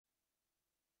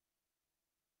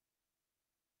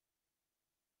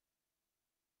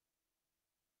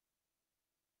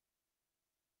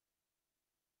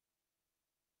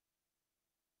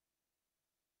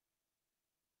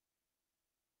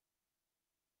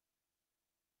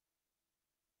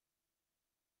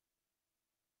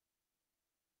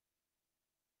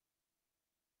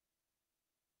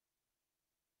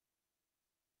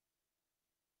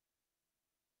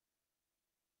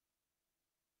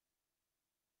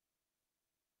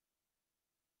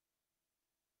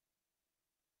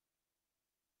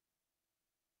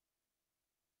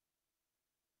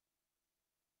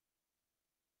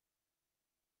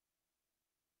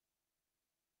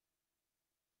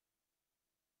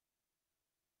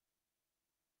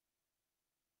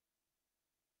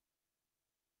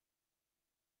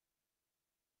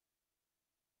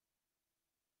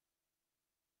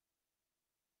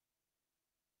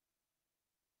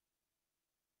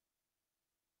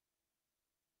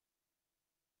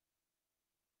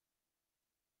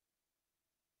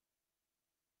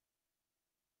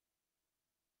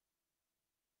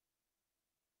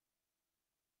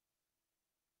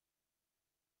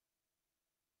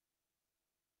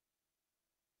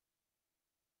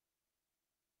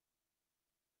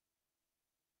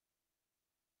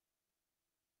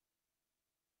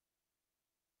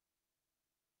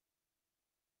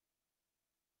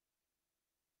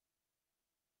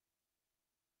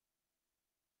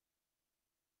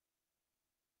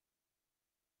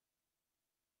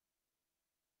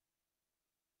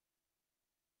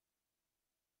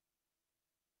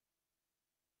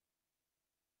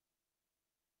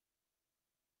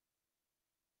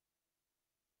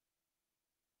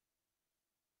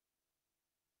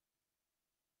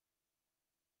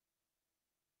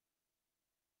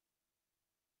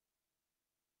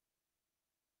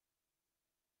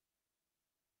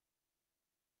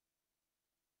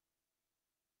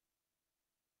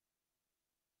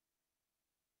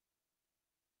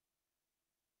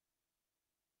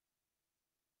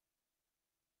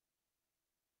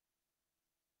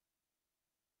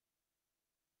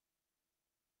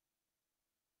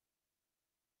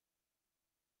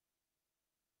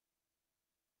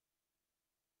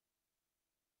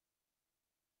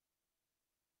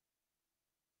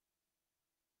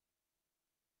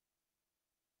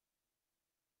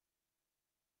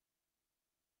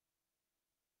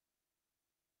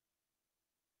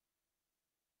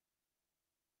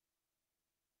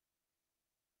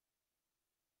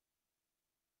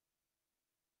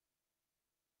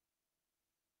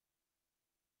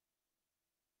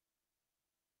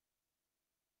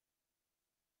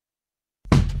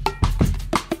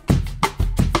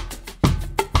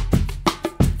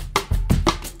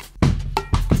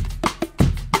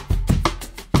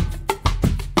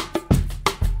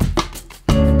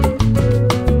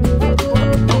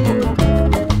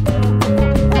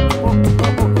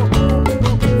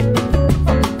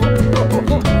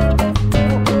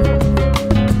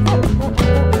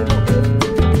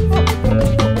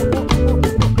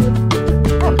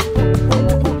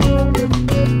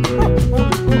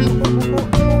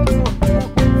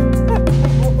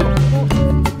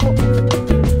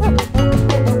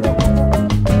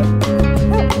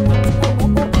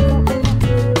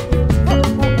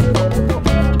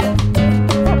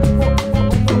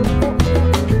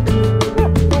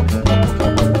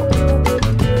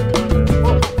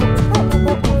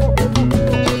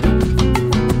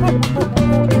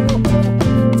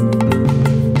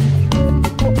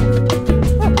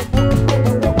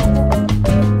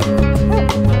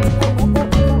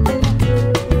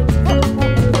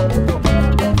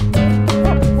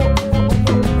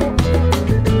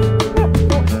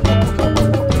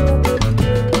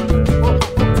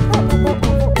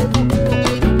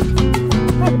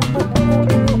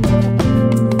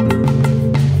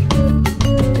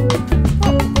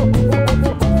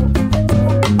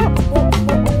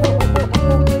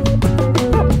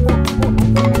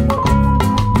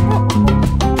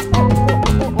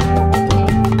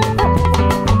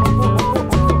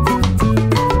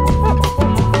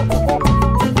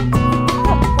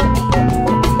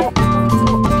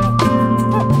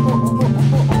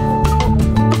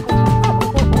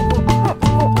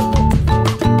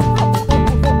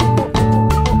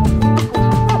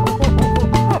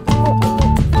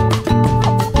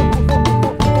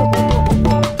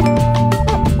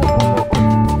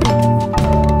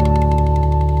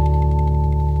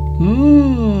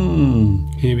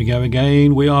Here we go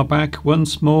again. We are back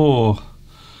once more.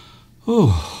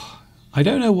 Oh, I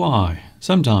don't know why.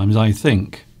 Sometimes I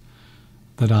think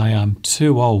that I am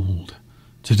too old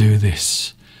to do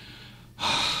this.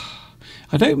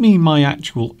 I don't mean my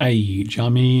actual age. I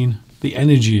mean the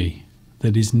energy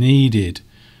that is needed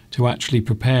to actually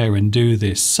prepare and do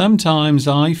this. Sometimes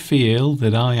I feel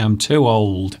that I am too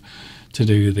old to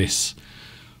do this.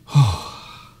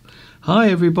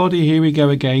 Hi everybody, here we go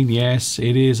again. Yes,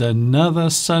 it is another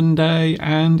Sunday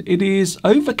and it is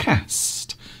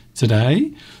overcast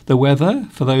today. The weather,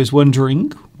 for those wondering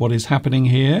what is happening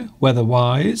here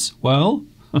weather-wise, well,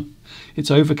 it's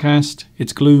overcast,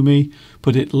 it's gloomy,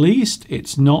 but at least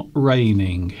it's not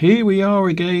raining. Here we are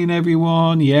again,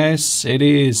 everyone. Yes, it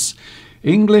is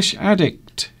English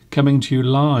Addict coming to you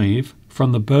live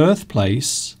from the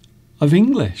birthplace of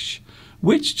English,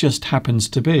 which just happens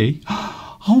to be,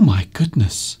 oh my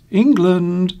goodness,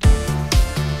 England.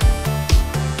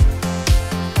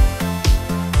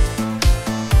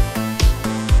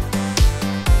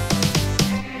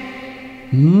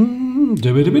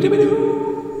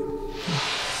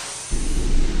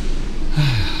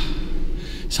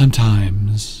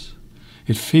 Sometimes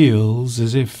it feels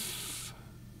as if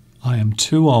I am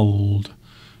too old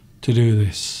to do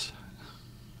this.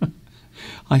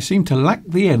 I seem to lack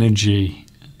the energy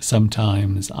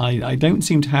sometimes. I don't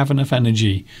seem to have enough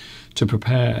energy to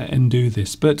prepare and do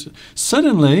this. But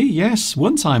suddenly, yes,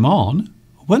 once I'm on,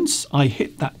 once I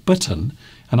hit that button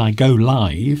and I go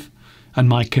live and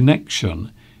my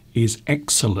connection is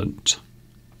excellent,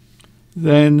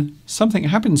 then something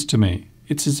happens to me.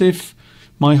 It's as if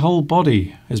my whole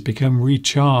body has become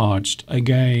recharged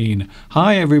again.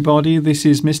 Hi everybody, this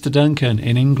is Mr Duncan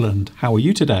in England. How are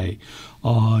you today?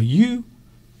 Are you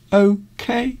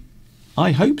okay?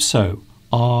 I hope so.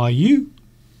 Are you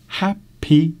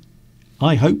happy?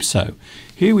 I hope so.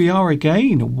 Here we are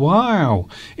again. Wow,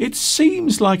 it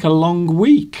seems like a long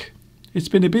week. It's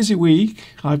been a busy week.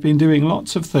 I've been doing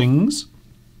lots of things.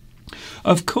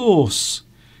 Of course,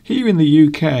 here in the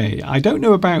UK, I don't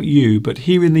know about you, but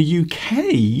here in the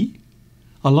UK,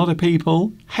 a lot of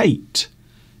people hate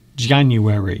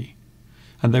January.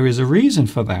 And there is a reason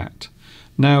for that.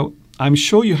 Now, I'm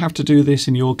sure you have to do this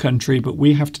in your country, but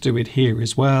we have to do it here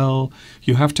as well.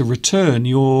 You have to return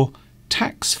your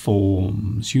tax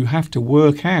forms. You have to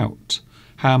work out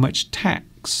how much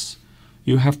tax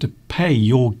you have to pay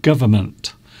your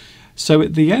government. So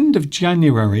at the end of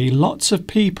January, lots of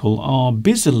people are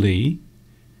busily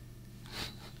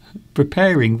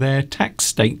preparing their tax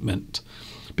statement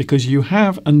because you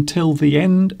have until the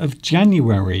end of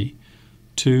January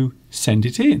to send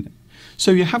it in.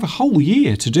 So you have a whole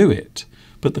year to do it,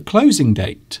 but the closing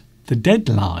date, the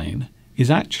deadline,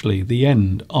 is actually the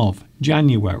end of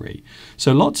January.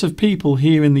 So lots of people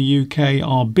here in the UK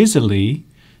are busily,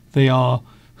 they are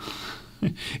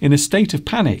in a state of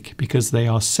panic because they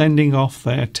are sending off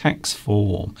their tax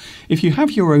form. If you have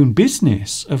your own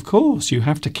business, of course, you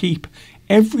have to keep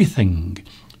everything.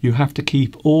 You have to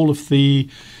keep all of the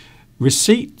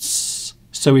receipts.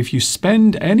 So if you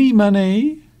spend any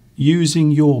money using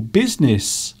your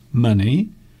business money,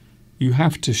 you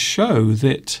have to show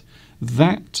that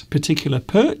that particular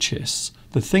purchase,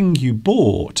 the thing you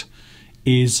bought,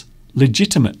 is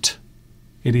legitimate.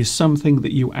 It is something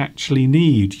that you actually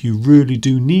need. You really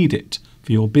do need it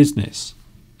for your business.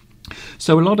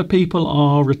 So a lot of people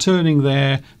are returning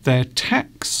their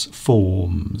tax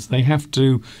forms. They have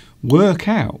to work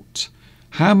out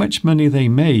how much money they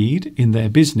made in their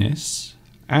business,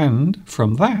 and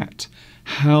from that,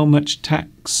 how much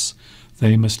tax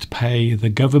they must pay the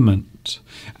government.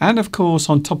 And of course,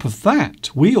 on top of that,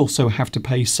 we also have to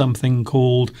pay something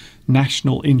called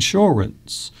national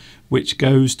insurance, which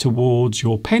goes towards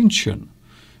your pension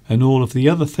and all of the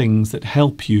other things that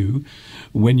help you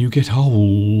when you get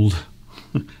old,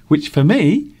 which for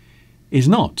me is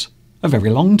not a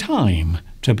very long time,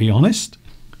 to be honest.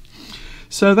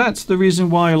 So that's the reason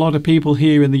why a lot of people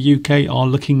here in the UK are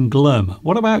looking glum.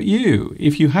 What about you?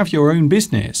 If you have your own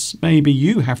business, maybe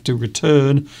you have to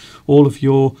return all of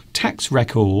your tax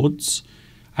records,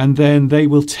 and then they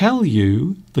will tell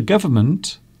you, the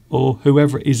government or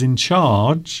whoever is in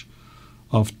charge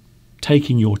of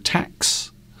taking your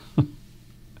tax,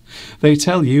 they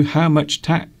tell you how much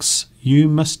tax you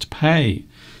must pay.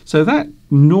 So that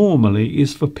normally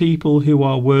is for people who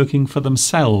are working for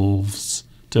themselves,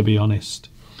 to be honest.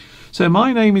 So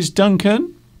my name is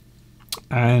Duncan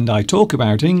and I talk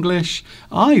about English.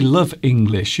 I love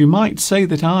English. You might say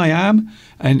that I am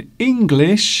an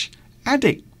English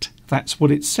addict. That's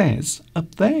what it says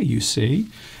up there, you see.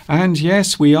 And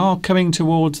yes, we are coming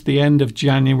towards the end of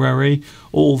January,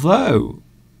 although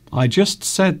I just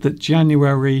said that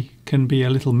January can be a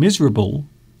little miserable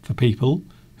for people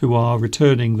who are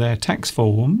returning their tax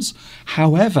forms.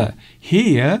 However,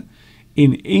 here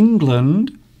in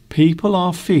England, people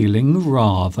are feeling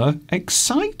rather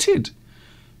excited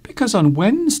because on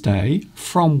Wednesday,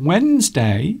 from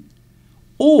Wednesday,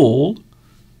 all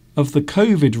of the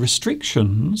COVID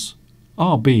restrictions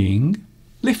are being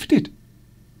lifted.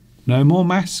 No more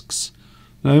masks,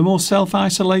 no more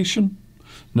self-isolation,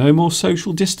 no more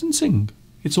social distancing.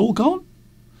 It's all gone.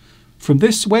 From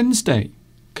this Wednesday,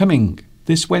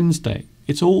 this Wednesday,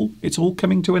 it's all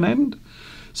coming to an end.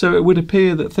 So it would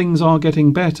appear that things are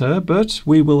getting better, but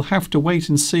we will have to wait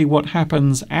and see what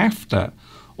happens after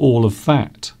all of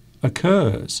that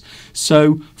occurs.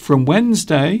 So from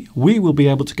Wednesday, we will be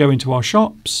able to go into our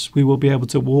shops, we will be able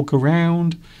to walk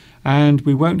around, and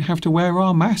we won't have to wear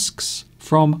our masks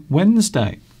from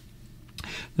Wednesday.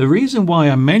 The reason why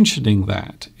I'm mentioning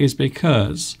that is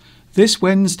because this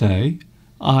Wednesday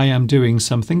I am doing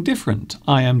something different.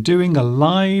 I am doing a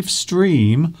live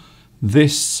stream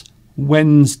this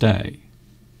Wednesday.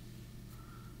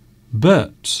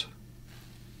 But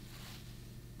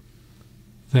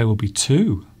there will be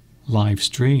 2 live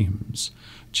streams.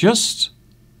 Just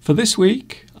for this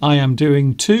week, I am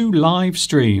doing 2 live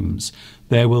streams.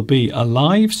 There will be a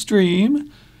live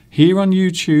stream here on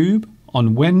YouTube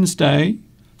on Wednesday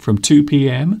from 2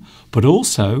 p.m, but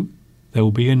also there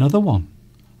will be another one.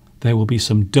 There will be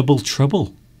some double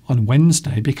trouble on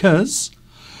Wednesday because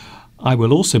I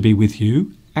will also be with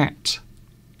you at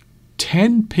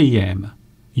 10 p.m.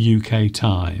 UK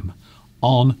time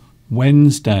on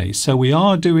Wednesday. So we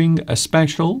are doing a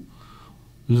special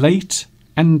late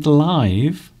and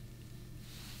live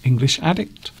English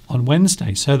Addict on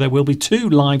Wednesday. So there will be 2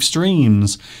 live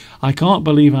streams. I can't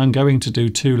believe I'm going to do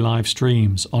 2 live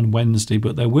streams on Wednesday,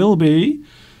 but there will be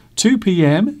 2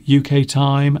 p.m. UK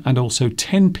time and also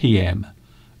 10 p.m.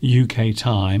 UK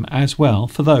time as well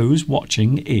for those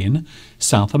watching in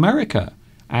South America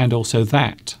and also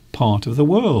that part of the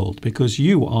world, because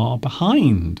you are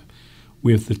behind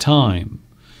with the time.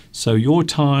 So your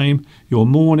time, your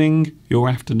morning, your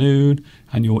afternoon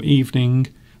and your evening,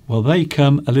 well, they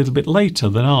come a little bit later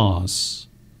than ours.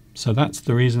 So that's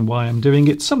the reason why I'm doing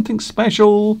it. Something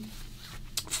special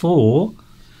for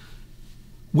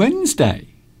Wednesday.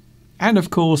 And of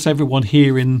course, everyone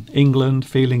here in England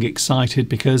feeling excited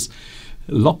because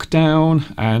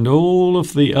lockdown and all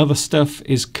of the other stuff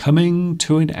is coming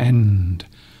to an end.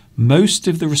 Most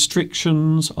of the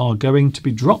restrictions are going to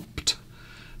be dropped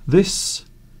this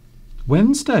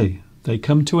Wednesday. They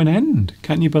come to an end.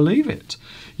 Can you believe it?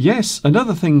 Yes,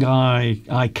 another thing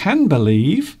I can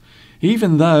believe,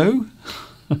 even though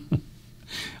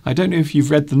I don't know if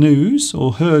you've read the news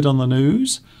or heard on the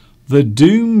news, the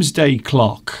doomsday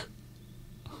clock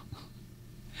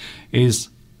is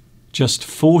just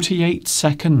 48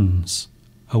 seconds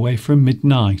away from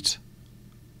midnight.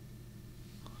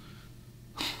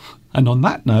 And on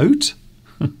that note,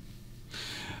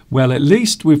 well, at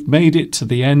least we've made it to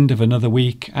the end of another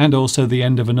week and also the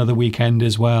end of another weekend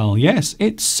as well. Yes,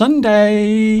 it's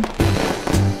Sunday.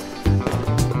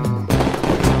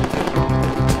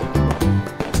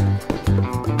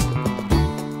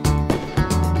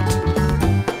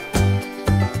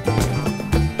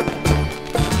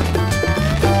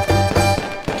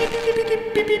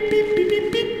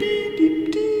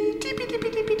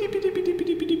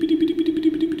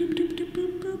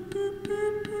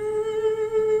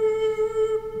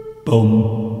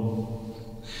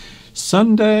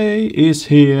 Sunday is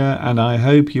here, and I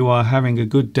hope you are having a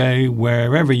good day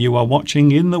wherever you are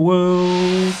watching in the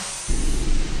world.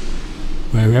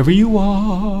 Wherever you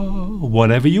are,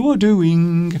 whatever you are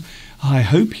doing, I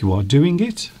hope you are doing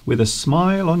it with a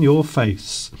smile on your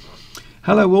face.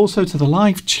 Hello also to the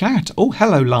live chat. Oh,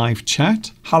 hello live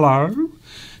chat. Hello.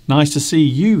 Nice to see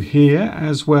you here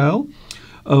as well.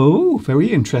 Oh, very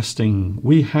interesting.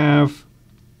 We don't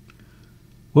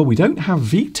have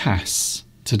Vitas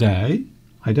today.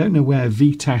 I don't know where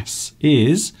Vitas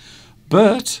is,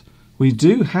 but we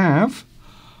do have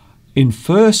in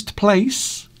first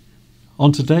place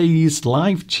on today's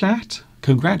live chat.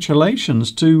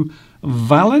 Congratulations to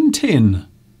Valentin.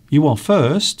 You are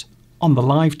first on the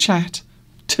live chat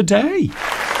today.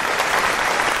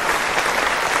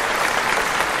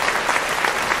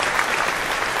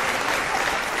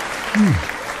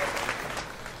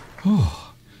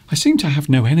 Oh, I seem to have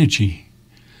no energy.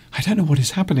 I don't know what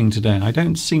is happening today. I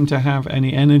don't seem to have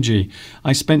any energy.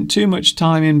 I spent too much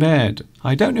time in bed.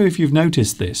 I don't know if you've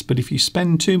noticed this, but if you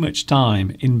spend too much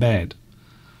time in bed,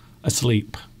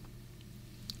 asleep,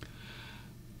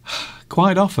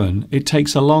 quite often it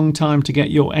takes a long time to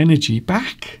get your energy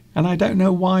back. And I don't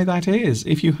know why that is.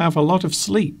 If you have a lot of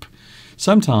sleep,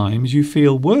 sometimes you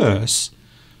feel worse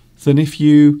than if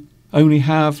you only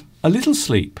have a little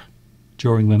sleep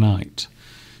during the night.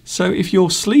 So if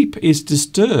your sleep is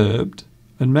disturbed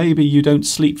and maybe you don't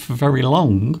sleep for very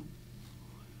long,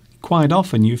 quite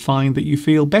often you find that you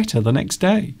feel better the next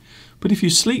day. But if you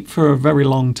sleep for a very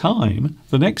long time,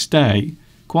 the next day,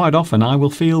 quite often I will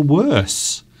feel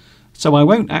worse. So I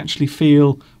won't actually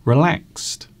feel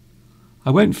relaxed. I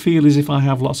won't feel as if I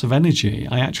have lots of energy.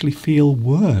 I actually feel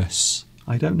worse.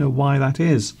 I don't know why that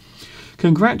is.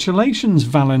 Congratulations,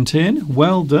 Valentin.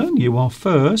 Well done. You are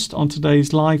first on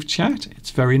today's live chat.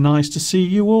 It's very nice to see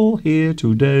you all here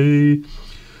today.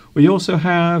 We also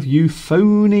have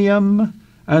Euphonium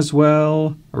as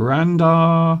well.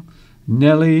 Randar,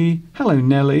 Nelly. Hello,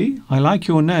 Nelly. I like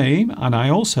your name, and I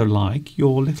also like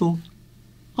your little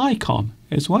icon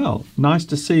as well. Nice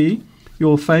to see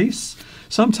your face.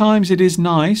 Sometimes it is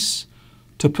nice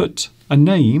to put a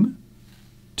name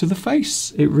to the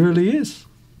face. It really is.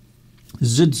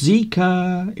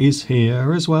 Zudzika is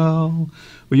here as well.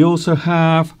 We also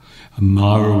have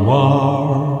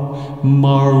Marwar.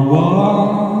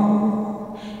 Marwar.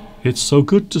 It's so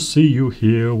good to see you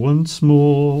here once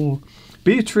more.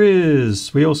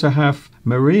 Beatrice. We also have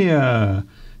Maria.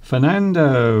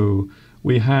 Fernando.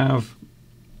 We have,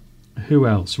 who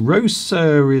else?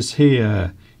 Rosa is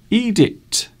here.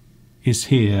 Edith is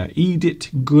here. Edith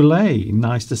Goulet.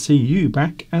 Nice to see you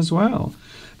back as well.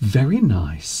 Very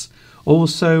nice.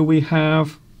 Also, we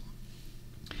have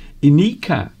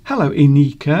Inika. Hello,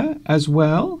 Inika, as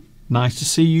well. Nice to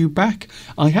see you back.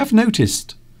 I have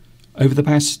noticed over the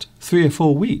past 3 or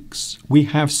 4 weeks, we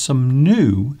have some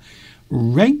new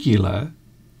regular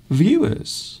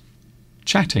viewers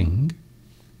chatting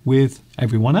with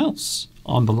everyone else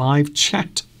on the live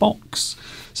chat box.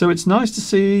 So it's nice to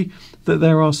see that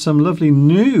there are some lovely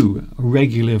new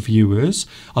regular viewers.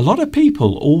 A lot of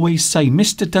people always say,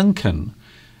 Mr. Duncan,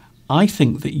 I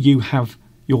think that you have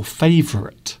your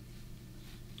favourite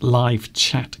live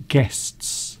chat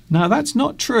guests. Now, that's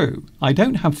not true. I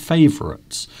don't have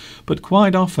favourites, but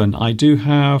quite often I do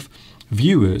have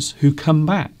viewers who come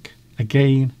back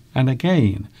again and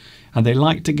again, and they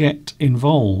like to get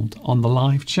involved on the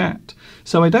live chat.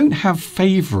 So I don't have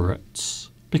favourites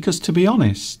because, to be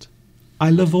honest, I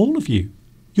love all of you.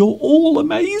 You're all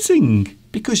amazing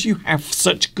because you have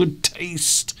such good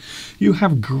taste. You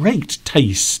have great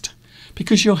taste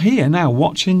because you're here now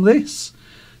watching this.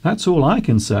 That's all I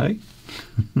can say.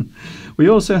 We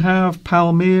also have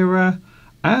Palmyra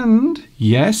and,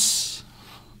 yes,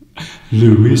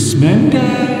 Luis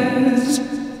Mendez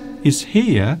is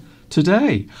here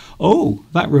today. Oh,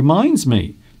 that reminds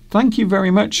me. Thank you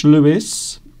very much,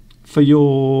 Luis, for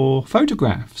your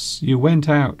photographs. You went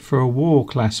out for a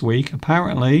walk last week.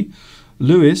 Apparently,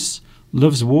 Luis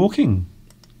loves walking.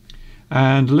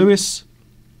 And Luis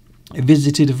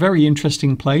visited a very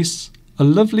interesting place, a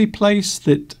lovely place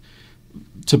that,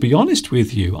 to be honest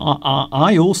with you,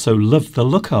 I also love the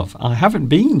look of. I haven't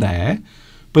been there,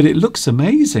 but it looks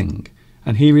amazing.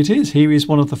 And here it is. Here is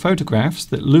one of the photographs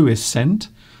that Luis sent.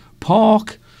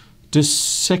 Parc de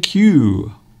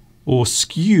Secu, or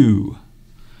Skew.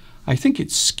 I think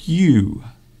it's Skew.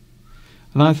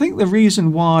 And I think the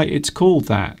reason why it's called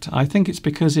that, I think it's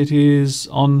because it is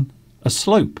on a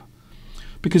slope.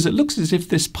 Because it looks as if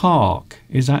this park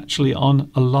is actually on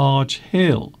a large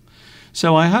hill.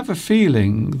 So I have a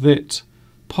feeling that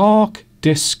Parc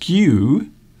de Skew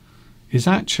is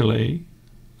actually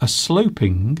a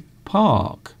sloping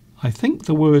park. I think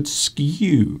the word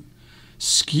skew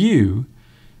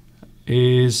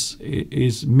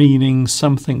is meaning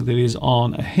something that is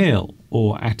on a hill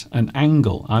or at an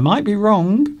angle. I might be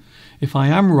wrong. If I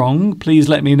am wrong, please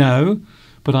let me know.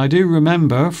 But I do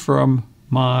remember from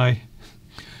my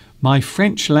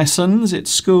French lessons at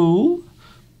school,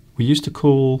 we used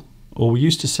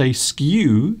to say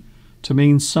skew to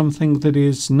mean something that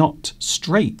is not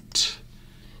straight,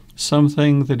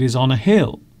 something that is on a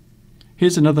hill.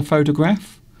 Here's another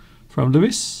photograph from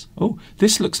Luis. Oh,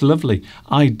 this looks lovely.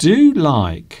 I do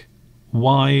like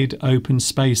wide open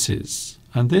spaces,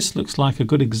 and this looks like a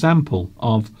good example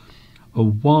of a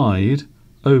wide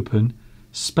open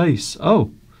space.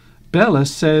 Oh, Bella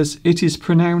says it is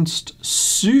pronounced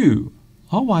Sue.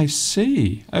 Oh, I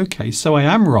see. Okay, so I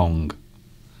am wrong.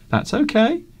 That's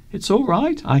okay. It's all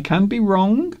right. I can be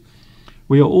wrong.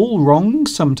 We are all wrong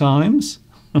sometimes.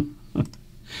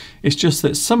 It's just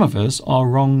that some of us are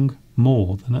wrong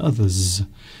more than others.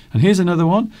 And here's another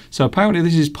one. So apparently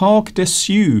this is Parc de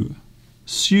Sue.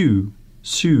 Sue.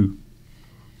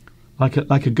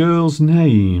 like a girl's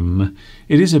name.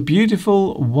 It is a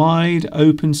beautiful, wide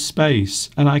open space,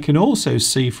 and I can also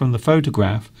see from the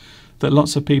photograph that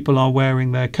lots of people are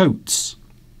wearing their coats.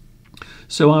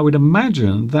 So I would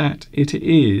imagine that it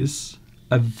is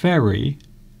a very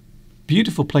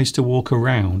beautiful place to walk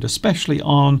around, especially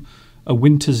on a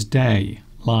winter's day,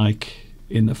 like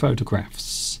in the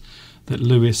photographs that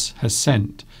Lewis has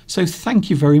sent. So thank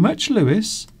you very much,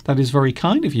 Lewis. That is very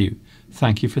kind of you.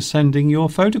 Thank you for sending your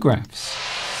photographs.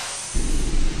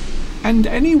 And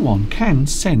anyone can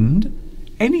send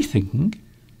anything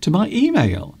to my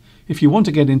email. If you want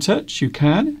to get in touch, you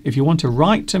can. If you want to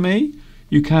write to me,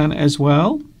 you can as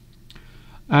well.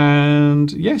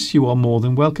 And yes, you are more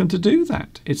than welcome to do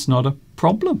that. It's not a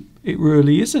problem. It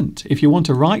really isn't. If you want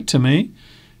to write to me,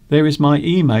 there is my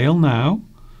email now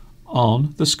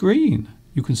on the screen.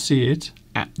 You can see it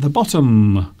at the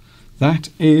bottom. That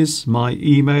is my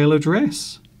email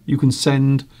address. You can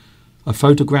send a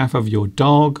photograph of your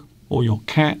dog or your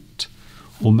cat,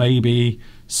 or maybe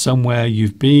somewhere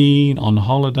you've been on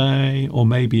holiday, or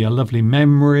maybe a lovely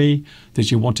memory that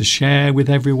you want to share with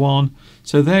everyone.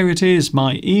 So there it is.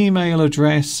 My email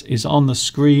address is on the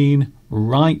screen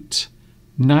right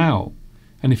now.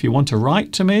 And if you want to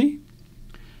write to me,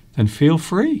 then feel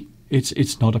free.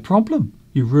 It's not a problem.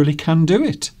 You really can do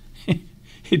it.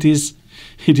 It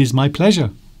is my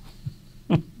pleasure.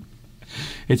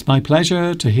 It's my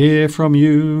pleasure to hear from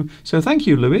you. So thank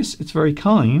you, Lewis. It's very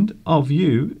kind of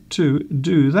you to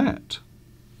do that.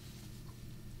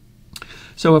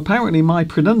 So apparently my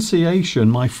pronunciation,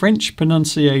 my French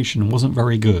pronunciation, wasn't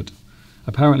very good.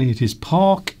 Apparently it is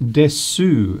Parc des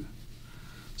Sceaux.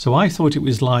 So I thought it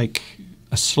was like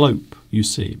a slope, you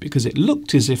see, because it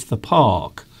looked as if the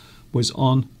park was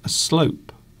on a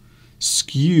slope.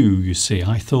 Skew, you see.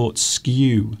 I thought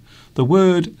skew. The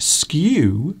word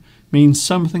skew means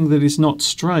something that is not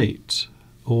straight,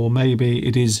 or maybe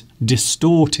it is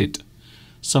distorted.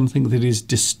 Something that is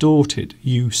distorted.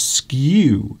 You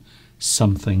skew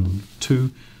something,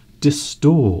 to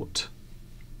distort.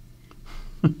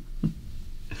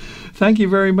 Thank you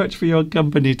very much for your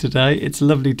company today. It's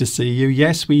lovely to see you.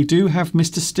 Yes, we do have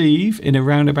Mr. Steve in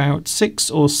around about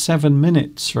 6 or 7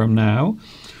 minutes from now.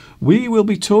 We will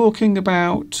be talking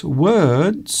about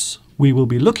words. We will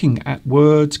be looking at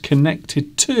words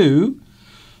connected to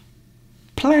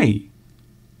play.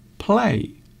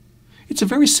 Play. It's a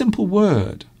very simple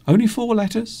word. Only 4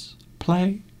 letters.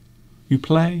 Play. You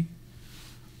play.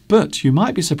 But you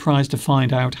might be surprised to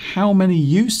find out how many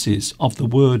uses of the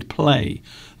word play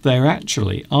there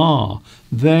actually are.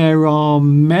 There are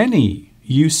many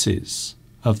uses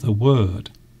of the word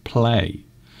play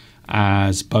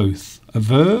as both a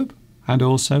verb and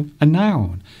also a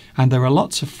noun. And there are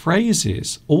lots of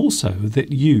phrases also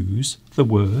that use the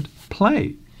word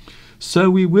play.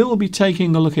 So we will be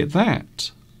taking a look at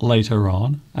that later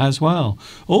on as well.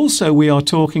 Also, we are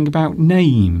talking about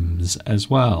names as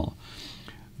well.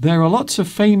 There are lots of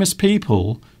famous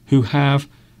people who have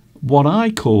what I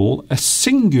call a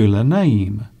singular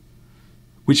name,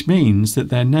 which means that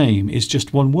their name is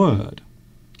just one word.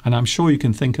 And I'm sure you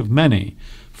can think of many.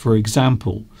 For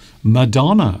example,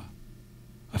 Madonna,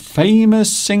 a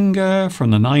famous singer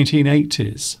from the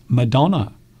 1980s,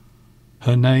 Madonna.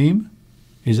 Her name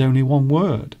is only one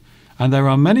word. And there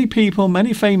are many people,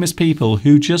 many famous people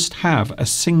who just have a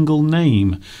single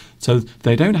name. So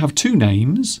they don't have 2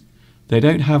 names. They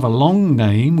don't have a long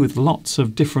name with lots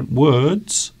of different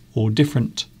words or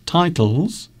different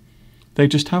titles. They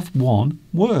just have one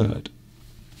word.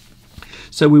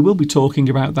 So we will be talking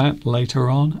about that later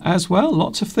on as well.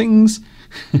 Lots of things,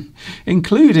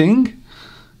 including...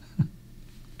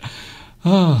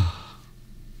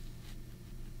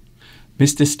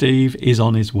 Mr. Steve is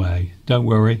on his way. Don't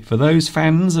worry. For those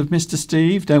fans of Mr.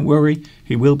 Steve, don't worry.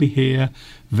 He will be here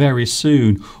very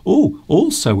soon. Oh,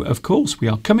 also, of course, we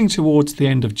are coming towards the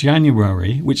end of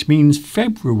January, which means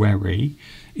February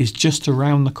is just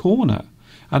around the corner.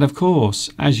 And of course,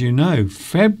 as you know,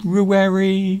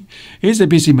 February is a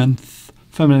busy month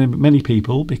for many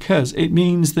people because it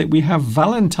means that we have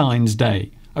Valentine's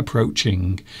Day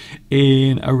approaching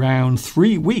in around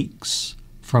 3 weeks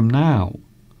from now.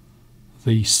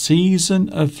 The season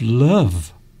of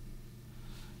love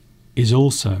is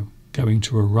also going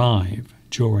to arrive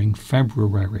during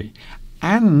February.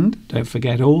 And don't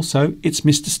forget also, it's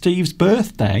Mr. Steve's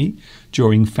birthday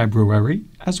during February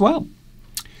as well.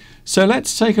 So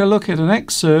let's take a look at an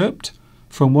excerpt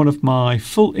from one of my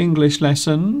full English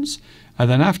lessons. And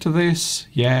then after this,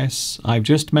 yes, I've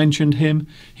just mentioned him.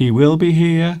 He will be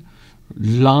here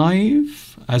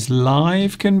live, as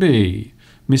live can be.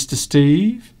 Mr.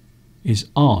 Steve is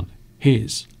on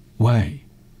his way.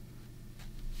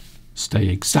 Stay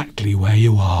exactly where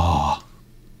you are.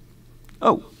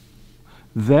 Oh,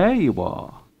 there you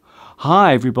are.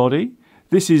 Hi everybody,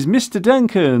 this is Mr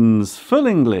Duncan's Full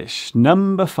English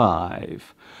number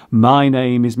 5. My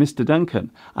name is Mr Duncan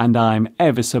and I'm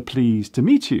ever so pleased to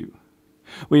meet you.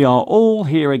 We are all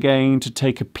here again to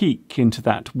take a peek into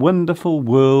that wonderful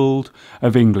world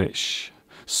of English.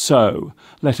 So,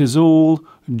 let us all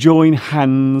join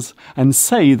hands and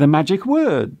say the magic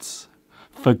words.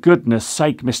 For goodness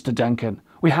sake, Mr Duncan,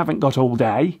 we haven't got all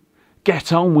day.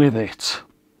 Get on with it.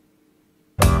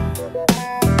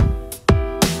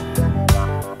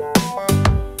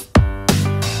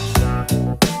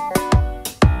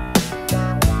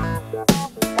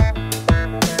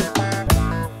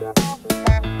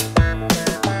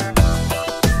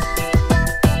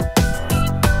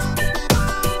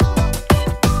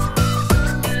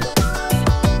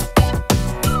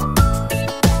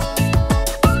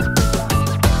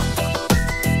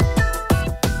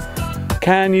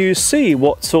 Can you see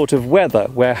what sort of weather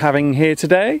we're having here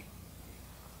today?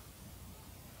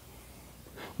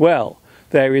 Well,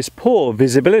 there is poor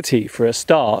visibility for a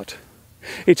start.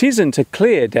 It isn't a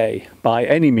clear day by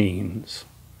any means.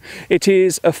 It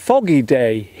is a foggy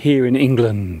day here in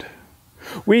England.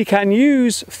 We can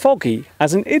use foggy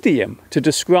as an idiom to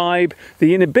describe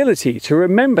the inability to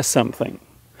remember something.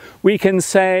 We can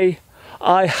say,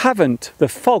 I haven't the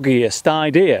foggiest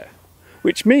idea,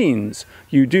 which means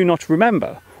you do not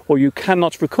remember or you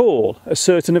cannot recall a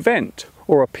certain event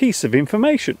or a piece of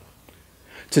information.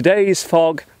 Today's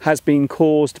fog has been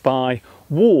caused by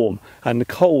warm and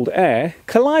cold air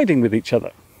colliding with each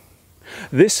other.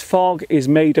 This fog is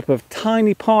made up of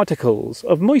tiny particles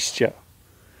of moisture.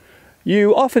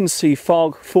 You often see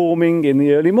fog forming in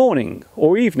the early morning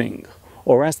or evening,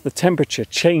 or as the temperature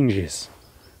changes.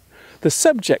 The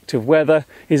subject of weather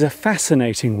is a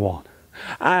fascinating one,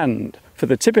 and for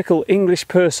the typical English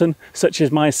person such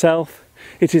as myself,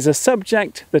 it is a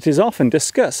subject that is often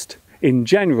discussed in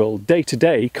general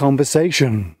day-to-day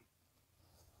conversation.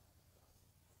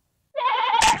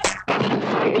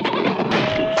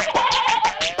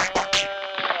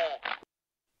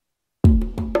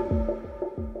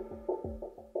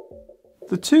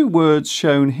 The two words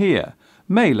shown here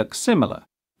may look similar,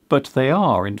 but they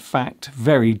are in fact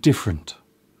very different.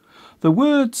 The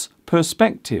words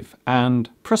perspective and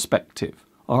prospective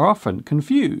are often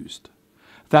confused.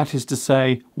 That is to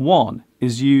say, one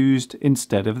is used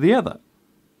instead of the other.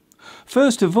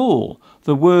 First of all,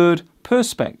 the word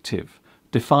perspective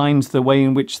defines the way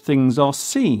in which things are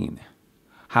seen,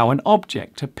 how an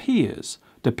object appears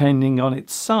depending on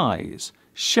its size,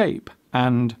 shape,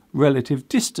 and relative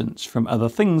distance from other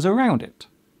things around it.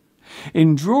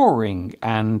 In drawing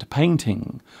and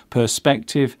painting,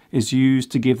 perspective is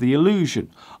used to give the illusion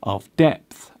of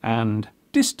depth and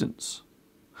distance.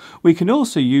 We can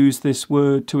also use this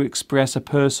word to express a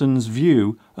person's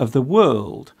view of the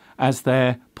world as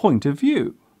their point of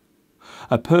view.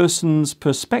 A person's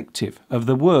perspective of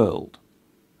the world.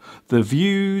 The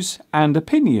views and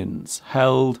opinions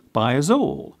held by us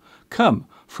all come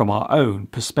from our own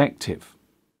perspective.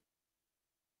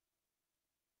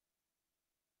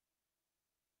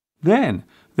 Then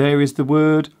there is the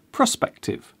word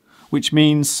prospective, which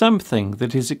means something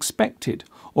that is expected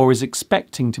or is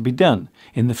expecting to be done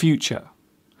in the future.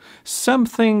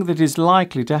 Something that is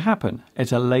likely to happen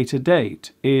at a later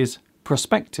date is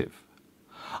prospective.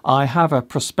 I have a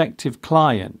prospective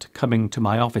client coming to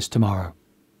my office tomorrow.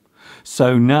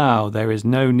 So now there is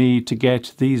no need to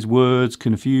get these words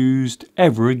confused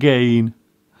ever again.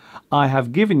 I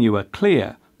have given you a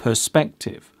clear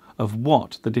perspective of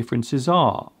what the differences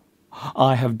are.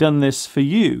 I have done this for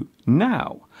you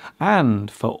now and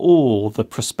for all the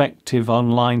prospective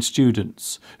online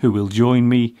students who will join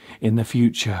me in the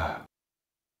future.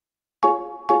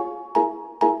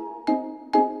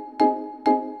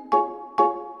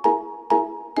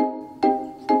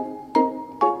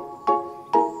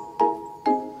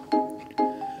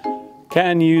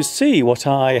 Can you see what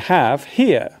I have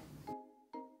here?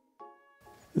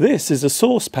 This is a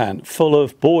saucepan full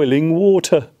of boiling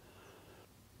water.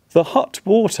 The hot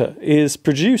water is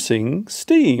producing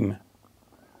steam.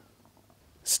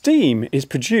 Steam is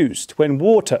produced when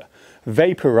water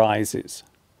vaporizes.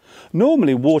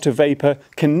 Normally water vapor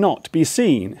cannot be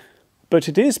seen, but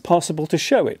it is possible to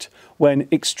show it when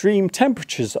extreme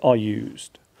temperatures are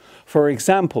used. For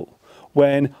example,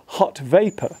 when hot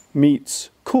vapor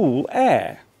meets cool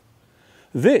air.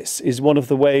 This is one of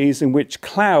the ways in which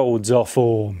clouds are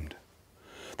formed.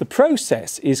 The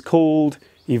process is called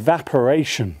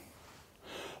evaporation.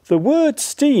 The word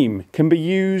steam can be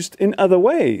used in other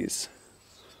ways.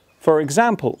 For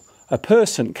example, a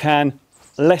person can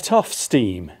let off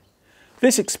steam.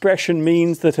 This expression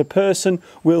means that a person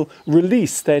will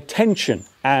release their tension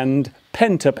and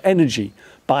pent-up energy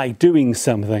by doing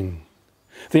something.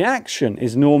 The action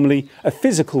is normally a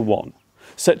physical one,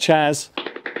 such as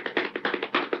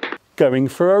going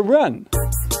for a run,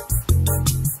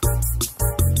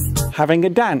 having a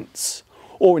dance,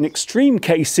 or in extreme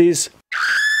cases,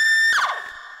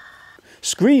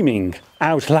 screaming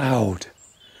out loud.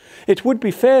 It would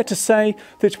be fair to say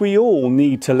that we all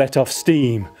need to let off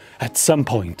steam at some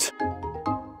point.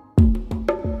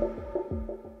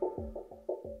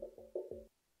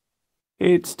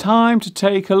 It's time to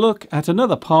take a look at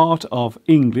another part of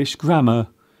English grammar,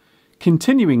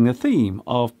 continuing the theme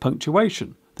of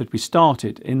punctuation that we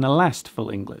started in the last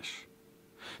Full English.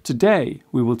 Today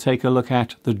we will take a look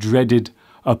at the dreaded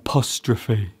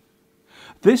apostrophe.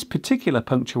 This particular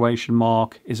punctuation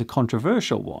mark is a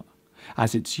controversial one,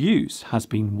 as its use has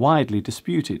been widely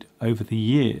disputed over the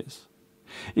years.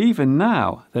 Even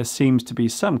now there seems to be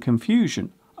some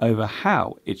confusion over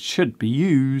how it should be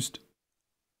used.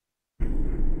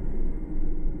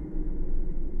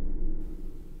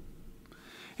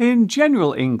 In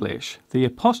general English, the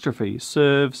apostrophe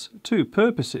serves two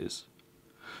purposes: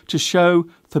 to show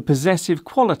the possessive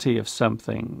quality of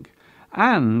something,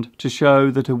 and to show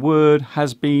that a word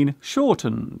has been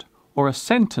shortened or a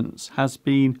sentence has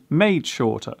been made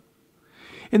shorter.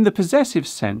 In the possessive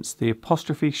sense, the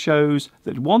apostrophe shows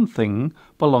that one thing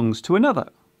belongs to another.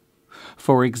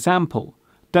 For example,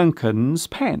 Duncan's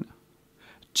pen,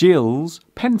 Jill's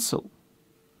pencil,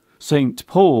 St.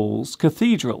 Paul's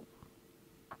Cathedral.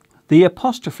 The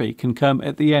apostrophe can come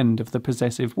at the end of the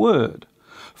possessive word.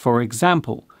 For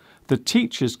example, the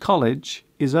teacher's college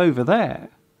is over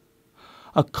there.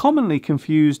 A commonly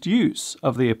confused use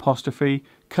of the apostrophe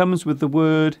comes with the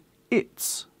word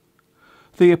its.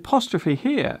 The apostrophe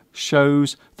here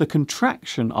shows the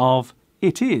contraction of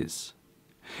it is.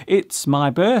 It's my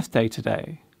birthday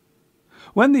today.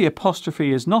 When the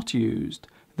apostrophe is not used,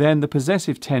 then the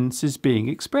possessive tense is being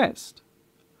expressed.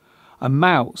 A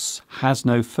mouse has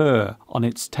no fur on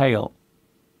its tail.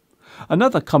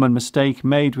 Another common mistake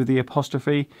made with the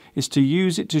apostrophe is to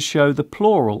use it to show the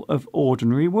plural of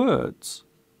ordinary words.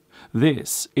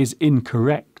 This is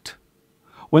incorrect.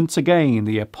 Once again,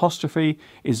 the apostrophe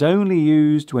is only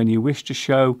used when you wish to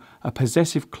show a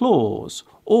possessive clause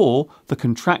or the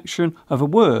contraction of a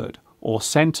word or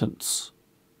sentence.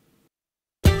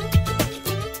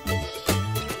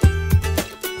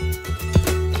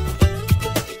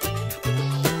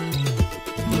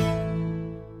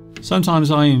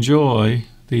 Sometimes I enjoy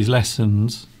these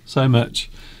lessons so much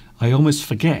I almost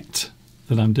forget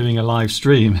that I'm doing a live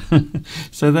stream.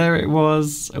 So there it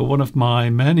was, one of my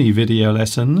many video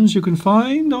lessons you can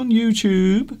find on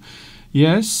YouTube.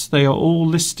 Yes, they are all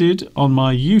listed on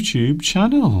my YouTube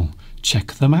channel.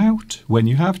 Check them out when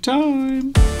you have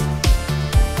time.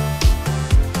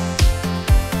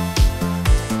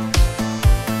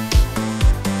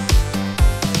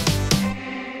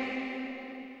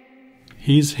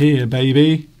 He's here,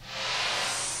 baby.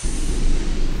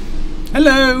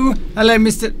 Hello. Hello,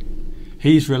 Mr.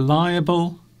 He's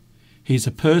reliable. He's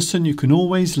a person you can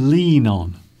always lean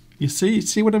on. You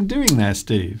see what I'm doing there,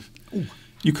 Steve? Ooh.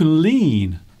 You can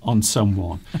lean on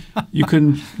someone. you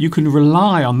can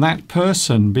rely on that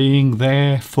person being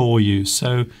there for you.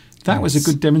 So that was a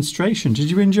good demonstration. Did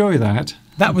you enjoy that?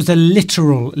 That was a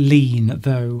literal lean,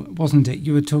 though, wasn't it?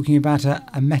 You were talking about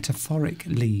a metaphoric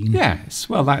lean. Yes,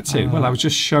 well, that's it. Well, I was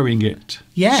just showing it.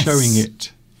 Yes. Showing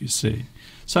it, you see.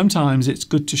 Sometimes it's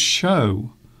good to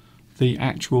show the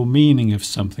actual meaning of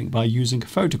something by using a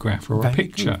photograph or a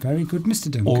picture. Good, very good, Mr.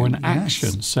 Duncan. Or an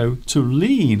action. So to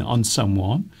lean on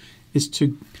someone is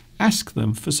to ask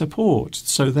them for support.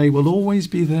 So they will always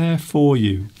be there for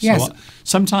you. Yes. So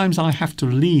sometimes I have to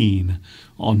lean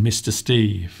on Mr.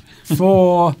 Steve.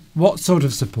 For what sort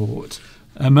of support?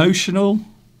 Emotional.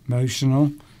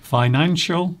 Emotional.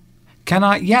 Financial. Can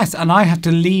I? Yes, and I have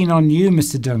to lean on you,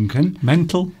 Mr. Duncan.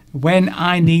 Mental. When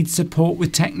I need support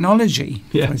with technology,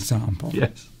 yes. For example.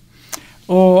 Yes.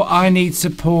 Or I need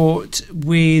support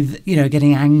with,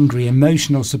 getting angry,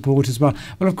 emotional support as well.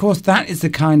 Well, of course, that is the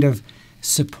kind of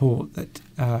support that,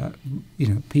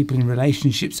 people in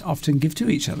relationships often give to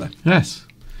each other. Yes.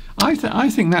 I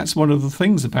think that's one of the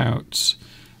things about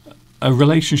a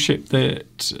relationship,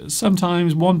 that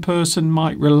sometimes one person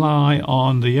might rely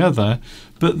on the other,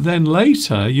 but then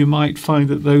later you might find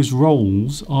that those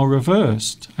roles are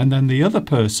reversed, and then the other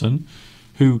person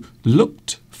who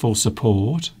looked for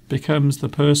support becomes the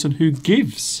person who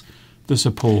gives the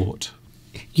support.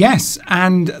 Yes,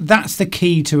 and that's the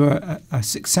key to a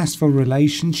successful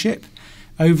relationship.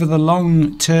 Over the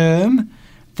long term,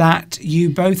 that you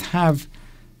both have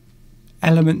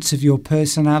elements of your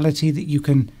personality that you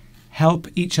can help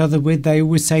each other with. They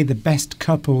always say the best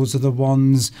couples are the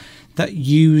ones that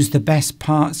use the best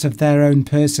parts of their own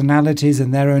personalities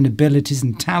and their own abilities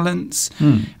and talents,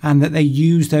 and that they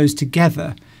use those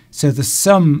together. So the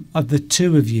sum of the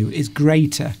two of you is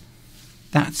greater.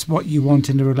 That's what you want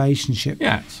in a relationship.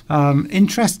 Yes.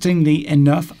 Interestingly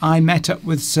enough, I met up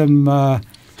with some...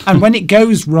 and when it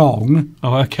goes wrong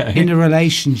in a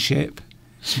relationship,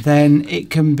 then it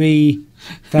can be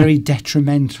very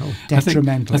detrimental. I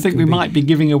think we might be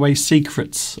giving away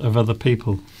secrets of other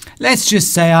people. Let's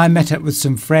just say I met up with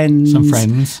some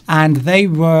friends. And they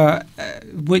were,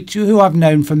 who I've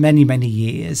known for many, many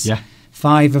years. Yeah.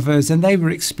 5 of us. And they were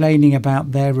explaining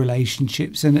about their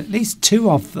relationships. And at least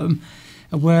 2 of them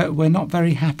were not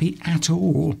very happy at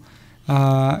all,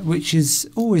 which is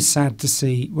always sad to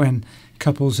see when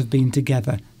couples have been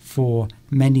together for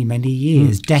many, many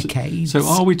years, decades. So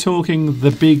are we talking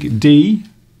the big D?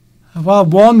 Well,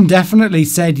 one definitely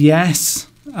said yes.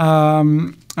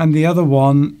 And the other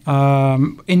one,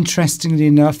 interestingly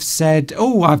enough, said,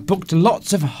 I've booked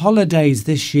lots of holidays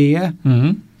this year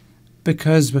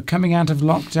because we're coming out of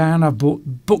lockdown. I've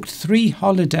booked 3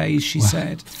 holidays, she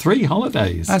said. 3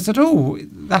 holidays? I said,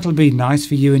 that'll be nice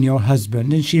for you and your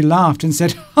husband. And she laughed and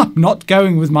said, I'm not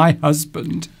going with my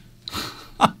husband.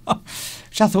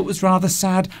 Which I thought was rather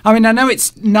sad. I mean, I know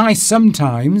it's nice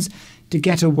sometimes to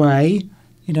get away.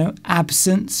 You know,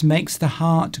 absence makes the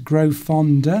heart grow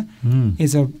fonder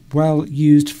is a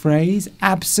well-used phrase.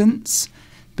 Absence,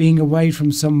 being away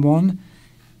from someone,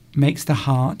 makes the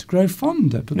heart grow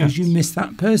fonder because you miss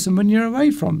that person when you're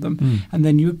away from them. And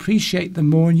then you appreciate them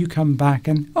more and you come back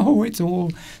and, it's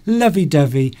all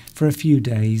lovey-dovey for a few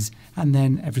days. And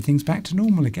then everything's back to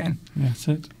normal again. That's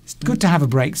it. It's good to have a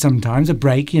break sometimes, a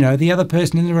break. You know, the other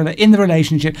person in the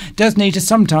relationship does need to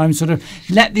sometimes sort of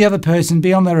let the other person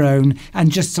be on their own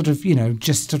and just sort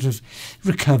of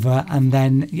recover and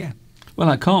then, Well,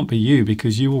 that can't be you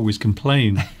because you always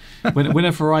complain.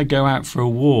 Whenever I go out for a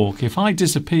walk, if I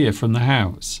disappear from the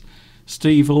house,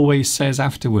 Steve always says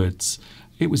afterwards,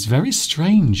 it was very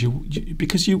strange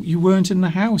because you weren't in the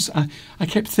house. I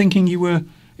kept thinking you were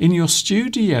in your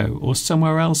studio or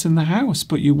somewhere else in the house,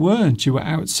 but you weren't. You were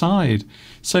outside.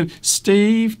 So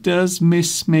Steve does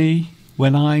miss me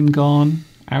when I'm gone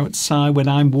outside, when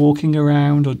I'm walking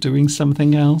around or doing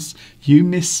something else. You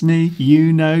miss me.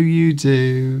 You know you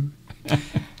do.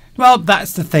 Well,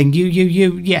 that's the thing.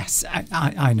 Yes,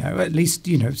 I know. At least,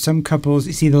 some couples,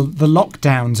 you see, the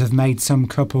lockdowns have made some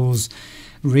couples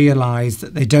realise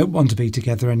that they don't want to be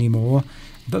together anymore.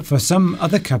 But for some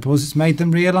other couples, it's made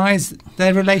them realise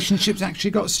their relationships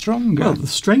actually got stronger. Well, the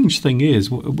strange thing is,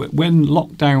 when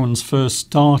lockdowns first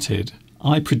started,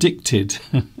 I predicted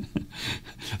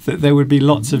that there would be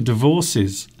lots of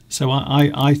divorces. So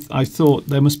I thought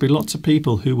there must be lots of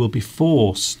people who will be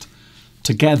forced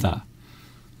together.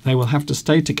 They will have to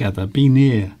stay together, be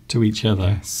near to each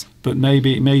other. Yes. But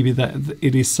maybe that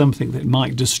it is something that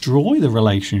might destroy the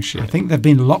relationship. I think there have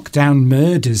been lockdown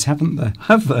murders, haven't there?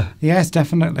 Have there? Yes,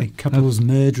 definitely. Couples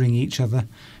murdering each other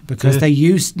because they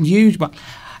used. Well,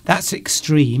 that's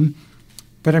extreme.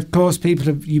 But of course,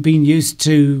 you've been used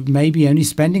to maybe only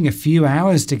spending a few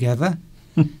hours together.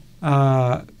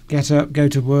 Get up, go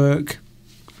to work,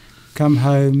 come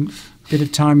home, bit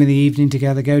of time in the evening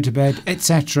together, go to bed,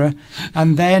 etc.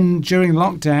 And then during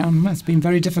lockdown, that's been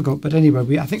very difficult. But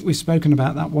anyway, I think we've spoken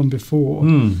about that one before.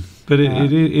 But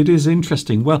it is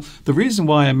interesting. Well, the reason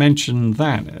why I mentioned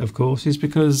that, of course, is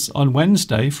because from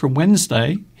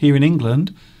Wednesday, here in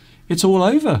England, it's all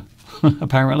over,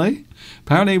 apparently.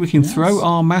 Apparently we can throw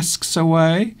our masks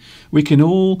away. We can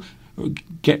all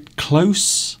get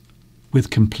close with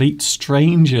complete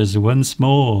strangers once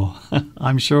more.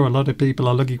 I'm sure a lot of people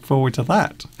are looking forward to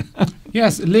that.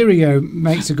 Yes, Lirio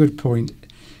makes a good point.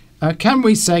 Can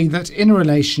we say that in a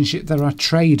relationship there are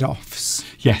trade-offs?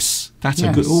 Yes, that's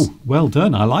a good... Oh, well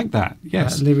done. I like that.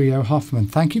 Yes. Lirio Hoffman,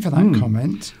 thank you for that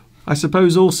comment. I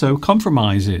suppose also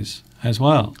compromises as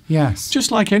well. Yes.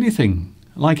 Just like anything.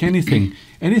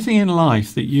 Anything in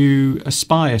life that you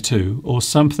aspire to or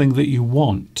something that you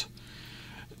want,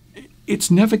 it's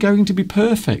never going to be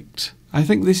perfect. I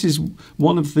think this is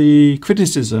one of the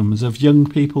criticisms of young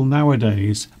people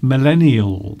nowadays.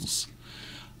 Millennials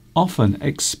often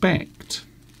expect,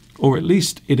 or at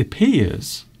least it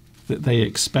appears that they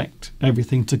expect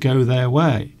everything to go their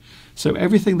way. So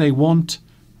everything they want,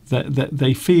 that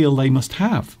they feel they must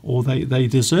have, or they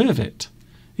deserve it,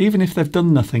 even if they've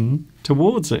done nothing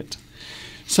towards it.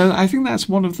 So I think that's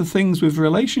one of the things with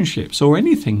relationships, or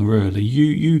anything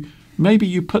really. Maybe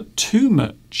you put too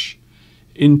much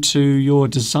into your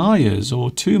desires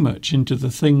or too much into the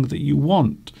thing that you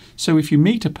want. So if you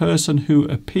meet a person who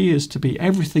appears to be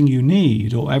everything you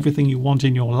need or everything you want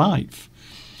in your life,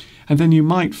 and then you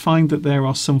might find that there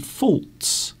are some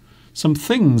faults, some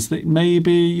things that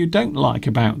maybe you don't like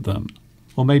about them,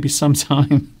 or maybe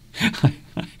sometime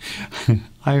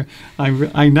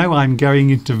I know I'm going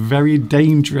into very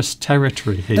dangerous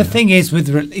territory here. The thing is with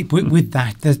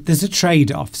that, there's a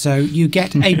trade-off. So you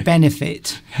get a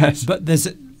benefit, Yes. but there's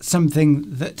something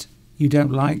that you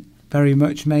don't like very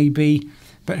much, maybe.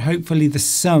 But hopefully, the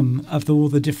sum of all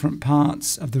the different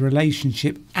parts of the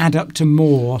relationship add up to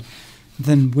more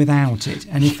than without it.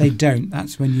 And if they don't,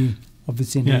 that's when you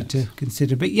obviously need to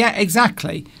consider. But yeah,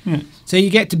 exactly. Yeah. So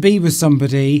you get to be with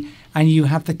somebody and you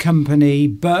have the company,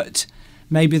 but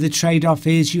maybe the trade-off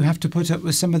is you have to put up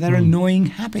with some of their annoying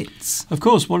habits. Of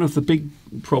course, one of the big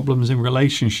problems in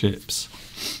relationships,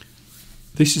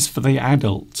 this is for the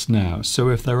adults now. So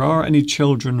if there are any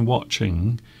children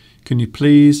watching, can you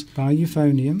please... Buy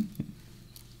euphonium.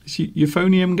 Is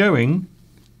euphonium going?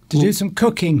 To do some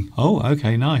cooking. Oh,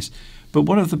 okay, nice. But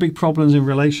one of the big problems in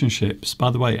relationships,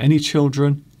 by the way, any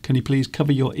children, can you please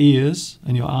cover your ears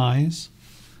and your eyes?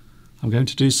 I'm going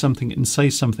to do something and say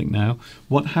something now.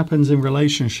 What happens in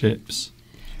relationships,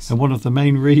 and one of the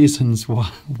main reasons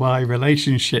why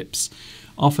relationships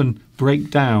often break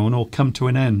down or come to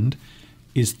an end,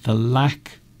 is the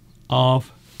lack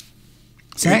of...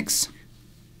 Sex?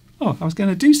 Oh, I was going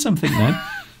to do something then.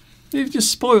 You've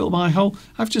just spoiled my whole...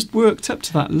 I've just worked up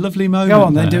to that lovely moment. Go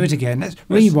on then, there. do it again. Let's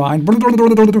rewind.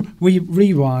 We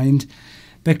rewind.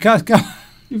 Because...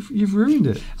 You've ruined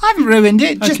it. I haven't ruined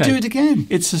it. Just Okay. do it again.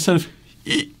 It's a sort of...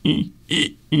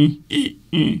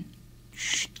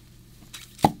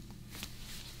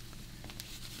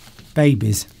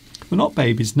 Babies. Well, not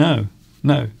babies, no.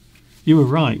 No. You were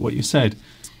right, what you said.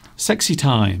 Sexy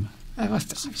time. We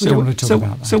don't want to talk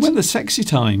about that. So when the sexy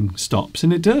time stops,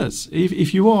 and it does,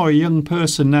 if you are a young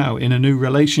person now in a new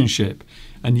relationship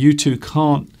and you two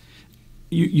can't...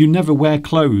 You never wear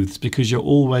clothes because you're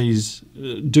always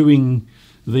doing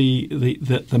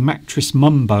the mattress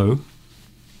mumbo.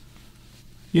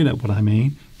 You know what I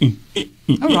mean.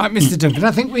 All right, Mr Duncan,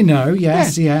 I think we know.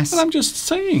 Yes, yes. Well, I'm just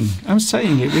saying. I'm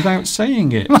saying it without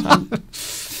saying it.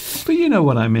 But you know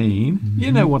what I mean.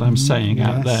 You know what I'm saying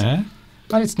out there.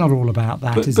 But it's not all about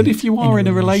that, is it? But if you are in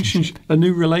a relationship, a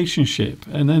new relationship,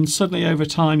 and then suddenly over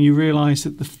time you realise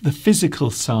that the physical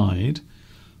side,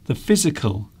 the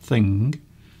physical thing,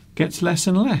 gets less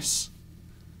and less.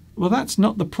 Well, that's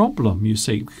not the problem, you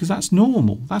see, because that's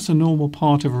normal. That's a normal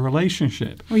part of a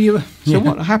relationship. Well, So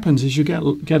what happens is you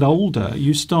get older,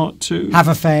 you start to... Have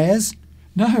affairs?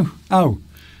 No. Oh.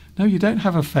 No, you don't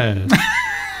have affairs.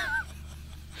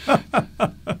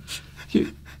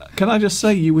 Can I just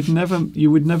say, you would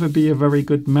never be a very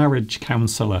good marriage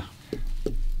counsellor.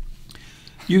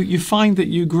 You find that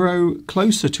you grow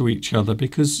closer to each other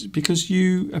because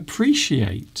you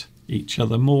appreciate each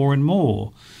other more and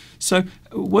more. So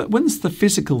once the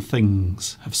physical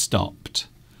things have stopped,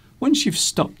 once you've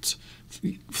stopped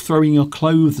throwing your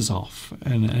clothes off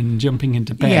and jumping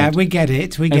into bed, Yeah, we get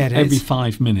it. We get every it.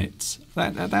 5 minutes,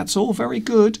 that's all very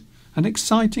good and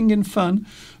exciting and fun.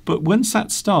 But once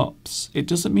that stops, it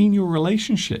doesn't mean your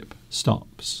relationship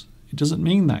stops. It doesn't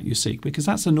mean that, you see, because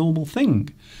that's a normal thing.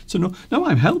 So no,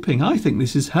 I'm helping. I think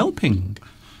this is helping.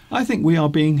 I think we are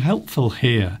being helpful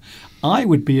here. I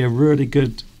would be a really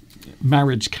good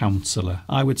marriage counsellor.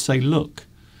 I would say, look,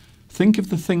 think of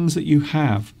the things that you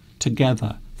have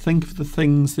together. Think of the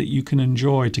things that you can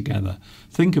enjoy together.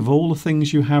 Think of all the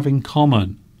things you have in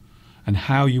common and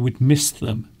how you would miss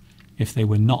them if they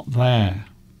were not there.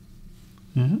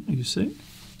 Yeah, you see?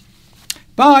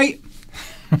 Bye.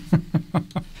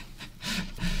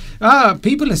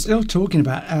 People are still talking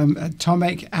about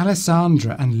Tomek,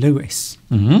 Alessandra and Lewis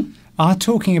are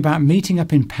talking about meeting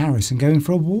up in Paris and going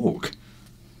for a walk.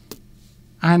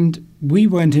 And we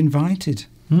weren't invited.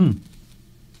 I'm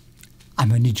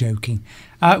only joking.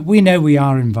 We know we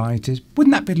are invited.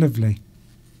 Wouldn't that be lovely?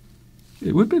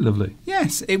 It would be lovely.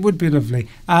 Yes, it would be lovely.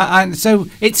 And so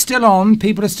it's still on.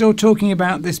 People are still talking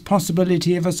about this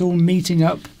possibility of us all meeting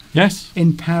up Yes.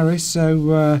 in Paris.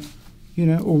 So,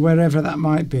 or wherever that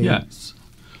might be. Yes.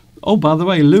 Oh, by the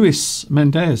way, Luis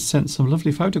Mendez sent some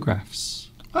lovely photographs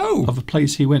of a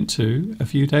place he went to a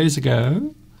few days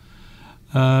ago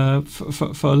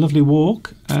for a lovely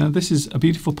walk. This is a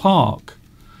beautiful park,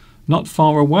 not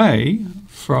far away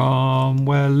from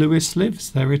where Luis lives.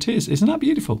 There it is. Isn't that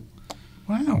beautiful?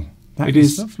 Wow, that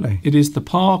is lovely. It is the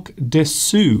Parc des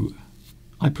Sceaux.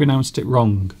 I pronounced it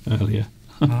wrong earlier.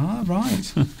 Ah,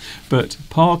 right. But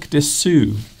Parc des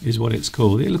Sceaux is what it's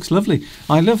called. It looks lovely.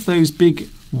 I love those big,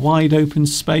 wide open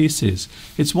spaces.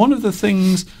 It's one of the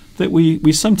things that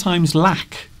we sometimes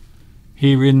lack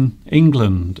here in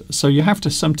England. So you have to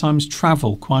sometimes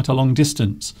travel quite a long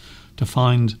distance to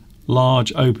find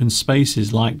large open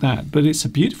spaces like that. But it's a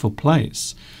beautiful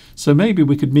place. So maybe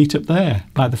we could meet up there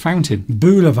by the fountain.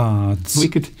 Boulevards.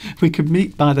 We could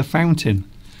meet by the fountain.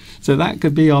 So that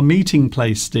could be our meeting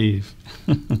place, Steve.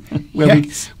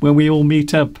 where we all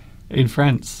meet up in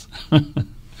France.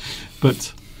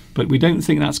 But we don't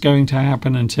think that's going to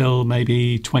happen until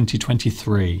maybe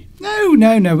 2023.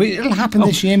 No. It'll happen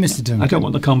this year, Mr. Duncan. I don't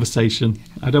want the conversation.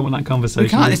 I don't want that conversation. We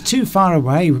can't. It's too far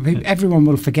away. Everyone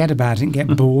will forget about it and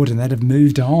get bored, and they'd have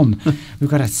moved on. We've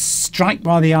got to strike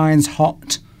while the iron's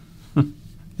hot.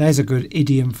 There's a good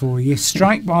idiom for you.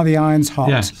 Strike while the iron's hot.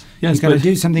 Yes, You've got to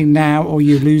do something now, or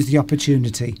you lose the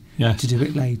opportunity yes. to do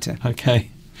it later. Okay.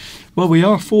 Well, we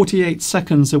are 48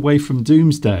 seconds away from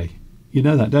doomsday. You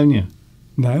know that, don't you?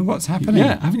 No, what's happening?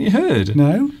 Yeah, haven't you heard?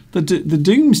 No. The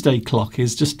doomsday clock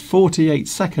is just 48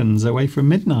 seconds away from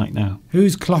midnight now.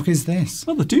 Whose clock is this?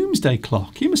 Well, the doomsday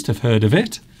clock. You must have heard of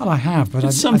it. Well, I have, but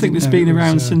it's something that's been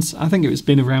around since. I think it's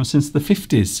been around since the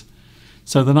 50s.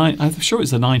 So I'm sure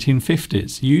it's the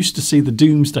 1950s. You used to see the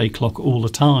doomsday clock all the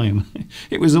time.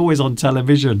 It was always on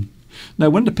television.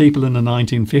 No wonder people in the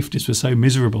 1950s were so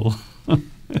miserable.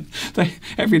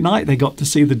 Every night they got to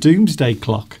see the doomsday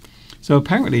clock. So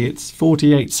apparently it's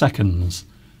 48 seconds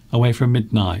away from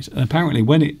midnight. And apparently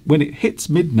when it hits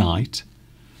midnight,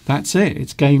 that's it.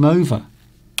 It's game over.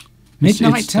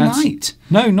 Midnight tonight?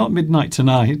 No, not midnight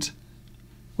tonight.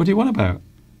 What do you want about?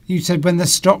 You said when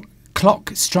the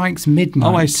clock strikes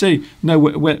midnight. Oh, I see. No,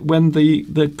 when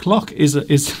the clock is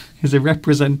a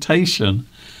representation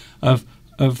of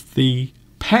the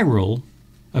peril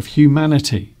of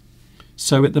humanity.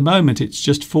 So at the moment, it's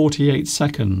just 48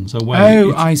 seconds away.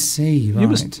 Oh, I see.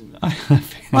 Right.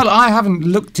 Well, I haven't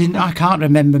looked in. I can't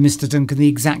remember, Mr. Duncan, the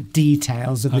exact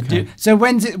details of the. So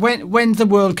when's the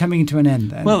world coming to an end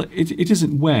then? Well, it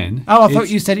isn't when. Oh, I thought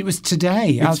you said it was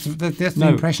today. That's the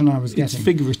impression I was getting. It's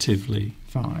figuratively.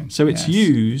 Fine. So it's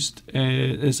used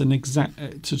as an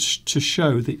exact to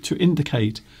show that to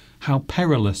indicate how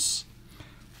perilous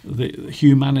the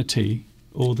humanity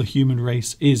or the human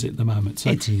race is at the moment. So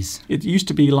it is. It used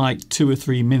to be like 2 or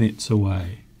 3 minutes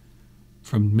away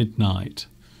from midnight,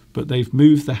 but they've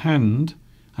moved the hand,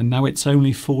 and now it's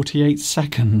only 48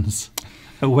 seconds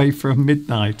away from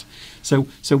midnight. So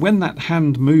when that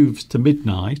hand moves to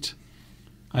midnight,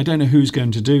 I don't know who's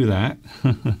going to do that,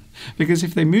 because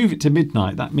if they move it to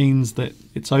midnight, that means that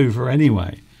it's over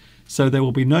anyway. So there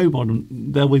will be no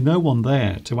one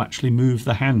there to actually move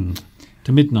the hand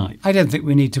to midnight. I don't think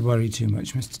we need to worry too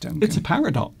much, Mr. Duncan. It's a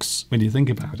paradox when you think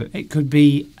about it. It could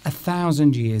be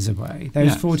 1,000 years away.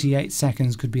 Those 48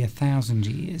 seconds could be 1,000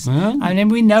 years. Well, I mean,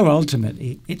 we know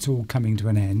ultimately it's all coming to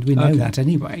an end. We know that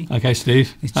anyway. Okay,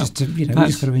 Steve. It's just we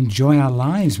just got to enjoy our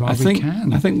lives while we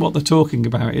can. I think what they're talking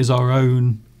about is our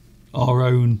own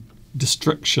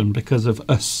destruction because of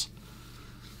us.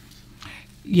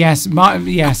 Yes,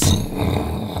 yes.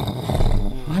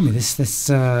 I mean, this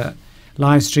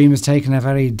live stream has taken a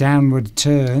very downward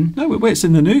turn. No, it's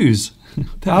in the news.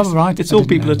 Oh, right. It's all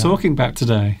people are talking about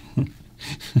today.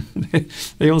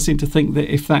 They all seem to think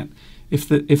that if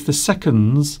the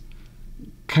seconds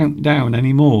count down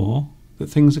anymore, that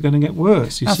things are going to get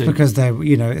worse. That's because they,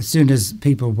 as soon as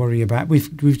people worry about,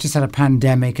 we've just had a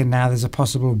pandemic, and now there's a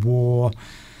possible war.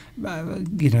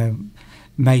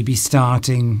 Maybe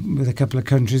starting with a couple of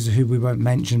countries who we won't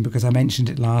mention because I mentioned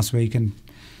it last week and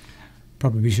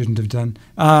probably shouldn't have done.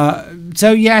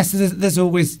 So yes, there's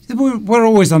always we're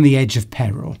always on the edge of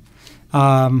peril,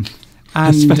 and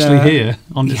especially here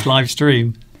on this live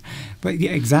stream. But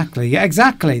yeah, exactly.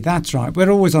 That's right.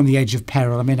 We're always on the edge of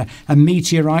peril. I mean, a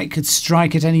meteorite could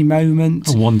strike at any moment.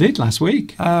 And one did last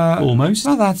week, almost.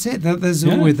 Well, that's it.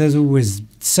 There's always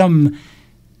some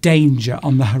danger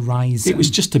on the horizon. It was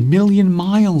just 1 million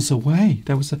miles away.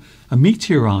 There was a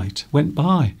meteorite went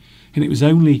by, and it was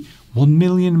only 1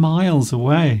 million miles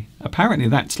away. Apparently,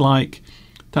 that's like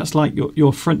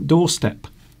your front doorstep.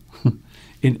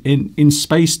 in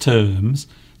space terms,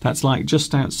 that's like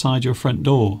just outside your front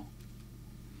door.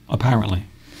 Apparently.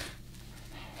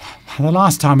 The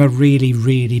last time a really,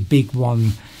 really big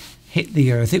one hit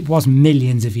the Earth, it was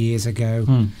millions of years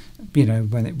ago.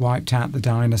 When it wiped out the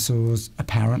dinosaurs,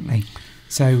 apparently.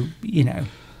 So,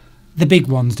 the big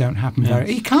ones don't happen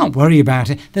very... You can't worry about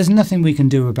it. There's nothing we can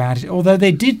do about it. Although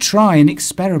they did try an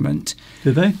experiment.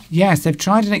 Did they? Yes, they've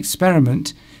tried an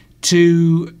experiment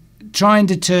to try and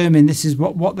determine this is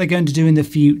what they're going to do in the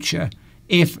future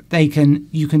if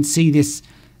you can see this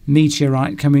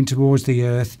meteorite coming towards the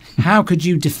Earth, how could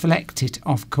you deflect it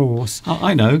off course?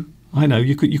 I know.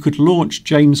 You could launch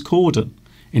James Corden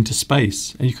into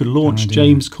space, and you could launch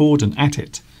James Corden at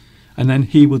it, and then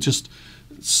he will just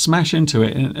smash into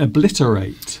it and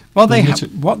obliterate. Well,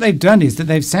 what they've done is that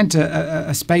they've sent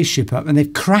a spaceship up and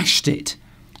they've crashed it.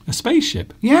 A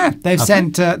spaceship? Yeah, they've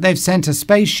sent a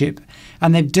spaceship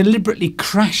and they've deliberately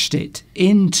crashed it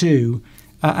into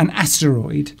an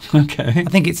asteroid. Okay. I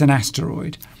think it's an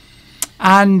asteroid.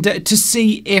 And to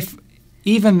see if,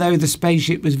 even though the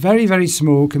spaceship was very, very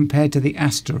small compared to the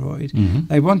asteroid,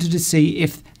 they wanted to see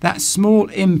if that small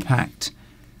impact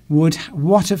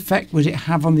what effect would it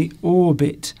have on the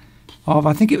orbit of,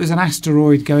 I think it was an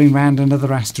asteroid going round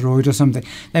another asteroid or something.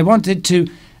 They wanted to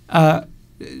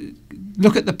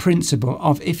look at the principle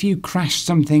of, if you crash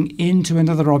something into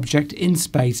another object in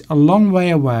space a long way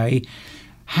away,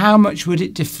 how much would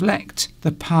it deflect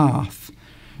the path?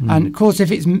 And of course,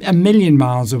 if it's a million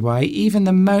miles away, even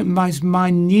the most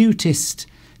minutest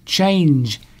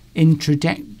change in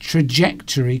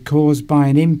trajectory caused by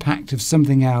an impact of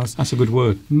something else, that's a good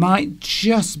word, might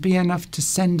just be enough to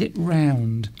send it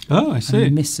round. Oh, I see.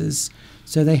 And misses.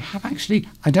 So they have actually,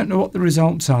 I don't know what the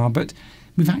results are, but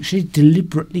we've actually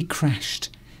deliberately crashed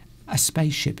a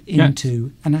spaceship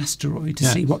into an asteroid to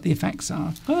see what the effects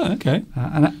are. Oh, okay.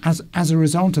 And as a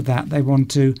result of that, they want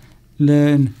to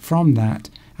learn from that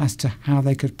as to how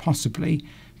they could possibly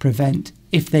prevent,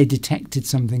 if they detected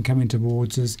something coming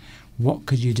towards us, what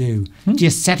could you do? Do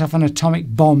you set off an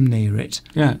atomic bomb near it?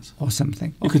 Yes. Or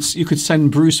something? You could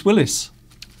send Bruce Willis.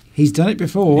 He's done it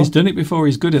before. He's done it before.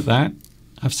 He's good at that.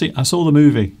 I saw the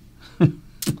movie.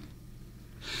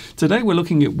 Today we're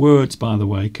looking at words, by the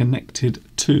way, connected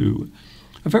to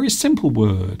a very simple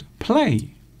word, play.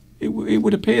 It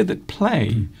would appear that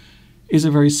play is a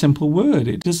very simple word.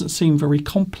 It doesn't seem very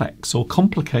complex or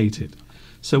complicated.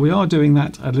 So we are doing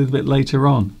that a little bit later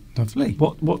on. Lovely.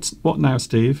 What now,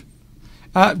 Steve?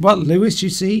 Well, Lewis, you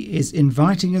see, is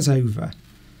inviting us over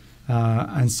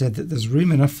and said that there's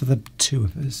room enough for the two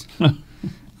of us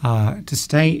to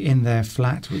stay in their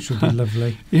flat, which would be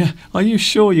lovely. Yeah. Are you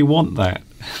sure you want that?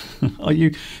 Are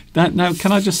you that now?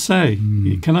 Can I just say?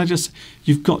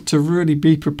 You've got to really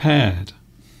be prepared,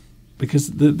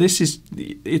 because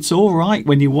it's all right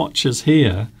when you watch us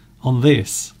here on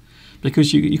this,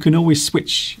 because you can always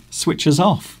switch us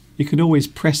off. You can always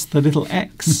press the little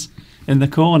X in the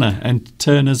corner and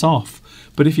turn us off.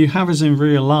 But if you have us in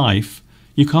real life,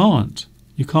 you can't.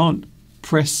 You can't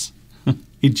press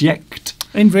eject.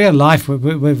 In real life,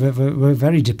 we're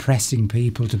very depressing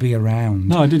people to be around.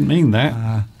 No, I didn't mean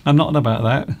that. I'm not about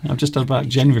that. I'm just about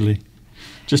generally.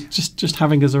 Just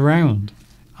having us around.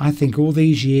 I think all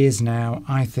these years now,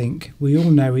 I think we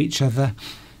all know each other.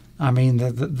 I mean,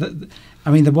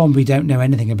 the one we don't know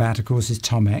anything about, of course, is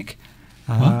Tomek.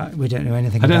 We don't know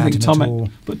anything about him at all.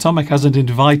 But Tomek hasn't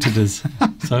invited us,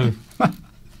 so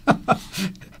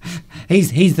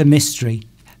he's the mystery,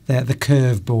 the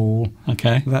curveball.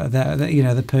 Okay.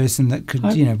 The person that could,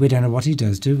 we don't know what he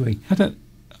does, do we? I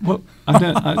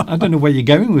don't know where you're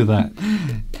going with that.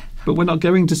 But we're not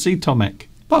going to see Tomek.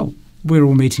 Well, we're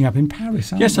all meeting up in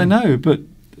Paris, aren't we? Yes, I know, but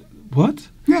what?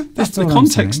 Yeah, that's the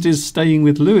context is staying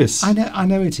with Lewis. I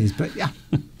know it is, but yeah,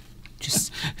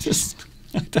 just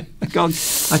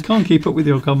I can't keep up with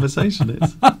your conversation.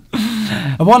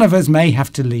 One of us may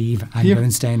have to leave and go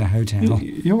and stay in a hotel.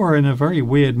 You are in a very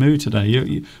weird mood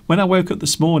today. When I woke up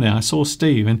this morning, I saw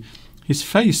Steve, and his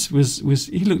face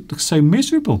he looked so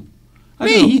miserable.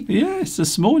 Me? Yes,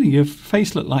 this morning your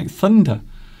face looked like thunder.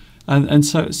 And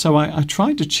so I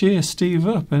tried to cheer Steve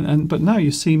up, but now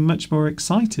you seem much more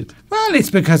excited. Well,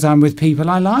 it's because I'm with people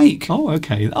I like. Oh,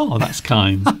 okay. Oh, that's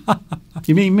kind.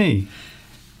 You mean me?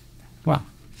 Well,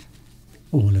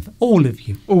 all of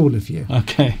you.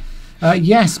 Okay.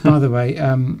 Yes, by the way,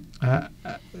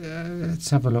 let's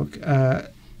have a look.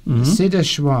 Sida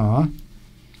Schwa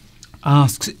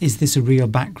asks, is this a real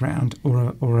background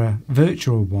or a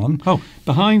virtual one? Oh,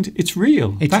 behind, it's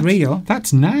real. That's real.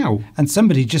 That's now. And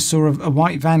somebody just saw a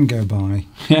white van go by.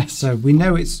 Yes. So we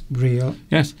know it's real.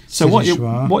 Yes. So what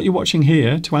you're watching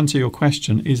here, to answer your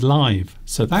question, is live.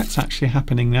 So that's actually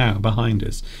happening now behind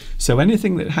us. So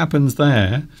anything that happens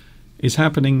there is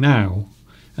happening now,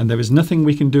 and there is nothing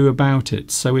we can do about it.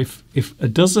 So if a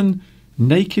dozen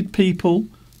naked people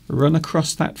run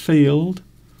across that field,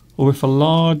 or if a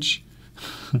large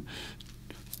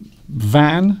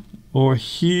van or a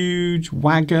huge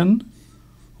wagon,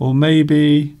 or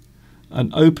maybe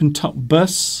an open-top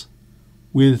bus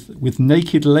with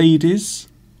naked ladies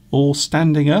all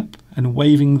standing up and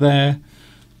waving their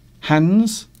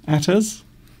hands at us,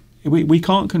 We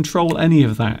can't control any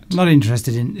of that. Not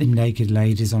interested in naked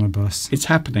ladies on a bus. It's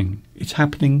happening. It's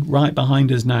happening right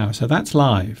behind us now. So that's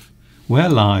live. We're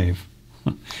live.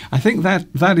 I think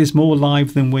that is more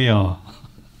live than we are.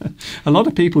 A lot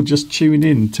of people just tune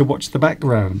in to watch the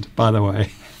background, by the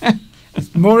way.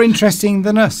 More interesting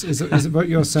than us, is what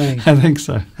you're saying. I think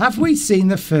so. Have we seen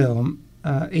the film,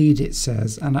 Edith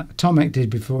says, and Tomek did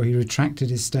before he retracted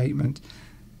his statement,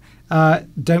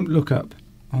 Don't Look Up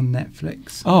on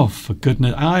Netflix? Oh, for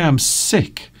goodness. I am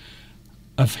sick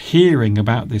of hearing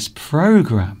about this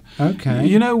program. Okay.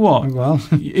 You know what? Well,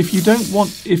 if you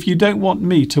don't want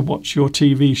me to watch your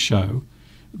TV show,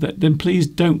 then please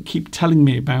don't keep telling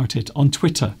me about it on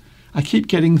Twitter. I keep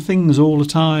getting things all the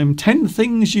time. 10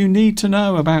 things you need to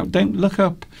know about Don't Look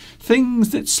Up.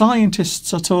 Things that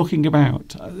scientists are talking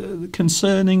about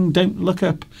concerning Don't Look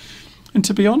Up. And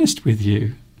to be honest with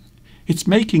you, it's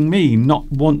making me not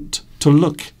want to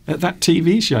look at that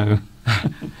TV show.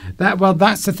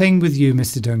 That's the thing with you,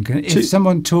 Mr. Duncan. If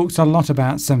someone talks a lot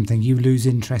about something, you lose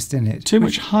interest in it. Too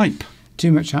much hype.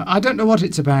 Too much hype. I don't know what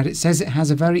it's about. It says it has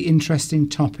a very interesting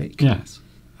topic. Yes.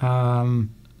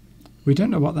 We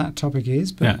don't know what that topic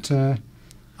is, but Yeah.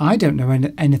 I don't know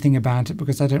anything about it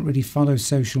because I don't really follow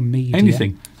social media.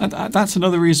 Anything. That's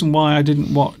another reason why I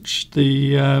didn't watch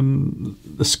the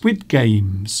Squid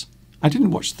Games. I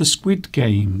didn't watch the Squid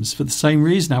Games for the same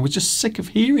reason. I was just sick of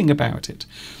hearing about it.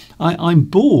 I'm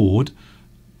bored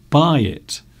by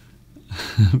it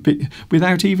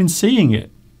without even seeing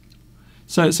it.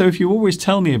 So if you always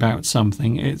tell me about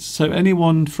something, it's so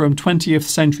anyone from 20th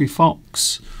Century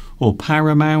Fox or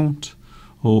Paramount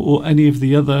or any of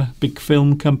the other big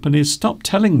film companies, stop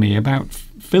telling me about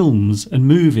films and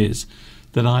movies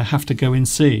that I have to go and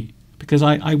see, because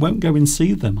I won't go and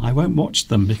see them. I won't watch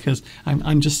them because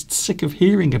I'm just sick of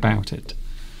hearing about it.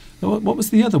 What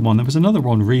was the other one? There was another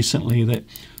one recently that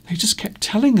they just kept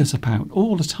telling us about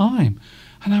all the time.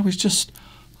 And I was just,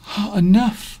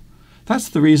 enough. That's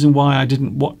the reason why I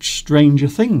didn't watch Stranger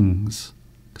Things,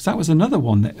 because that was another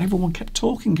one that everyone kept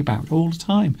talking about all the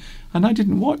time. And I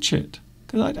didn't watch it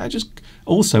because I just...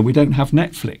 Also, we don't have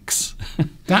Netflix.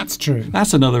 That's true.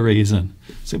 That's another reason.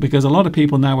 So because a lot of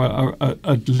people now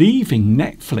are leaving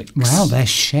Netflix. Well, their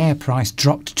share price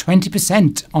dropped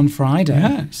 20% on Friday.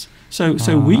 Yes.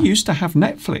 So we used to have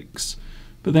Netflix,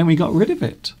 but then we got rid of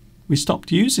it. We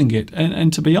stopped using it.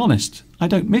 And to be honest, I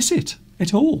don't miss it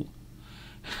at all.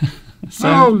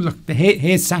 Oh, look,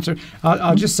 here's Saturday.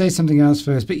 I'll just say something else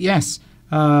first. But yes,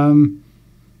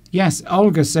 yes,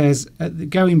 Olga says,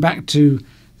 going back to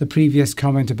the previous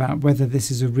comment about whether this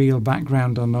is a real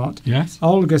background or not. Yes.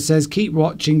 Olga says, keep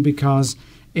watching because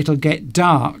it'll get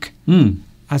dark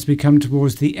as we come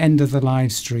towards the end of the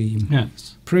live stream.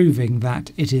 Yes. Proving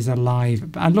that it is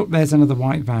alive. And look, there's another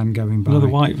white van going by. Another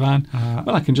white van.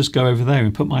 Well, I can just go over there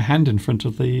and put my hand in front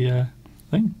of the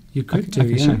thing. You could I can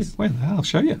yes. show you. Wait there, I'll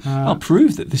show you. I'll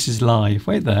prove that this is live.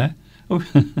 Wait there. Oh.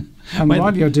 And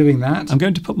while you're doing that, I'm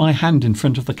going to put my hand in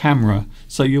front of the camera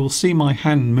so you'll see my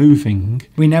hand moving.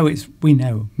 We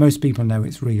know. Most people know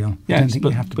it's real. Yes, I don't think you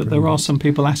have to but prove there are it. some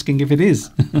people asking if it is.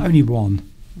 Only one.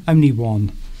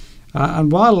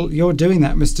 And while you're doing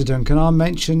that, Mr. Duncan, I'll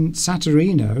mention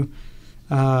Saturino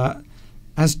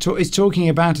is talking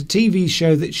about a TV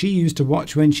show that she used to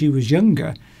watch when she was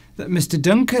younger that Mr.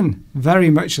 Duncan very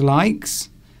much likes,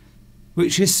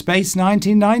 which is Space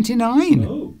 1999.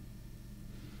 Oh.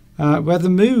 Where the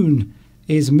moon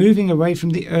is moving away from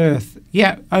the Earth.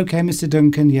 Yeah, okay, Mr.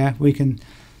 Duncan, yeah, we can...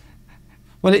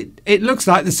 Well, it looks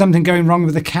like there's something going wrong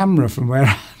with the camera from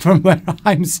where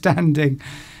I'm standing,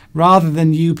 rather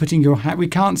than you putting your hand... We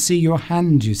can't see your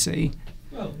hand, you see.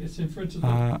 Well, it's in front of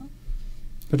the...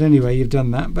 But anyway, you've done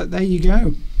that. But there you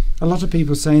go. A lot of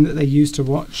people saying that they used to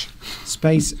watch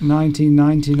Space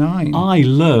 1999. I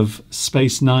love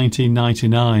Space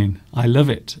 1999. I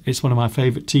love it. It's one of my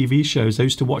favourite TV shows. I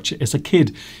used to watch it as a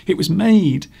kid. It was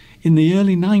made in the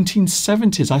early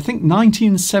 1970s. I think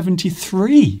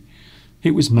 1973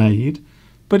 it was made.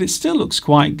 But it still looks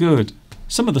quite good.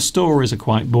 Some of the stories are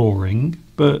quite boring.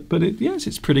 But yes,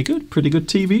 it's pretty good. Pretty good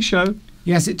TV show.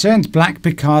 Yes, it turns black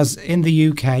because in the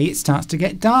UK it starts to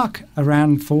get dark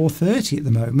around 4:30 at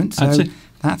the moment. So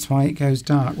that's why it goes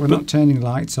dark. We're not turning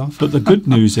lights off. But the good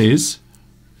news is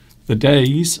the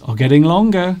days are getting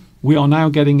longer. We are now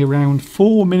getting around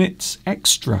 4 minutes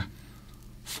extra.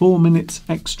 4 minutes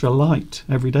extra light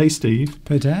every day, Steve.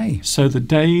 Per day. So the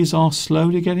days are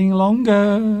slowly getting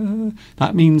longer.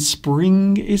 That means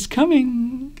spring is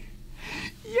coming.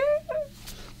 Yeah.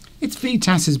 It's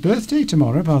Vitas's birthday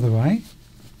tomorrow, by the way.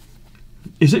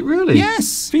 Is it really?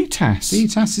 Yes. Vitas.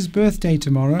 Vitas's birthday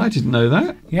tomorrow. I didn't know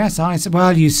that. Yes,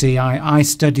 well, you see, I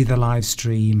study the live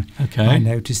stream. Okay. I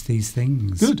notice these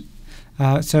things. Good.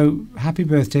 So happy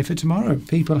birthday for tomorrow.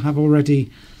 People have already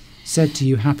said to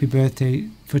you happy birthday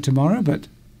for tomorrow, but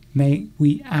may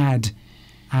we add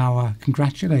our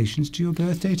congratulations to your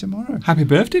birthday tomorrow. Happy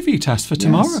birthday, Vitas, for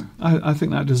tomorrow. Yes. I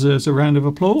think that deserves a round of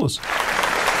applause.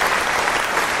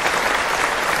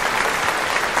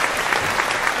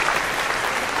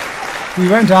 We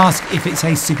won't ask if it's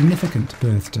a significant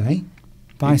birthday.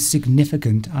 By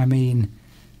significant, I mean,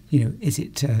 is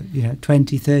it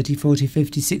 20, 30, 40,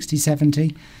 50, 60,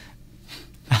 70?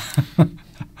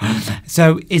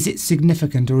 So is it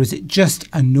significant, or is it just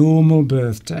a normal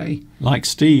birthday? Like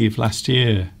Steve last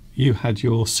year, you had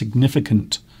your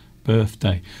significant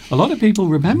birthday. A lot of people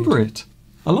remember it.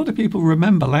 A lot of people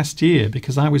remember last year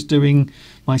because I was doing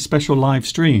my special live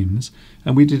streams,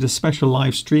 and we did a special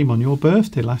live stream on your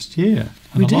birthday last year.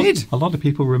 And we did. A lot of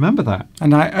people remember that.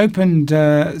 And I opened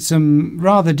some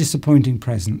rather disappointing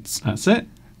presents. That's it.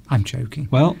 I'm joking.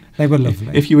 Well, they were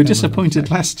lovely. If you were disappointed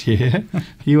last year,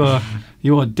 you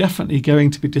are definitely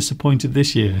going to be disappointed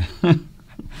this year.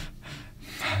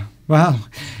 Well,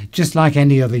 just like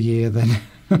any other year then.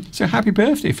 So happy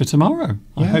birthday for tomorrow.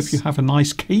 Yes. I hope you have a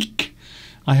nice cake.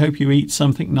 I hope you eat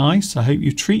something nice. I hope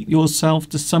you treat yourself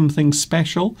to something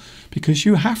special, because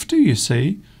you have to, you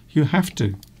see. You have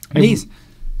to.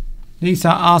 Lisa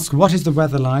asks, what is the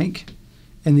weather like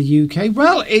in the UK?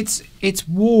 Well, it's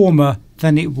warmer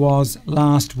than it was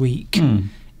last week.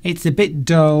 It's a bit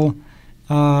dull.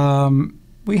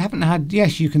 We haven't had,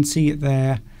 yes, you can see it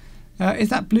there. Is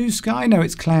that blue sky? No,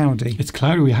 it's cloudy. It's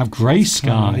cloudy. We have grey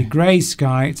sky. Grey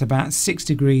sky. It's about 6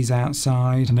 degrees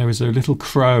outside. And there is a little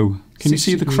crow. Can you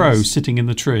see the crow sitting in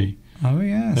the tree? Oh,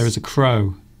 yes. There is a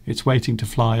crow. It's waiting to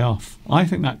fly off. I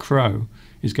think that crow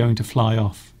is going to fly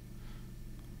off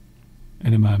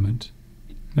in a moment.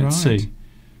 Let's see.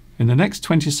 In the next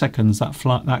 20 seconds,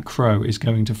 that crow is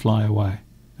going to fly away.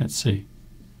 Let's see.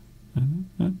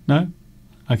 No?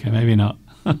 Okay, maybe not.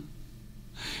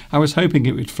 I was hoping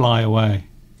it would fly away.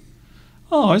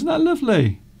 Oh, isn't that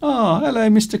lovely? Oh, hello,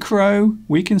 Mr. Crow.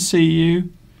 We can see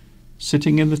you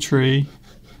sitting in the tree,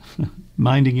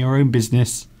 minding your own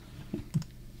business.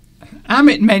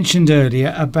 Amit mentioned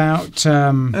earlier about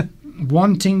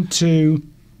wanting to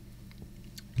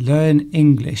learn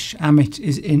English. Amit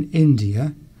is in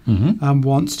India and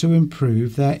wants to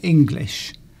improve their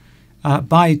English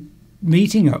by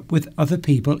meeting up with other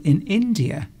people in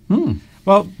India.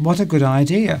 Well, what a good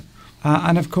idea.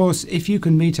 And of course, if you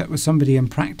can meet up with somebody and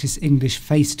practice English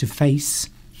face to face,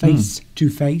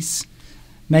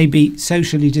 maybe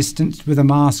socially distanced with a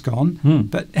mask on,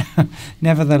 but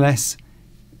nevertheless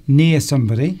near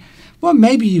somebody, well,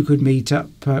 maybe you could meet up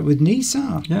with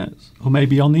Nisar. Yes, or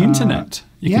maybe on the internet.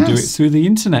 You can do it through the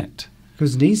internet.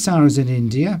 Because Nisar is in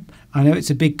India. I know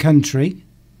it's a big country,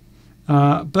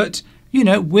 but,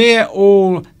 we're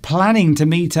all planning to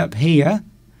meet up here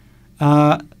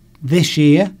this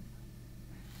year.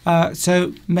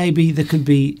 So maybe there could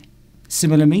be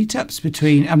similar meetups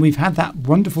between, and we've had that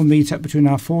wonderful meetup between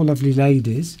our 4 lovely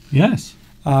ladies. Yes.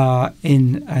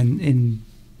 In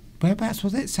whereabouts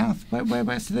was it? South?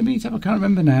 Whereabouts did they meet up? I can't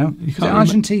remember now. Is it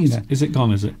Argentina? Is it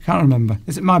gone? Is it? Can't remember.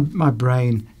 Is it my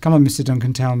brain? Come on, Mr.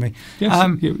 Duncan, tell me.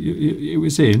 Yes, it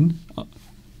was in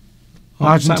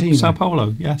Argentina. Sao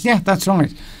Paulo. Yes. Yeah, that's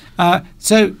right.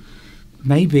 So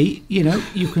maybe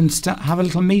you can have a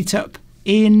little meetup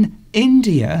in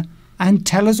India and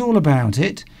tell us all about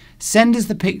it. Send us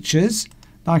the pictures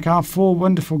like our 4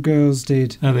 wonderful girls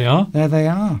did. There they are. There they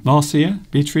are. Marcia,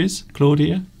 Beatrice,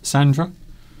 Claudia, Sandra.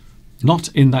 Not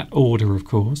in that order, of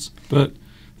course. But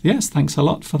yes, thanks a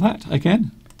lot for that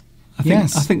again. I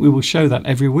think we will show that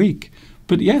every week.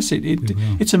 But yes,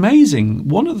 it's amazing.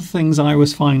 One of the things I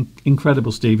always find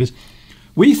incredible, Steve, is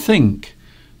we think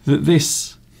that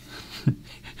this...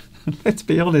 Let's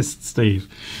be honest, Steve.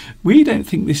 We don't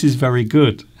think this is very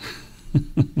good.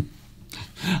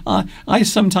 I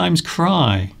sometimes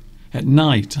cry at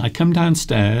night. I come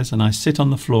downstairs and I sit on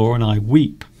the floor and I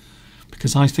weep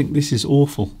because I think this is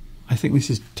awful. I think this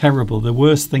is terrible, the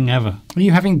worst thing ever. Are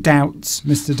you having doubts,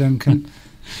 Mr. Duncan?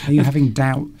 Are you having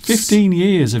doubts? 15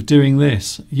 years of doing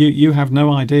this. You have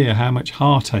no idea how much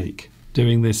heartache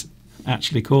doing this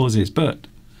actually causes. But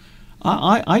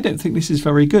I don't think this is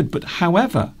very good. But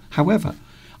however,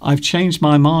 I've changed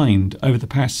my mind over the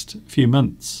past few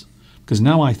months because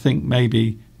now I think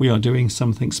maybe we are doing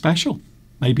something special.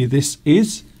 Maybe this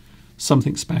is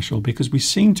something special because we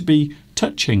seem to be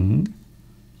touching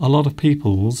a lot of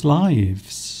people's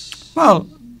lives. Well,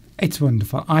 it's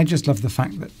wonderful. I just love the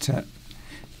fact that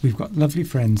we've got lovely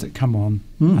friends that come on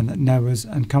and that know us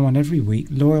and come on every week,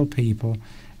 loyal people,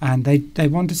 and they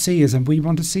want to see us and we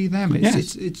want to see them.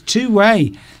 It's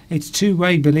two-way. It's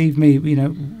two-way, believe me. You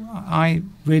know, I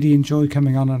really enjoy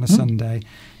coming on a Sunday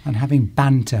and having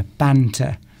banter,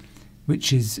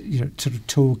 which is, you know, sort of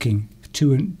talking to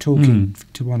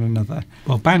one another.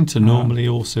 Well, banter normally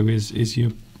also is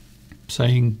you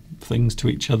saying things to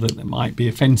each other that might be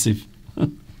offensive.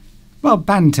 Well,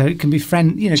 banter, it can be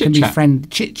friend, you know, chit can be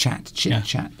chat. chit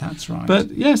chat. That's right.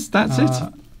 But yes, that's it.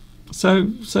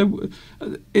 So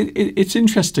it's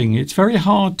interesting. It's very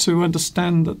hard to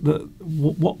understand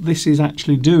what this is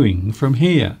actually doing from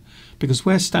here, because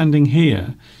we're standing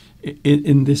here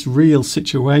in this real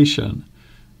situation,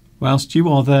 whilst you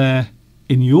are there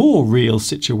in your real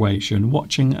situation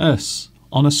watching us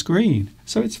on a screen.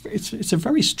 So it's a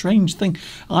very strange thing.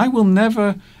 I will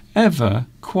never ever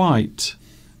quite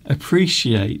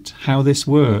appreciate how this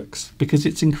works, because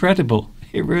it's incredible.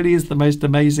 It really is the most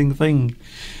amazing thing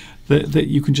that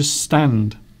you can just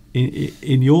stand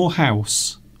in your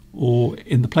house or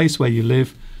in the place where you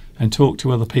live and talk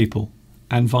to other people,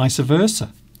 and vice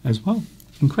versa as well.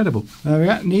 Incredible.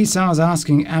 Nisar's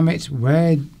asking, Amit,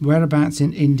 whereabouts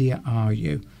in India are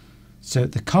you? So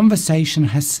the conversation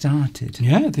has started.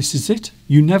 Yeah, this is it.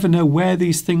 You never know where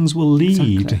these things will lead.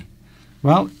 Exactly.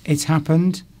 Well, it's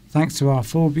happened thanks to our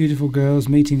 4 beautiful girls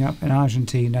meeting up in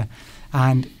Argentina,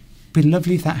 and it'd be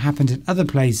lovely if that happened in other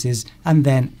places. And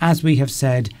then, as we have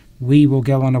said, we will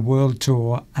go on a world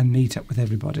tour and meet up with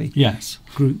everybody. Yes.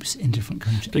 Groups in different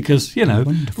countries. Because, you know,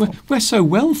 we're so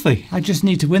wealthy. I just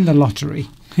need to win the lottery.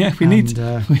 Yeah, we need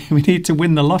to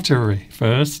win the lottery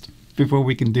first before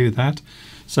we can do that.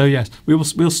 So, yes,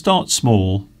 we'll start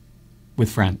small with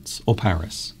France or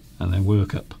Paris and then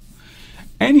work up.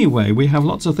 Anyway, we have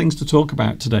lots of things to talk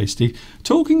about today, Steve.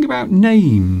 Talking about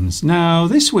names. Now,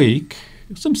 this week,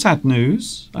 some sad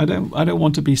news. I don't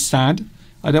want to be sad.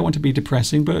 I don't want to be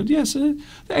depressing, but yes, the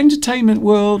entertainment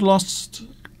world lost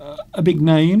a big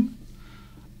name.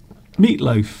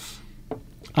 Meatloaf.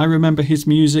 I remember his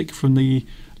music from the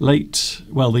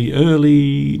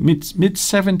early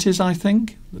mid-70s, I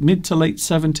think, mid to late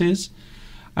 70s,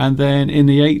 and then in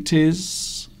the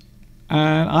 80s.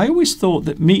 And I always thought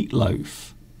that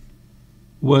meatloaf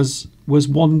was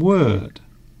one word,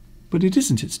 but it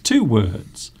isn't. It's 2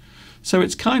 words. So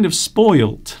it's kind of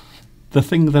spoilt the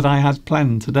thing that I had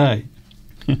planned today.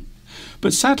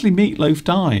 But sadly, Meatloaf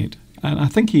died, and I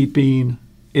think he'd been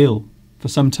ill for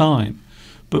some time.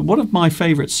 But one of my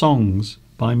favourite songs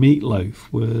by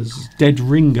Meatloaf was Dead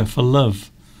Ringer for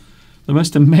Love. The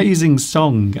most amazing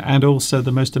song, and also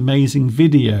the most amazing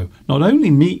video. Not only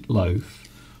Meatloaf,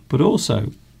 but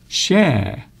also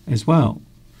Cher as well.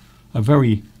 A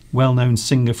very well-known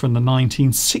singer from the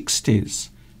 1960s.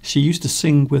 She used to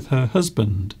sing with her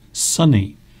husband,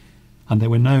 Sonny, and they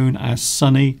were known as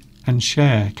Sonny and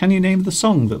Cher. Can you name the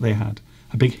song that they had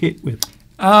a big hit with?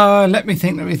 Let me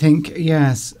think.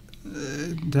 Yes.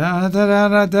 Da da da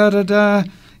da da da da.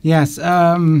 Yes.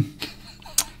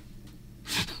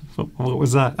 What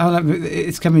was that?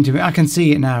 It's coming to me. I can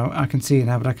see it now,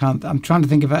 but I can't. I'm trying to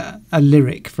think of a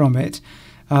lyric from it.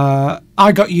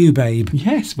 I Got You, Babe.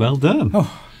 Yes, well done.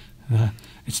 Oh.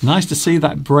 It's nice to see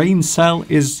that brain cell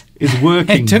is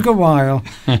working. It took a while.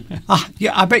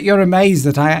 Yeah, I bet you're amazed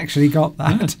that I actually got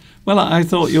that. Yeah. Well, I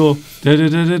thought you're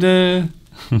da-da-da-da-da.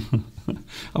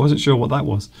 I wasn't sure what that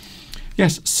was.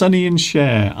 Yes, Sonny and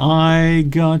Cher, I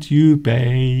Got You,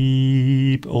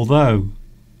 Babe. Although,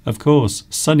 of course,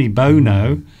 Sonny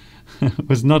Bono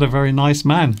was not a very nice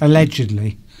man.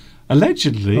 Allegedly.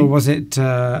 Allegedly? Or was it...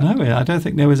 No, I don't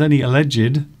think there was any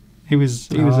alleged. He was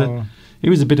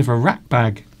a bit of a rat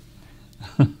bag.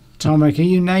 Tomek, are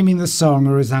you naming the song,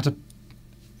 or is that a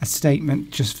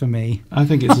statement just for me? I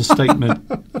think it's a statement.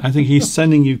 I think he's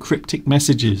sending you cryptic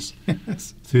messages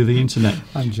through the internet.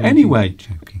 I'm joking. Anyway,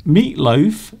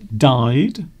 Meatloaf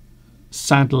died,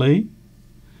 sadly,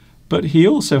 but he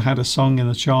also had a song in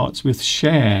the charts with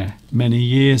Cher many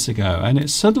years ago, and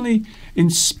it suddenly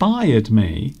inspired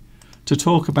me to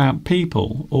talk about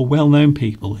people, or well-known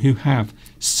people, who have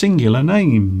singular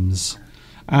names.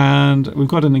 And we've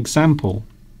got an example.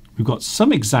 We've got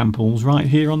some examples right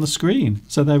here on the screen.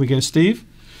 So there we go, Steve.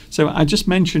 So I just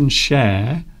mentioned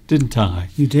Cher, didn't I?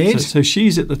 You did. So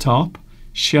she's at the top,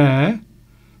 Cher.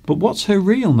 But what's her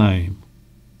real name?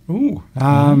 Ooh,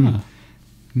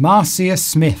 Marcia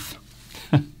Smith.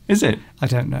 Is it? I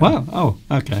don't know. Well, oh,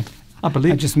 okay. I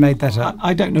believe. I just made that up.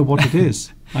 I don't know what it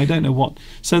is. I don't know what.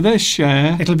 So there's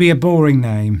Cher. It'll be a boring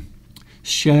name.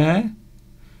 Cher,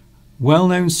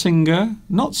 well-known singer,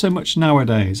 not so much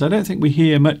nowadays. I don't think we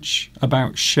hear much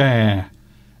about Cher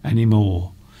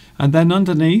anymore. And then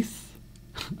underneath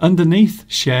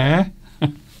share.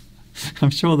 I'm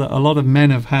sure that a lot of men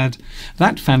have had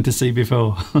that fantasy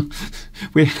before.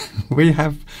 we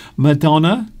have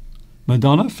Madonna,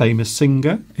 famous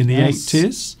singer in the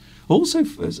 80s, also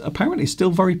apparently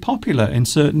still very popular in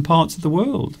certain parts of the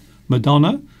world.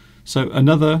 Madonna, so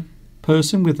another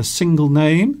person with a single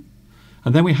name.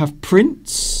 And then we have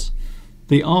Prince,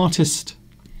 the artist.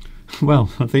 Well,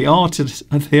 the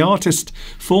artist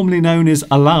formerly known as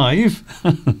Alive,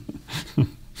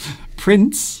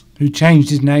 Prince. Who changed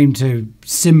his name to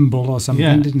Symbol or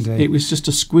something, didn't he? It was just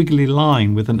a squiggly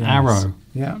line with an arrow.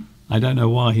 Yeah. I don't know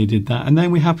why he did that. And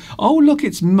then we have, oh, look,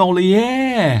 it's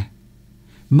Molière.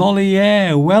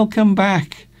 Molière, welcome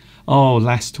back. Oh,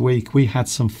 last week we had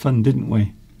some fun, didn't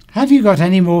we? Have you got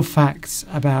any more facts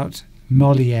about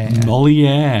Molière?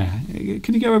 Molière.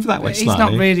 Can you go over that way slightly? He's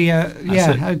not really a...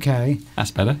 okay.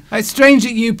 That's better. It's strange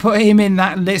that you put him in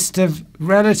that list of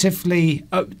relatively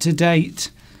up-to-date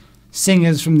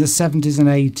singers from the 70s and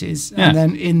 80s, and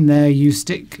then in there you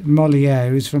stick Molière,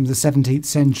 who's from the 17th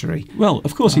century. Well,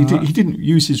 of course, he didn't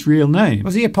use his real name.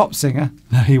 Was he a pop singer?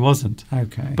 No, he wasn't.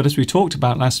 Okay. But as we talked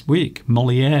about last week,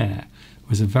 Molière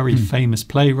was a very famous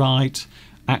playwright,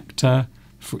 actor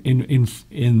in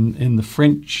the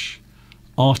French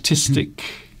artistic.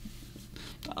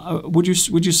 Would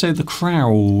you say the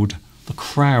crowd? The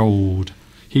crowd.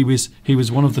 He was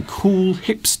one of the cool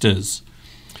hipsters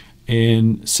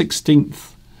in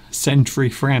 16th century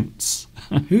France.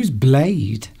 Who's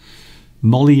Blade?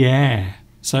 Molière.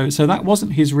 So that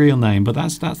wasn't his real name, but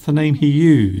that's the name he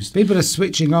used. People are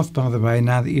switching off, by the way,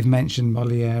 now that you've mentioned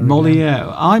Molière.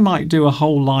 Molière. I might do a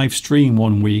whole live stream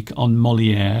one week on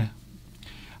Molière.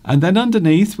 And then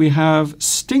underneath we have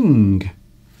Sting.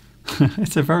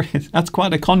 That's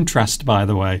quite a contrast, by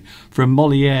the way, from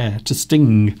Molière to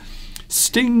Sting.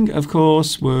 Sting, of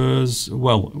course,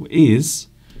 is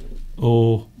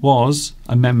or was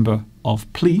a member of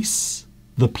Police,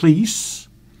 The Police,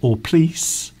 or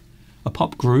Police, a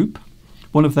pop group.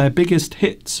 One of their biggest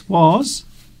hits was...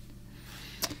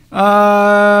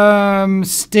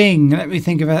 Sting. Let me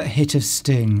think of a hit of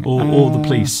Sting. Or The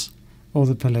Police. Or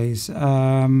The Police.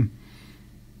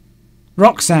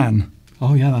 Roxanne.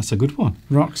 Oh, yeah, that's a good one.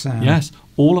 Roxanne. Yes,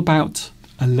 all about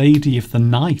a lady of the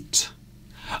night.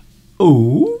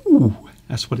 Oh,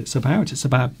 that's what it's about. It's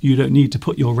about you don't need to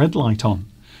put your red light on.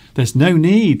 There's no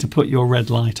need to put your red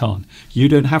light on. You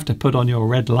don't have to put on your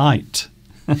red light.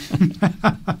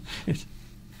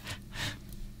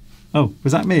 Oh,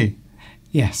 was that me?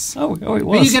 Yes. Oh, it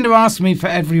was. Are you going to ask me for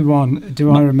everyone,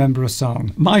 I remember a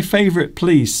song? My favourite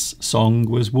Police song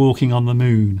was Walking on the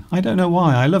Moon. I don't know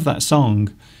why. I love that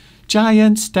song.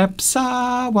 Giant steps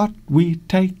are what we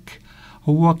take,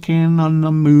 walking on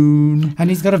the moon. And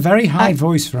he's got a very high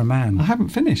voice for a man. I haven't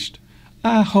finished.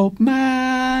 I hope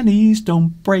my knees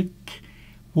don't break,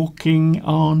 walking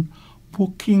on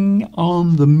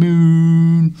the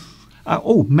moon.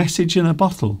 Message in a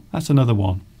Bottle. That's another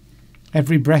one.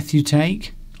 Every breath you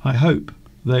take. I hope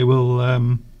they will,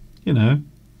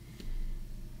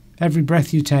 Every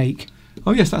breath you take.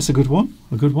 Oh, yes, that's a good one.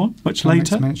 Much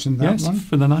later. Mentioned that one.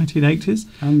 For the 1980s.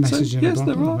 And Message in a Bottle.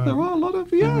 Yes, there are a lot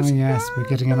of, yes. Oh, yes, we're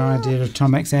getting an idea of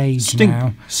Tomek's age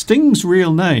now. Sting's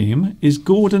real name is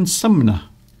Gordon Sumner.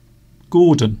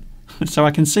 Gordon. So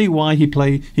I can see why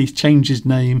he's changed his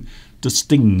name to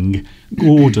Sting.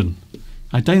 Gordon.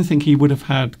 I don't think he would have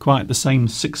had quite the same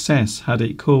success had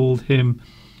he called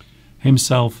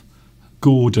himself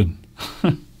Gordon.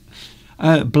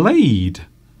 Blade.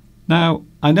 Now,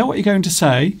 I know what you're going to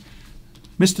say.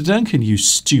 Mr. Duncan, you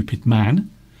stupid man.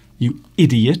 You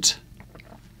idiot.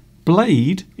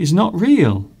 Blade is not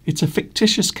real. It's a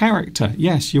fictitious character.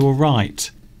 Yes, you're right.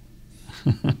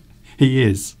 He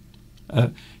is.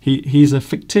 He's a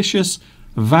fictitious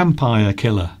vampire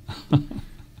killer.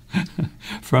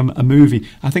 From a movie.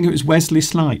 I think it was Wesley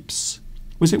Snipes.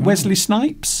 Was it Wesley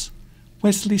Snipes?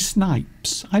 Wesley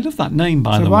Snipes. I love that name,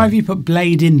 by the way. So why have you put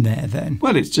Blade in there, then?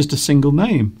 Well, it's just a single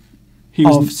name.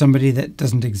 Of somebody that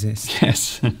doesn't exist.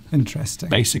 Yes. Interesting.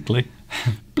 Basically.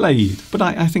 Blade. But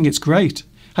I think it's great.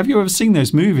 Have you ever seen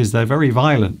those movies? They're very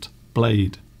violent.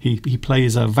 Blade. He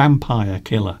plays a vampire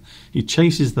killer. He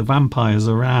chases the vampires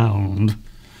around.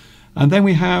 And then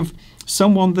we have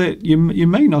someone that you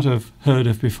may not have heard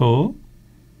of before,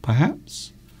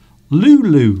 perhaps.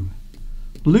 Lulu.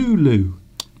 Lulu.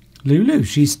 Lulu,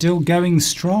 she's still going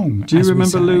strong. Do you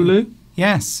remember Lulu?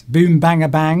 Yes. Boom, bang, a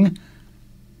bang.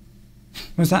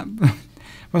 Was that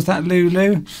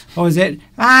Lulu? Or was it...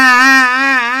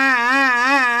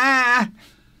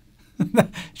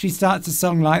 She starts a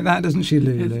song like that, doesn't she,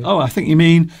 Lulu? Oh, I think you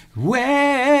mean... Where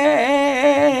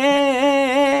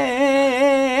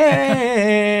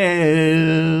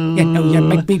Oh, you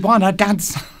make me wanna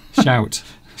dance. Shout.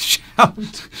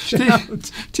 Shout.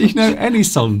 Shout. Do you know any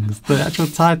songs? The actual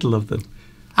title of them?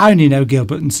 I only know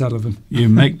Gilbert and Sullivan. You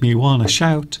make me wanna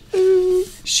shout, ooh,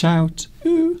 shout,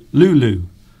 ooh. Lulu,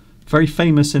 very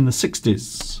famous in the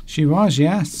 60s. She was,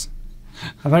 yes.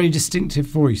 A very distinctive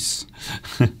voice.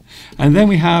 And then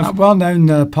we have A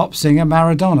well-known pop singer,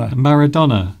 Maradona.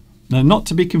 Maradona. Now, not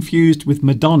to be confused with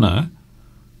Madonna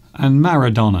and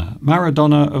Maradona.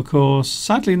 Maradona, of course,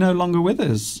 sadly no longer with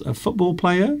us, a football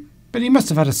player. But he must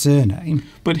have had a surname.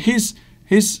 But that's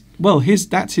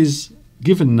his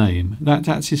given name.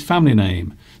 That's his family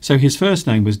name. So his first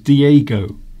name was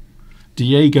Diego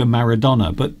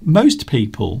Maradona. But most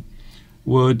people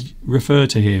would refer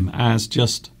to him as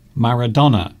just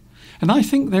Maradona. And I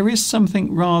think there is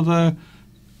something rather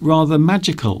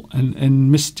magical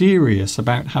and mysterious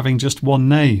about having just one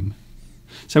name.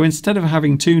 So instead of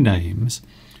having two names,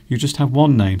 you just have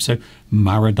one name. So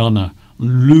Maradona,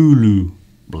 Lulu,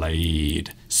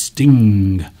 Blade,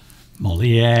 Sting,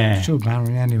 Moliere, She'll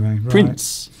marry anyway. Right.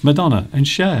 Prince, Madonna and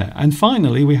Cher. And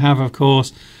finally we have, of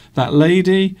course, that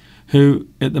lady who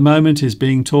at the moment is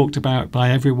being talked about by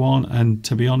everyone, and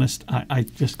to be honest, I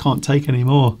just can't take any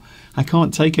more. I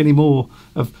can't take any more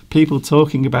of people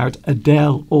talking about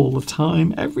Adele all the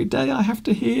time. Every day I have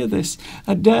to hear this.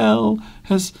 Adele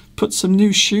has put some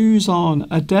new shoes on.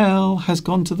 Adele has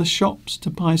gone to the shops to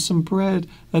buy some bread.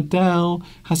 Adele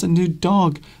has a new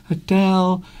dog.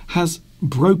 Adele has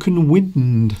broken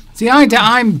wind. See,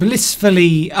 I'm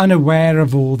blissfully unaware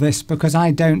of all this because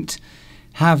I don't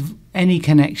have any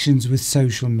connections with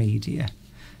social media.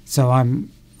 So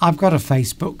I've got a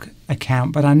Facebook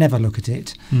account, but I never look at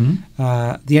it.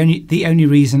 Mm-hmm. The only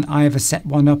reason I ever set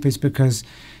one up is because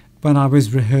when I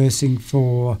was rehearsing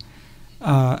for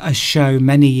a show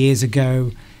many years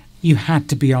ago, you had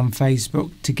to be on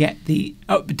Facebook to get the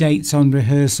updates on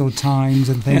rehearsal times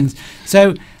and things.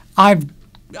 So I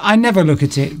never look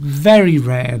at it, very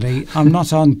rarely. I'm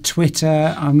not on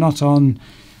Twitter. I'm not on...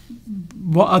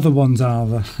 What other ones are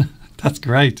there? That's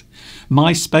great.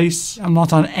 MySpace. I'm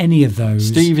not on any of those.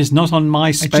 Steve is not on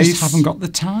MySpace. I just haven't got the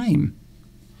time.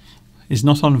 Is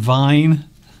not on Vine.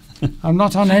 I'm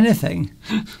not on anything.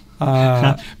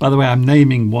 By the way, I'm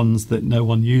naming ones that no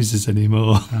one uses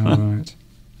anymore. All right.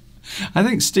 I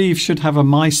think Steve should have a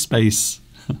MySpace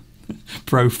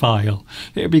profile.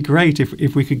 It would be great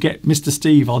if we could get Mr.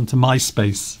 Steve onto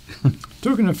MySpace.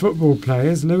 Talking of football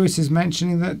players, Lewis is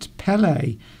mentioning that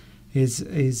Pele is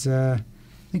I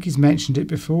think he's mentioned it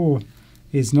before,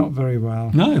 is not very well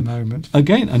at the moment.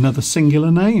 Again, another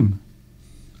singular name.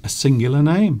 A singular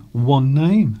name. One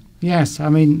name. Yes, I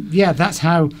mean, yeah, that's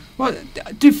how... What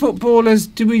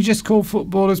do we just call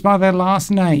footballers by their last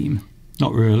name?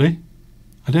 Not really.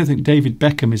 I don't think David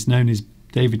Beckham is known as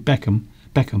David Beckham.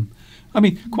 I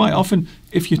mean, quite often,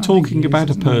 if you're talking about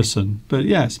a person, but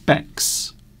yes,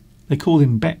 Bex. They call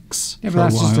him Bex. Yeah, but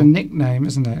that's just a nickname,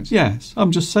 isn't it? Yes,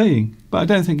 I'm just saying. But I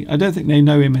don't think they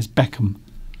know him as Beckham.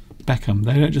 Beckham.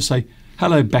 They don't just say,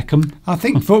 "Hello, Beckham." I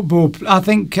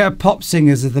think pop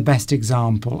singers are the best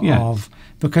example of,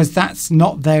 because that's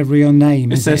not their real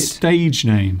name, it's their stage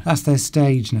name. That's their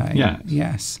stage name. Yeah.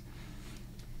 Yes.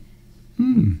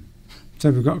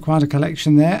 So we've got quite a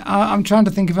collection there. I'm trying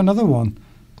to think of another one.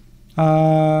 There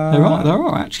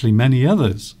are actually many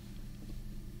others.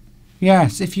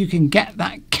 Yes, if you can get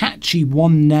that catchy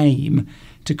one name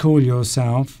to call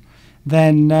yourself,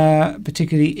 then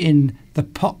particularly in the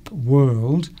pop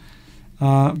world,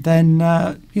 then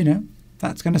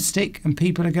that's going to stick, and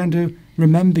people are going to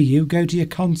remember you, go to your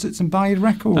concerts and buy your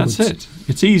records. That's it.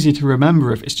 It's easy to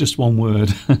remember if it's just one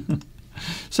word.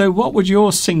 So what would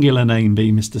your singular name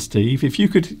be, Mr. Steve, if you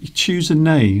could choose a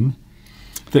name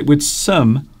that would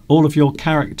sum all of your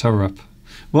character up?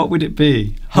 What would it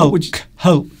be? Hulk.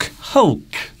 Hulk.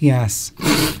 Yes.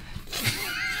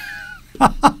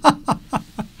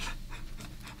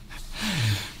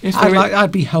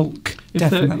 I'd be Hulk.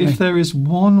 Definitely. If there is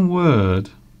one word,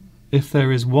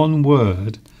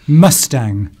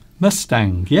 Mustang.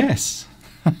 Mustang. Yes.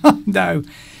 No,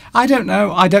 I don't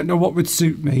know. I don't know what would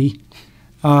suit me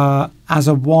as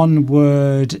a one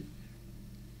word.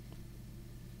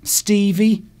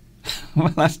 Stevie. Well,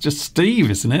 that's just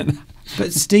Steve, isn't it?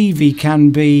 But Stevie can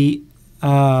be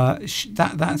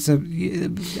that's a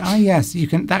yes, you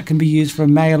can, that can be used for a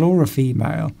male or a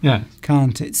female. Yeah,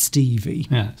 can't it, Stevie?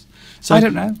 Yes. So I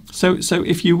don't know. So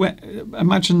if you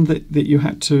imagine that you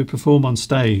had to perform on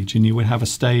stage and you would have a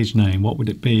stage name, what would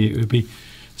it be? It would be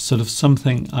sort of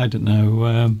something, I don't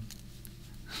know,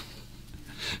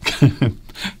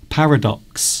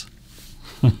 Paradox.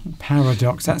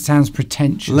 Paradox. That sounds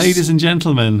pretentious. Ladies and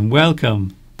gentlemen,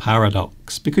 welcome,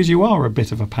 paradox, because you are a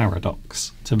bit of a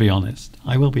paradox, to be honest.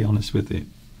 I will be honest with you.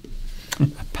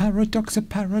 A paradox,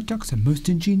 a most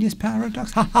ingenious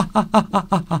paradox. Ha ha ha ha ha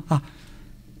ha ha.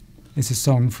 It's a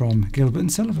song from Gilbert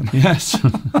and Sullivan. Yes,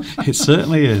 it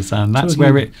certainly is, and that's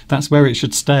where it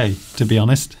should stay, to be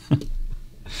honest.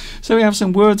 So we have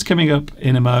some words coming up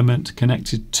in a moment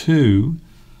connected to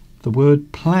the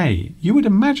word play. You would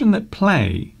imagine that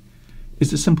play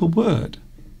is a simple word,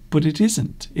 but it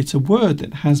isn't. It's a word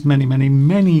that has many, many,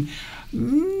 many,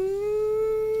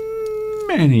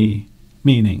 many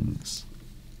meanings.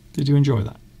 Did you enjoy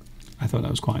that? I thought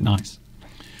that was quite nice.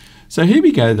 So here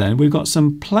we go then. We've got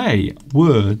some play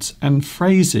words and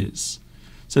phrases.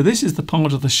 So this is the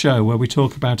part of the show where we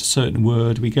talk about a certain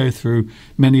word. We go through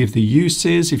many of the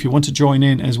uses. If you want to join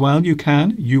in as well, you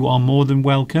can. You are more than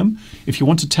welcome. If you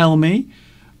want to tell me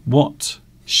what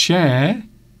Cher,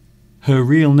 her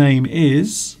real name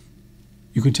is,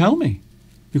 you can tell me.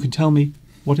 You can tell me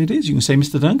what it is. You can say,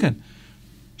 Mr Duncan,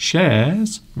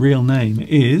 Cher's real name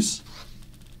is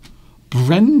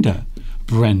Brenda.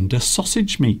 Brenda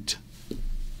sausage meat.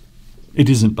 It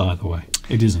isn't, by the way.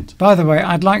 It isn't. By the way,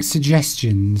 I'd like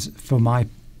suggestions for my,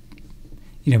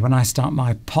 when I start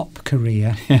my pop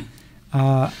career,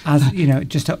 as,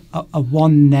 just a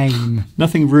one name.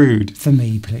 Nothing rude. For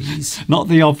me, please. Not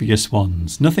the obvious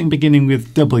ones. Nothing beginning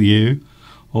with W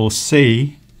or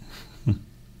C.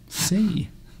 C.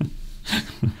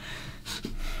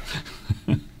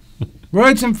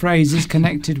 Words and phrases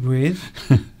connected with...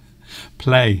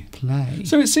 Play. Play.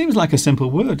 So it seems like a simple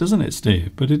word, doesn't it,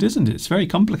 Steve? But it isn't. It's very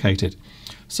complicated.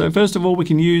 So first of all, we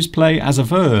can use play as a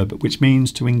verb, which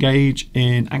means to engage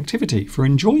in activity for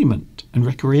enjoyment and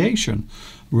recreation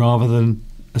rather than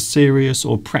a serious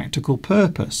or practical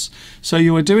purpose. So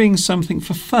you are doing something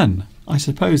for fun. I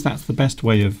suppose that's the best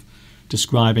way of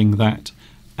describing that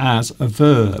as a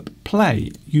verb.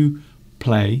 Play. You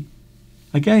play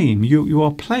a game. You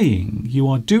are playing. You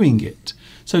are doing it.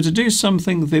 So to do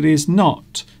something that is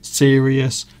not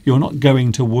serious, you're not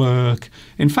going to work.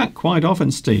 In fact, quite often,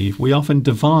 Steve, we often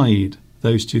divide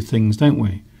those two things, don't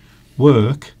we?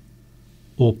 Work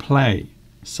or play.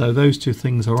 So those two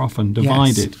things are often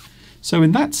divided. Yes. So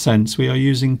in that sense, we are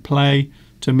using play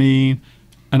to mean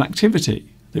an activity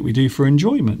that we do for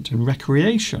enjoyment and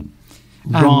recreation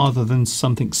rather than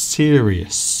something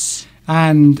serious.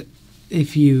 And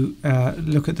if you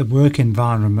look at the work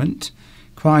environment,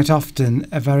 quite often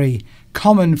a very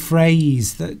common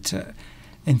phrase that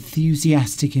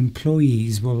enthusiastic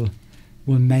employees will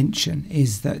mention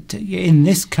is that in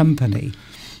this company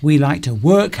we like to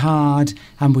work hard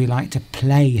and we like to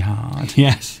play hard.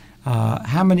 Yes.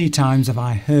 How many times have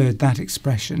I heard that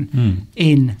expression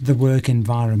in the work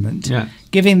environment,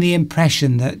 giving the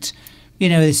impression that,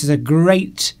 this is a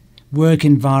great work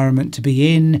environment to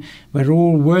be in. We're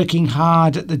all working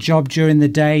hard at the job during the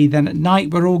day. Then at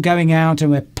night we're all going out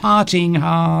and we're partying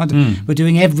hard. We're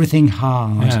doing everything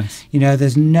hard. Yes.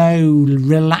 There's no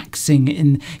relaxing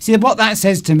in. See, what that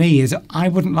says to me is I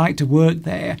wouldn't like to work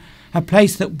there. A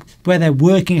place where they're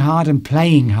working hard and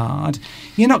playing hard.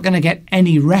 You're not going to get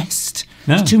any rest.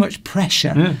 No. There's too much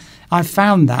pressure. Yeah. I've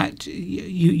found that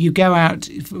you go out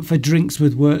for drinks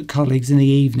with work colleagues in the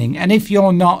evening, and if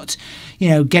you're not,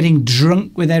 getting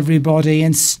drunk with everybody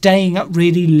and staying up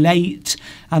really late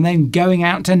and then going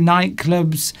out to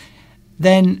nightclubs,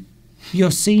 then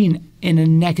you're seen in a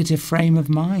negative frame of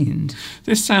mind.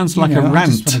 This sounds like a rant. I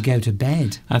just want to go to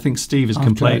bed. I think Steve is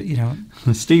complaining.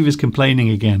 Steve is complaining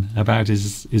again about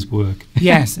his work.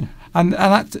 Yes, and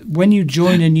that's, when you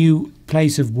join a new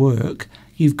place of work,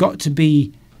 you've got to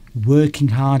be working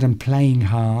hard and playing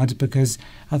hard, because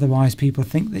otherwise people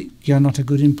think that you're not a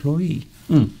good employee.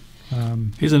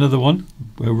 Here's another one.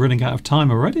 We're running out of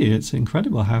time already. It's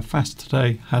incredible how fast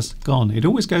today has gone. It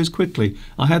always goes quickly.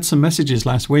 I had some messages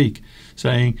last week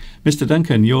saying, Mr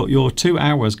Duncan, your 2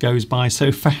 hours goes by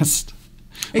so fast.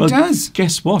 It does.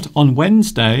 Guess what? On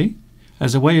Wednesday,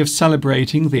 as a way of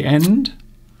celebrating the end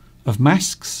of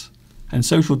masks and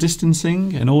social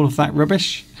distancing and all of that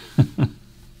rubbish,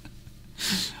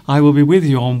 I will be with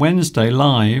you on Wednesday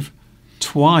live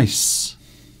twice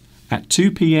at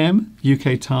 2 p.m.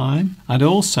 UK time and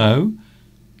also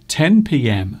 10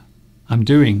 p.m. I'm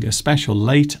doing a special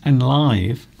late and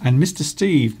live, and Mr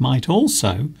Steve might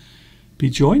also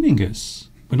be joining us.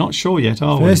 We're not sure yet,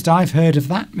 are we? First I've heard of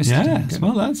that, Mr Duncan.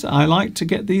 Well, I like to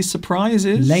get these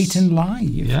surprises. Late and live.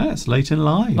 Yes, late and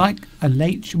live. Like a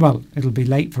late, well, it'll be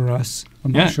late for us.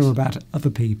 I'm not sure about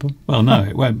other people. Well, no,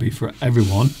 it won't be for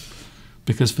everyone,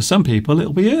 because for some people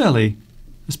it'll be early,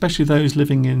 especially those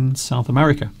living in South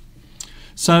America.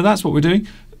 So that's what we're doing.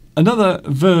 Another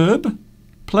verb,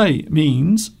 play,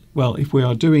 means Well, if we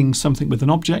are doing something with an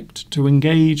object, to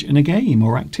engage in a game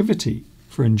or activity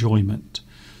for enjoyment.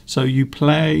 So you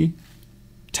play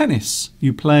tennis,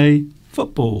 you play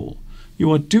football,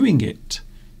 you are doing it,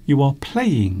 you are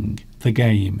playing the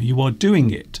game, you are doing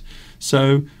it.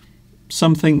 So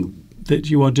something that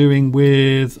you are doing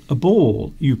with a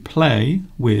ball, you play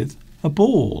with a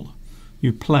ball,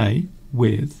 you play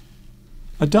with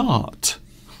a dart.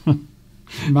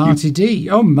 Marty D.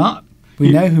 Oh,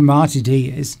 we know who Marty D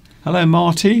is. Hello,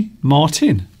 Marty.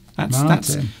 Martin.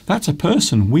 Martin. That's a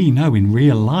person we know in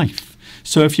real life.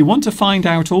 So if you want to find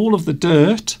out all of the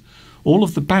dirt, all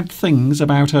of the bad things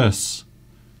about us,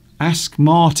 ask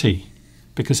Marty,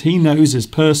 because he knows us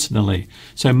personally.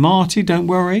 So Marty, don't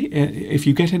worry. If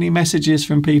you get any messages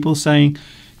from people saying,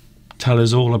 tell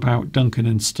us all about Duncan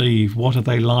and Steve, what are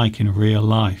they like in real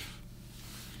life?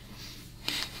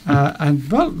 Marty,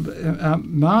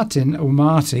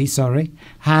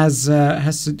 has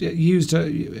used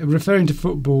referring to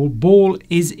football. Ball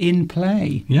is in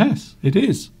play. Yes, it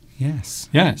is. Yes.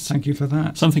 Yes. Thank you for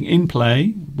that. Something in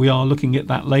play. We are looking at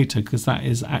that later because that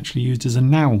is actually used as a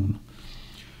noun.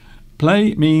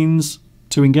 Play means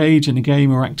to engage in a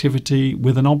game or activity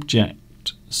with an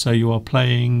object. So you are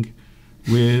playing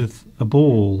with a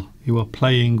ball. You are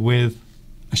playing with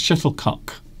a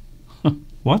shuttlecock.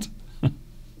 What?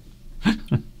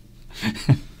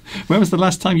 When was the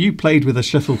last time you played with a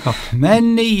shuttlecock?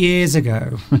 Many years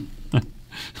ago.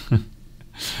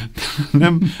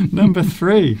 Number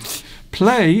 3.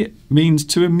 Play means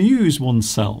to amuse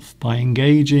oneself by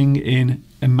engaging in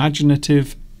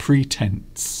imaginative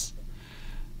pretense.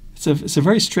 It's a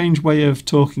very strange way of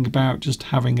talking about just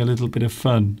having a little bit of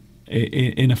fun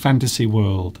in a fantasy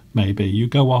world, maybe. You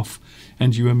go off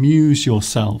and you amuse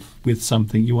yourself with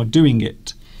something. You are doing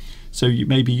it. So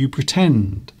maybe you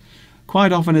pretend.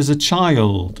 Quite often as a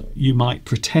child, you might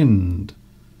pretend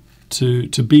to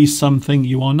be something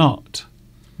you are not.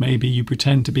 Maybe you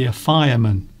pretend to be a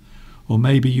fireman, or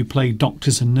maybe you play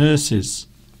doctors and nurses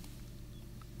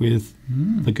with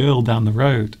the girl down the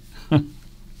road,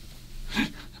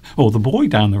 or the boy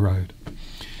down the road.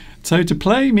 So to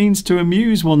play means to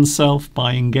amuse oneself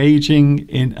by engaging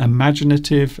in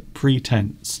imaginative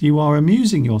pretense. You are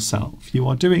amusing yourself. You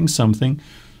are doing something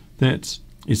that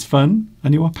is fun,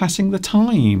 and you are passing the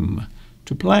time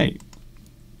to play.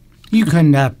 You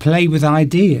can play with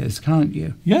ideas, can't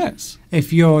you? Yes.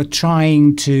 If you're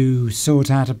trying to sort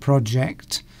out a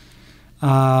project,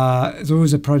 there's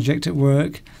always a project at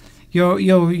work.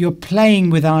 You're playing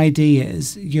with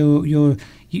ideas. You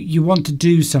want to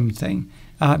do something.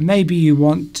 Maybe you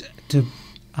want to,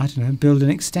 build an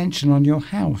extension on your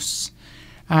house.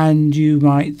 And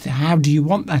how do you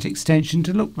want that extension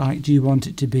to look like? Do you want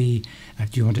it to be,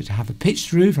 do you want it to have a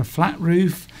pitched roof, a flat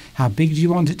roof? How big do you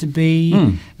want it to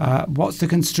be? What's the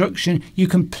construction? You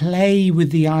can play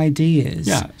with the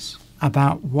ideas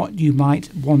about what you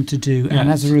might want to do. Yes. And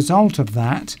as a result of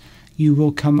that, you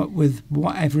will come up with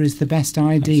whatever is the best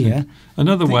idea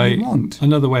another way you want.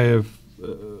 Another way of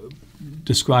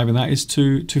describing that is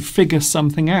to figure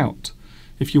something out.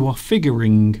 If you are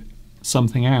figuring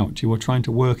something out, you are trying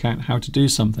to work out how to do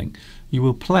something, you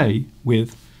will play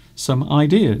with some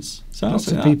ideas. So lots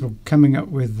of people coming up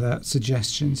with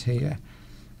suggestions here.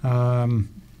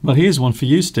 Well, here's one for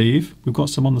you, Steve. We've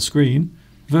got some on the screen.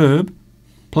 Verb,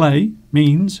 play,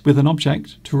 means with an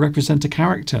object to represent a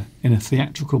character in a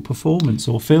theatrical performance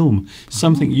or film.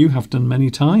 Something you have done many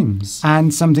times.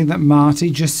 And something that Marty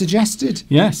just suggested.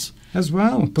 Yes. As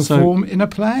well. Perform in a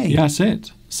play. That's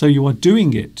it. So you are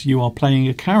doing it. You are playing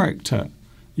a character.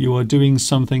 You are doing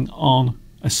something on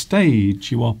a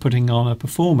stage. You are putting on a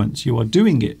performance. You are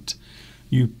doing it.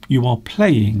 You are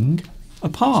playing a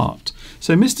part.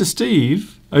 So Mr.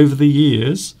 Steve, over the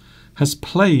years, has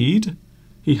played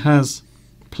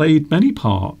many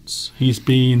parts. He's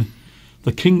been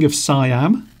the King of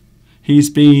Siam. He's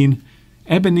been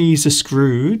Ebenezer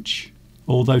Scrooge.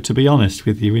 Although, to be honest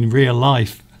with you, in real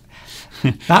life,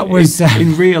 that was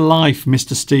in real life,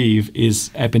 Mr. Steve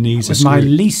is Ebenezer Scrooge. My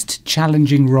least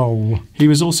challenging role. He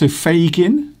was also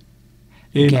Fagin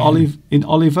in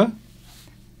Oliver.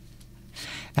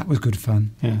 That was good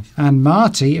fun. Yes. And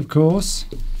Marty, of course,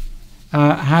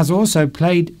 has also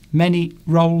played many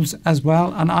roles as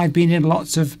well, and I've been in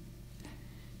lots of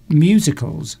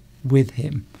musicals with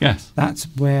him. Yes. That's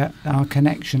where our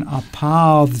connection, our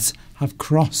paths have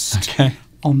crossed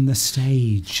on the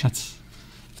stage.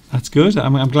 That's good.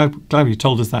 I'm glad you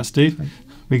told us that, Steve.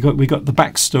 We got the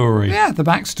backstory. Yeah, the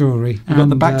backstory. We got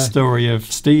the backstory of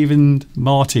Steve and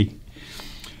Marty.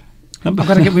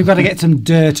 We've got to get some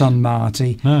dirt on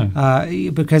Marty.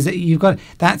 No. Because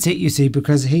that's it, you see,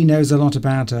 because he knows a lot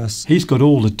about us. He's got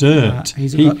all the dirt.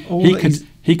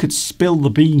 He could spill the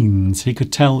beans. He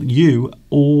could tell you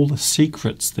all the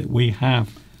secrets that we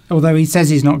have. Although he says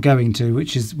he's not going to,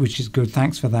 which is good.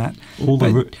 Thanks for that.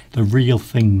 The real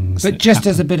things. But just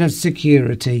as a bit of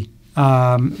security,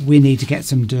 we need to get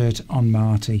some dirt on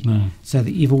Marty, so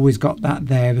that you've always got that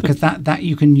there, because that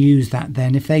you can use that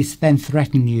then. If they then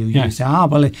threaten you, you say,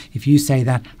 well, if you say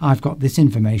that, I've got this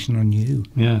information on you.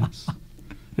 Yes.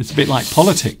 It's a bit like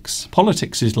politics.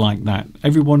 Politics is like that.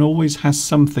 Everyone always has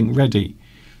something ready,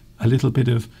 a little bit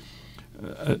of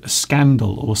a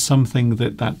scandal or something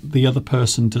that the other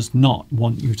person does not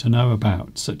want you to know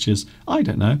about, such as, I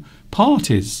don't know,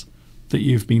 parties that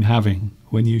you've been having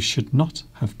when you should not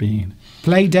have been.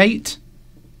 Play date.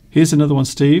 Here's another one,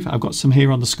 Steve. I've got some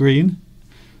here on the screen.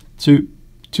 To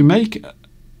make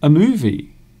a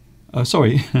movie.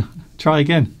 Sorry, try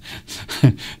again.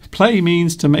 Play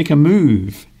means to make a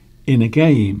move in a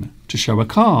game, to show a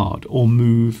card or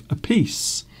move a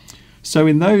piece. So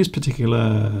in those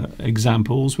particular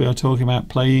examples, we are talking about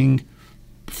playing,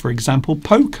 for example,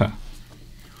 poker.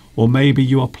 Or maybe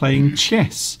you are playing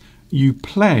chess. You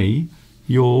play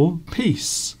your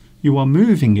piece. You are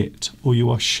moving it, or you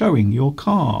are showing your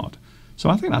card. So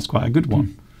I think that's quite a good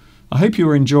one. I hope you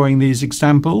are enjoying these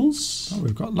examples.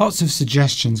 We've got lots of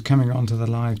suggestions coming onto the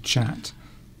live chat.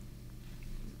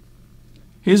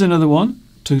 Here's another one.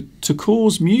 To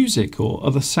cause music or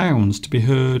other sounds to be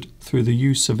heard through the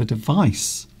use of a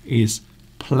device is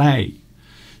play.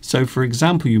 So, for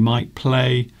example, you might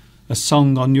play a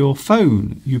song on your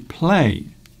phone. You play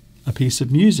a piece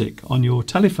of music on your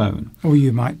telephone. Or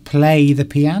you might play the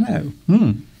piano.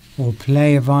 Or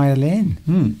play a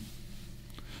violin.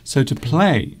 So to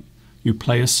play, you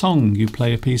play a song, you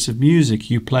play a piece of music,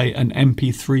 you play an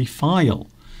MP3 file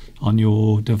on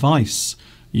your device.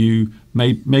 You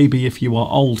maybe if you are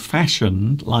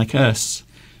old-fashioned like us,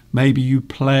 maybe you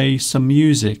play some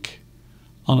music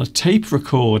on a tape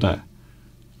recorder.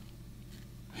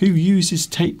 Who uses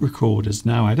tape recorders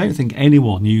now? I don't think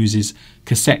anyone uses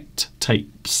cassette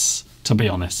tapes, to be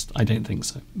honest. I don't think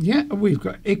so. Yeah, we've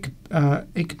got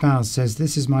Iqbal says,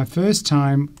 this is my first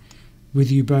time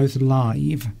with you both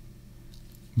live.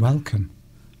 Welcome.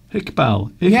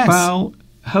 Iqbal. Yes.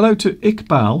 Hello to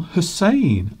Iqbal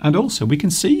Hussein. And also we can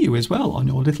see you as well on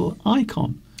your little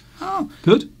icon. Oh,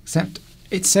 good. Except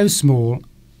it's so small,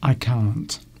 I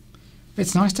can't.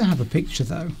 It's nice to have a picture,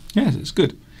 though. Yes, it's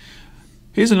good.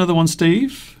 Here's another one,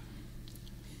 Steve.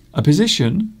 A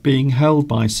position being held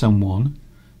by someone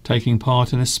taking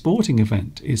part in a sporting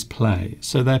event is play.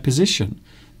 So their position,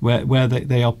 where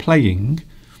they are playing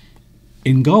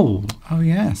in goal. Oh,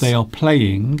 yes. They are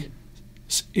playing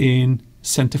in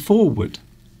centre forward.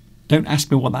 Don't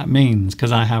ask me what that means,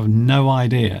 because I have no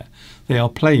idea. They are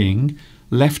playing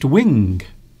left wing,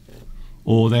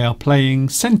 or they are playing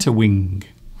centre wing.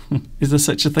 Is there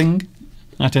such a thing?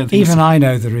 I don't think Even so. I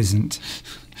know there isn't.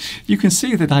 You can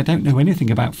see that I don't know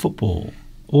anything about football.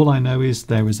 All I know is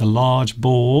there is a large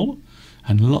ball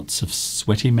and lots of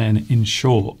sweaty men in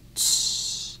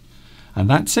shorts. And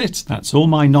that's it. That's all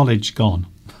my knowledge gone.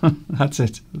 That's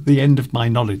it. The end of my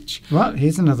knowledge. Well,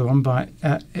 here's another one by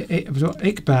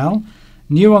Iqbal.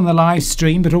 New on the live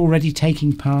stream, but already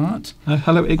taking part.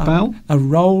 Hello, Iqbal. A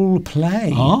role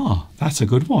play. Ah, that's a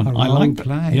good one. I like that.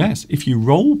 Play. Yes, if you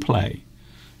role play,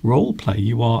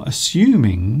 you are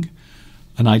assuming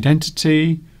an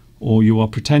identity, or you are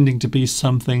pretending to be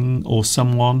something or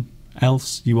someone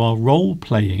else. You are role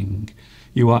playing.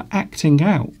 You are acting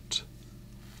out,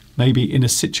 maybe in a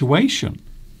situation.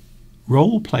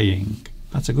 Role playing.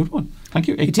 That's a good one. Thank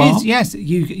you, Iqbal. It is. Yes,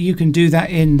 you can do that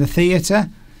in the theatre,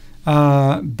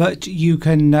 but you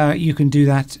can do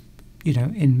that,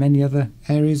 in many other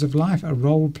areas of life. A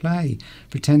role play,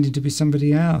 pretending to be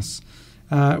somebody else.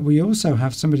 We also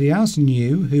have somebody else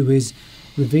new who is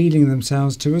revealing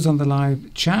themselves to us on the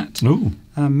live chat. Ooh.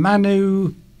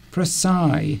 Manu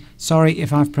Prasai. Sorry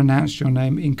if I've pronounced your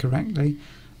name incorrectly.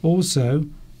 Also,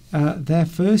 their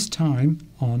first time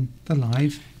on the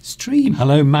live stream.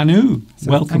 Hello, Manu. So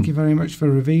welcome. Thank you very much for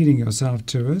revealing yourself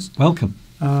to us. Welcome.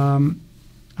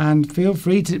 And feel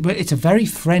free to. Well, it's a very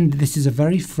This is a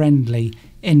very friendly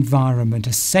environment,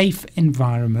 a safe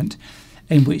environment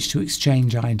in which to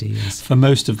exchange ideas. For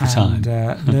most of the time.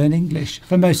 And learn English.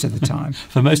 For most of the time.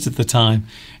 For most of the time.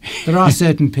 There are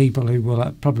certain people who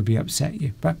will probably upset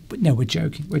you. But no, we're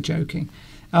joking. We're joking.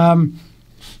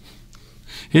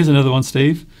 Here's another one,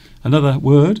 Steve. Another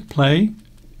word, play,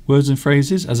 words and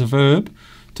phrases as a verb.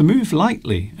 To move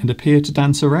lightly and appear to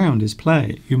dance around is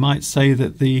play. You might say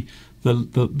that the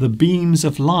The beams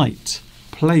of light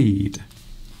played.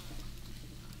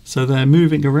 So they're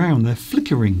moving around, they're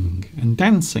flickering and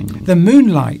dancing. The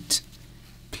moonlight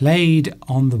played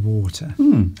on the water.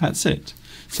 That's it.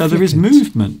 So there is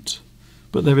movement,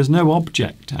 but there is no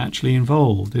object actually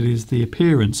involved. It is the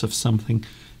appearance of something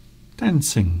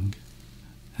dancing.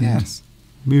 Yes.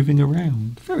 Moving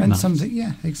around. Very nice. Something,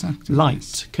 yeah, exactly.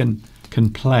 Light can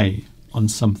play on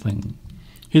something.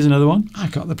 Here's another one. I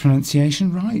got the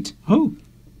pronunciation right. Oh.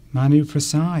 Manu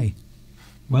Prasai.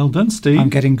 Well done, Steve. I'm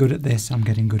getting good at this.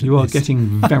 You are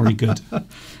getting very good.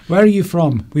 Where are you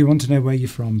from? We want to know where you're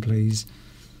from, please.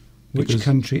 Which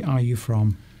country are you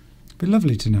from? It'd be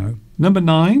lovely to know. Number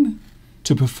 9,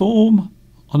 to perform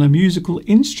on a musical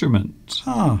instrument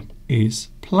is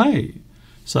play.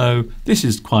 So this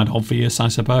is quite obvious, I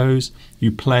suppose.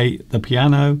 You play the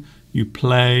piano, you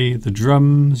play the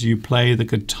drums, you play the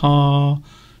guitar,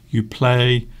 you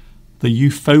play the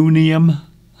euphonium,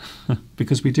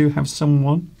 because we do have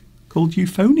someone called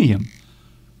Euphonium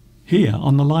here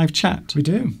on the live chat. We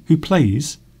do. Who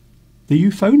plays the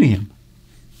euphonium.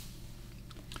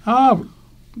 Oh.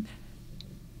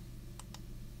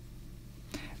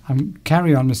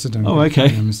 Carry on, Mr. Duncan. Oh,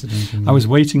 okay. On, Mr. Duncan, yeah. I was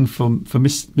waiting for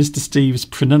Mr. Steve's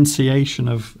pronunciation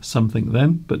of something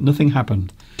then, but nothing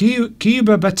happened.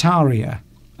 Cuba Bataria.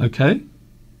 Okay.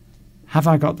 Have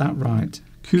I got that right?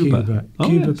 Cuba. Oh,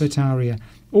 Cuba yes. Bataria.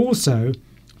 Also,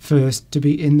 first to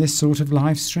be in this sort of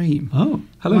live stream. Oh,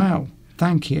 hello. Wow.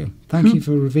 Thank you. Thank you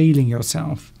for revealing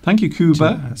yourself. Thank you, Cuba.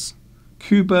 To us.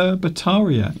 Cuba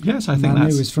Bataria. Yes, I think Manu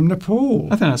is from Nepal.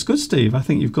 I think that's good, Steve. I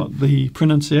think you've got the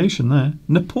pronunciation there.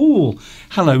 Nepal.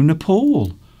 Hello,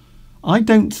 Nepal. I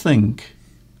don't think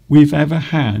we've ever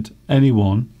had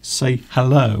anyone say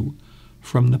hello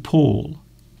from Nepal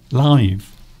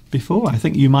live before. I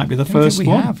think you might be the first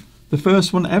one. Have. The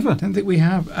first one ever. I don't think we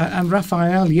have. And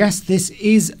Raphael, yes, this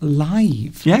is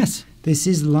live. Yes. This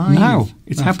is live. Now.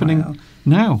 It's Raphael. happening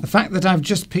now. The fact that I've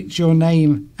just picked your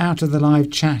name out of the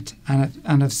live chat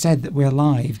and have said that we're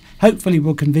live, hopefully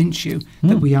will convince you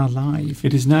that we are live.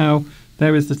 It is now,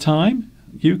 there is the time,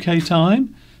 UK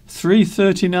time,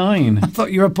 3:39. I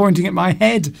thought you were pointing at my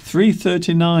head.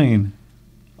 3:39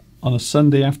 on a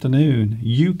Sunday afternoon,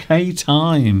 UK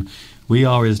time. We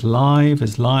are as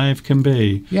live can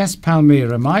be. Yes,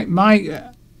 Palmyra.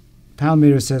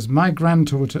 Palmyra says my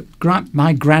granddaughter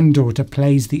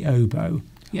plays the oboe.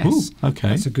 Yes. Ooh, okay.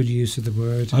 That's a good use of the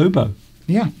word. Oboe.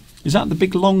 Yeah. Is that the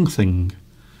big long thing?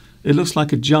 It looks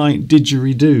like a giant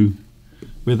didgeridoo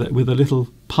with a little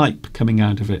pipe coming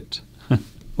out of it.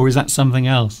 Or is that something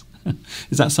else?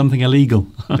 Is that something illegal?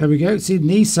 There we go. See,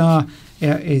 Nisar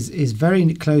is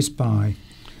very close by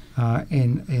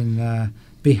in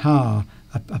Bihar,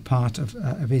 a part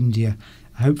of India.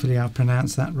 Hopefully I'll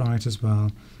pronounce that right as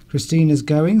well. Christina's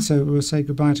going, so we'll say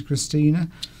goodbye to Christina.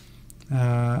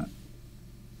 Yeah.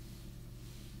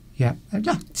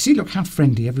 See, look how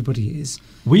friendly everybody is.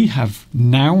 We have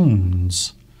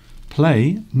nouns.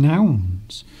 Play,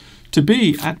 nouns. To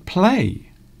be at play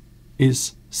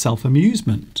is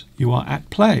self-amusement. You are at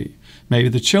play. Maybe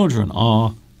the children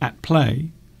are at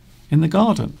play in the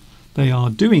garden. They are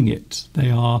doing it.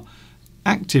 They are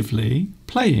actively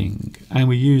playing. And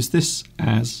we use this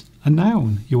as a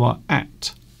noun. You are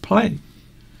at play.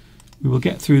 We will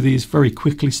get through these very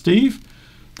quickly, Steve.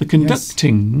 The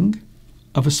conducting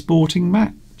of a sporting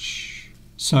match.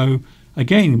 So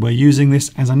again, we're using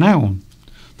this as a noun.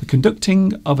 The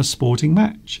conducting of a sporting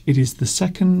match. It is the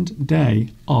second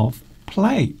day of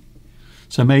play.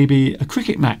 So maybe a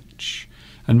cricket match,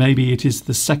 and maybe it is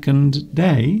the second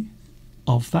day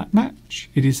of that match.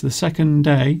 It is the second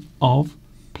day of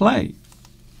play.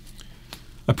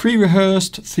 A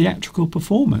pre-rehearsed theatrical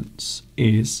performance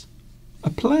is a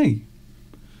play.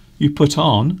 You put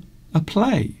on a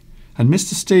play. And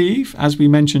Mr. Steve, as we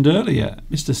mentioned earlier,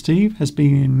 Mr. Steve has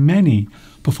been in many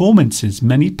performances,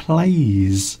 many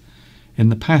plays in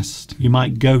the past. You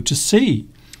might go to see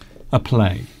a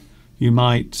play. You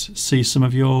might see some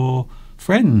of your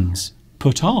friends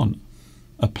put on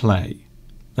a play.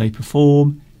 They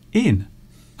perform in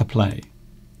a play.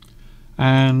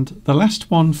 And the last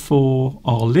one for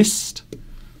our list,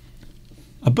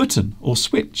 a button or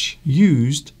switch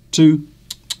used to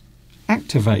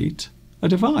activate a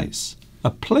device.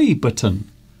 A play button,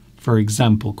 for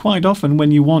example. Quite often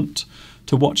when you want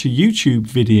to watch a YouTube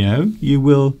video, you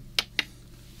will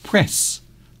press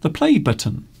the play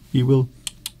button. You will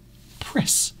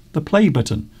press the play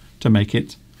button to make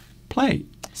it play.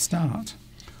 Start.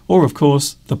 Or, of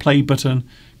course, the play button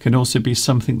can also be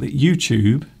something that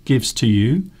YouTube gives to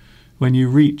you when you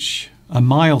reach a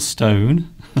milestone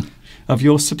of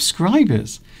your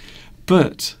subscribers.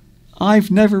 But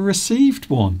I've never received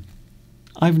one.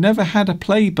 I've never had a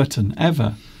play button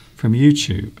ever from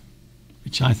YouTube,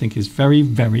 which I think is very,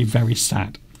 very, very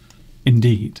sad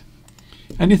indeed.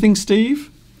 Anything, Steve?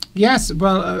 Yes,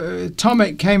 well,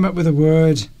 Tomek came up with a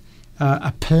word,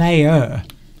 a player.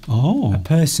 Oh. A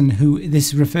person who,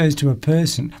 this refers to a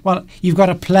person. Well, you've got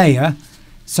a player,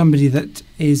 somebody that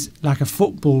is like a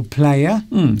football player.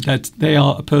 That they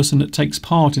are a person that takes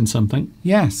part in something.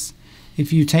 Yes.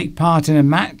 If you take part in a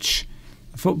match,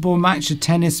 a football match, a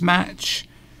tennis match,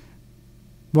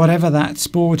 whatever that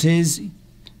sport is,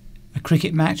 a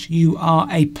cricket match, you are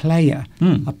a player,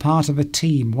 a part of a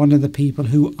team, one of the people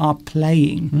who are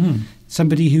playing.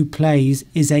 Somebody who plays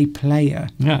is a player.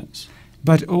 Yes.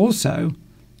 But also,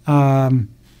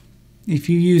 if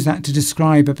you use that to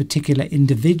describe a particular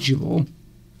individual,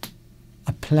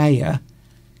 a player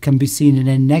can be seen in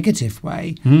a negative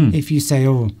way. If you say,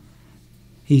 oh,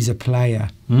 he's a player,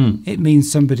 it means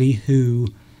somebody who,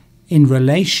 in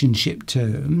relationship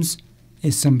terms,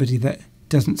 is somebody that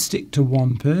doesn't stick to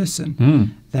one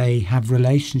person. They have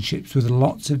relationships with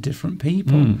lots of different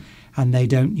people, and they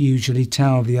don't usually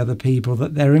tell the other people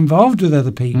that they're involved with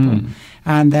other people.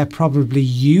 And they're probably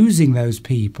using those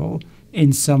people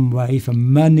in some way for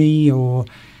money or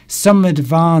some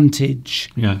advantage.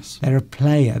 Yes. They're a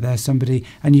player. They're somebody,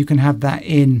 and you can have that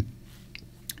in.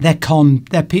 They're con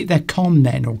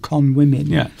men or con women.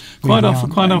 Yeah. Quite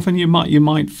often you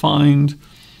might find.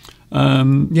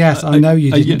 Yes, I know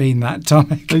you didn't mean that,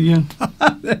 Tomek.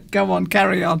 Yeah. Go on,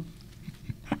 carry on.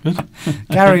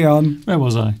 Carry on. Where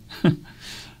was I?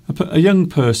 A young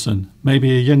person,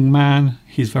 maybe a young man.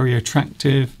 He's very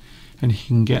attractive, and he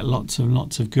can get lots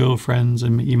of girlfriends,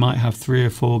 and he might have 3 or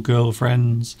 4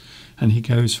 girlfriends, and he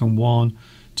goes from one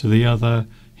to the other.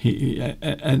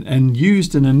 And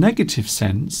used in a negative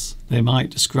sense, they might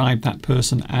describe that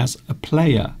person as a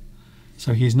player.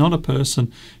 So he's not a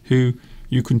person who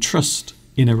you can trust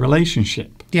in a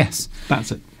relationship. Yes.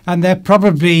 That's it. And they're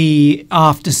probably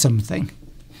after something.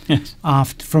 Yes.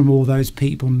 After, from all those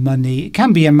people, money. It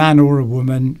can be a man or a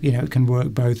woman. You know, it can work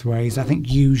both ways. I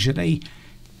think usually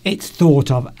it's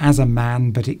thought of as a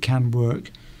man, but it can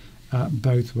work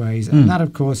both ways. And that,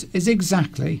 of course, is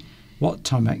exactly what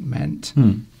Tomek meant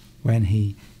when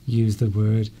he used the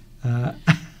word.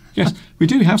 Yes, we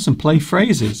do have some play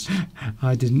phrases.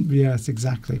 I didn't. Yes,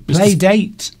 exactly. Play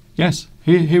date. Yes.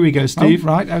 Here we go, Steve. Oh,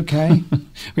 right, okay.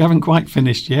 We haven't quite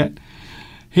finished yet.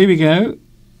 Here we go.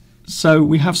 So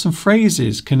we have some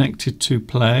phrases connected to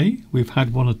play. We've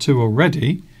had 1 or 2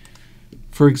 already.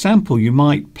 For example, you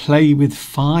might play with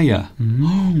fire.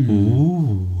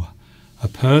 Ooh, a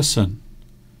person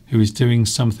who is doing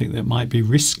something that might be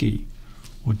risky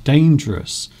or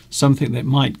dangerous, something that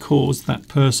might cause that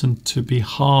person to be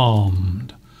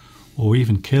harmed or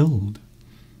even killed.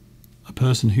 A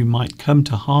person who might come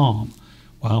to harm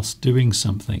whilst doing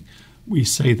something. We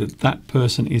say that that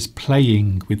person is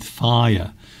playing with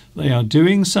fire. They are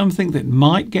doing something that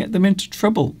might get them into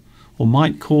trouble or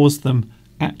might cause them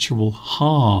actual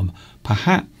harm.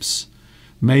 Perhaps,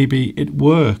 maybe at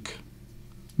work.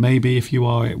 Maybe if you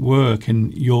are at work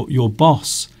and your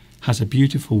boss has a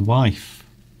beautiful wife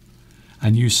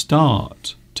and you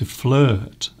start to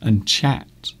flirt and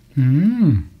chat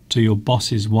to your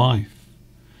boss's wife.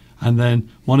 And then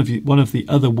one of the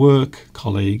other work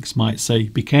colleagues might say,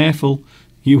 be careful,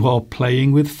 you are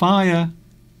playing with fire.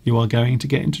 You are going to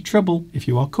get into trouble if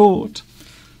you are caught.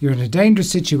 You're in a dangerous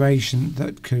situation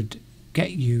that could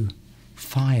get you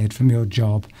fired from your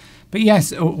job. But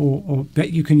yes, but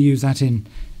you can use that in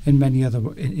many other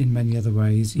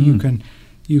ways. You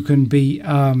can be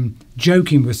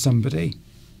joking with somebody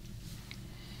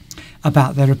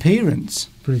about their appearance,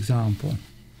 for example.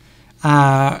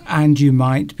 And you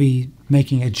might be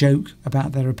making a joke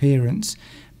about their appearance,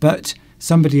 but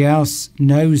somebody else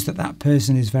knows that that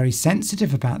person is very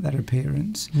sensitive about their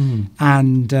appearance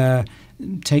and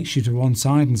takes you to one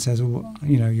side and says, oh,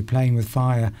 you know, you're playing with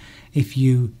fire. If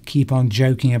you keep on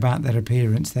joking about their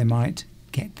appearance, they might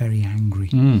get very angry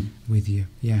with you.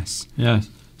 Yes. Yes.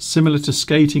 Similar to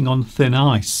skating on thin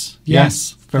ice.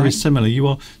 Yes. Very similar. You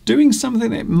are doing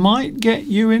something that might get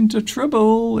you into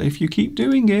trouble if you keep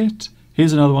doing it.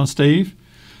 Here's another one, Steve.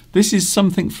 This is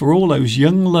something for all those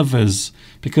young lovers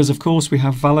because, of course, we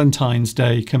have Valentine's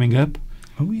Day coming up.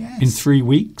 Oh, yes. In 3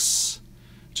 weeks,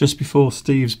 just before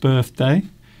Steve's birthday.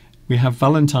 We have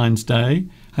Valentine's Day.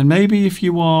 And maybe if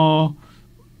you are,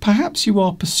 perhaps you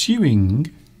are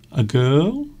pursuing a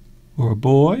girl or a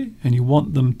boy and you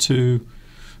want them to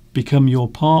become your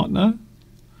partner,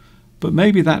 but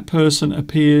maybe that person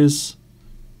appears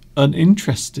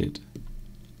uninterested.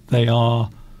 They are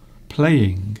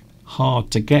playing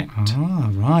hard to get. Ah,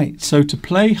 right. So to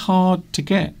play hard to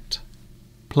get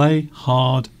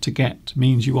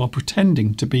means you are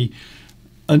pretending to be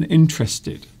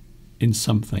uninterested in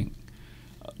something.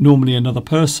 Normally another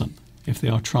person, if they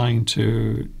are trying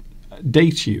to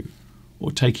date you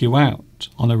or take you out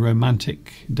on a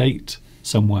romantic date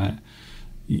somewhere.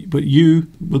 But you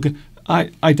will go,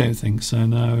 I don't think so.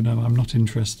 No, I'm not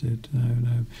interested.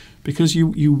 No. Because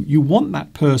you want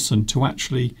that person to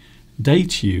actually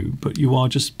date you, but you are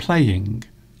just playing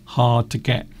hard to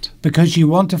get. Because you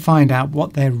want to find out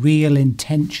what their real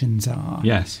intentions are.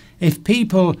 Yes. If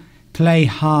people play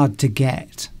hard to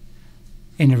get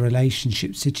in a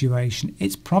relationship situation,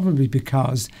 it's probably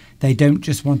because they don't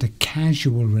just want a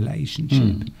casual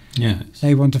relationship. Yes.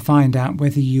 They want to find out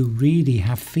whether you really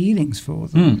have feelings for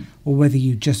them or whether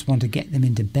you just want to get them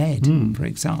into bed, for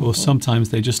example. Or sometimes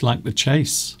they just like the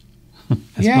chase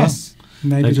as yes. well.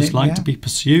 Maybe they just like to be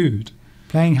pursued.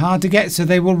 Playing hard to get, so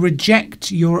they will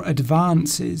reject your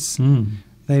advances.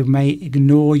 They may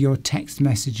ignore your text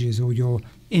messages or your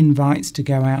invites to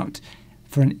go out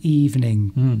for an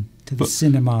evening to the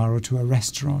cinema or to a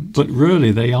restaurant. But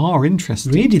really, they are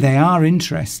interested. Really, they are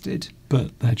interested.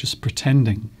 But they're just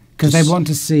pretending. Because they want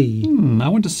to see. I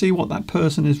want to see what that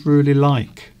person is really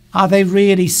like. Are they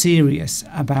really serious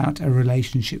about a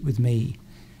relationship with me?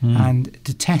 And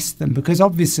to test them. Because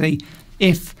obviously,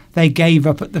 if they gave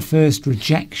up at the first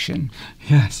rejection.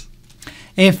 Yes.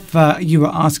 If you were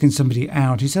asking somebody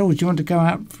out, you said, do you want to go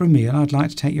out for a meal? I'd like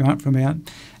to take you out for a meal.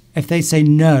 If they say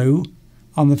no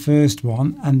on the first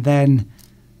one and then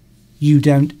you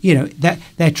don't,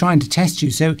 they're trying to test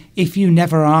you. So if you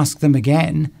never ask them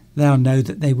again, they'll know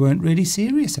that they weren't really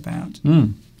serious about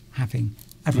having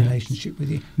a relationship with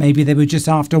you. Maybe they were just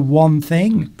after one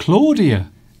thing.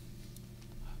 Claudia.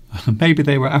 Maybe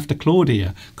they were after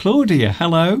Claudia. Claudia,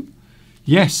 hello.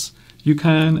 Yes, you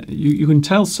can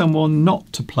tell someone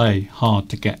not to play hard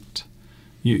to get.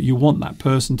 You want that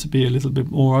person to be a little bit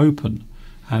more open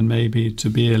and maybe to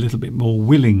be a little bit more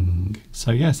willing.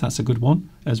 So yes, that's a good one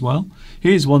as well.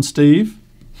 Here's one, Steve.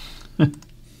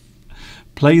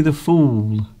 Play the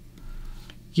fool.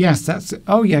 Yes, that's...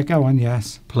 Oh, yeah, go on,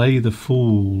 yes. Play the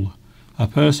fool. A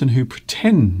person who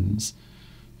pretends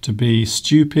to be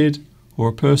stupid or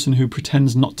a person who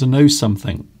pretends not to know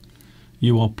something.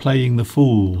 You are playing the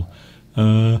fool.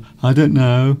 I don't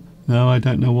know. No, I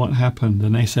don't know what happened.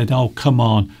 And they said, oh, come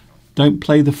on. Don't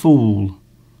play the fool.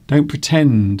 Don't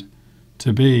pretend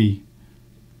to be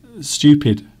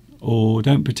stupid or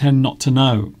don't pretend not to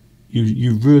know.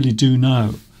 You really do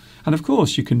know. And of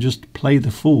course, you can just play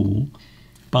the fool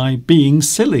by being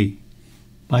silly,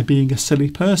 by being a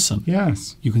silly person.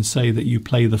 Yes. You can say that you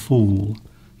play the fool.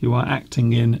 You are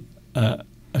acting in a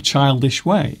childish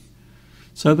way.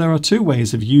 So there are two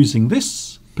ways of using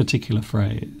this particular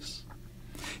phrase.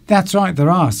 That's right. There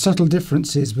are subtle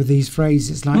differences with these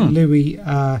phrases. Like Louis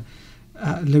the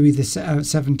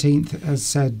 17th has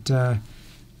said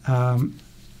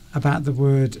about the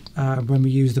word when we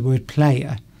use the word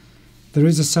player. There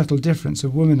is a subtle difference. A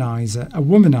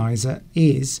womanizer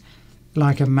is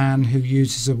like a man who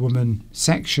uses a woman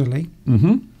sexually.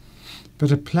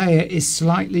 But a player is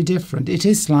slightly different. It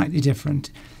is slightly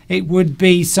different. It would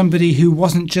be somebody who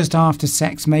wasn't just after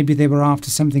sex. Maybe they were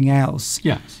after something else.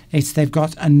 Yes. They've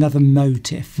got another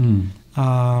motive.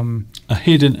 A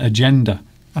hidden agenda.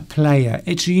 A player.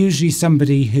 It's usually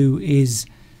somebody who is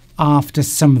after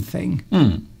something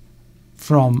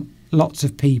from lots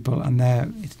of people, and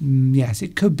yes,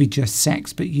 it could be just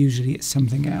sex, but usually it's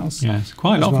something else. Yes,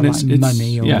 quite often it's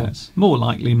money, or more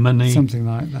likely money, something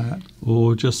like that,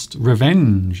 or just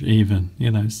revenge. Even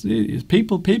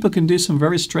people can do some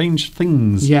very strange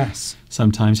things. Yes,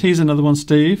 sometimes. Here's another one,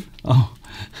 Steve. Oh,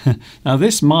 now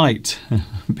this might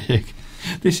be.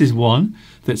 This is one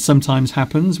that sometimes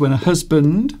happens when a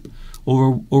husband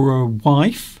or a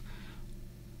wife,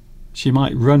 she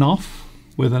might run off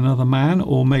with another man,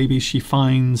 or maybe she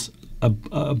finds a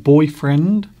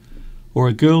boyfriend or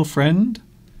a girlfriend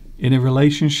in a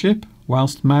relationship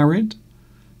whilst married.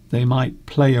 They might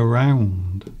play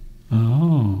around.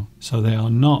 Oh, so they are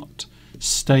not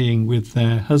staying with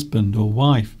their husband or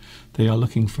wife. They are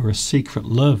looking for a secret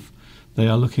love. They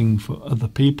are looking for other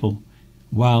people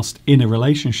whilst in a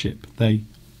relationship. They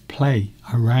play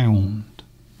around.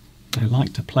 They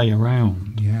like to play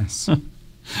around. Yes.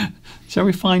 Shall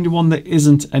we find one that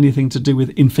isn't anything to do with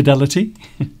infidelity?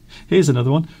 Here's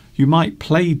another one. You might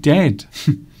play dead.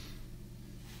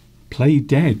 Play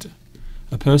dead.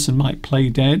 A person might play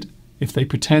dead if they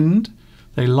pretend.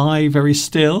 They lie very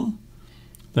still.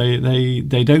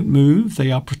 They don't move.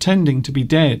 They are pretending to be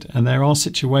dead. And there are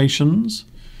situations,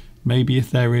 maybe if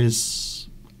there is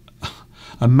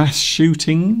a mass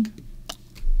shooting,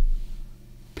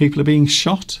 people are being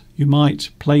shot, you might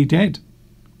play dead.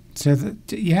 So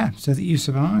that you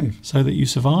survive. So that you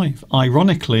survive.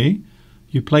 Ironically,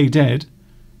 you play dead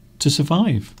to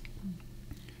survive.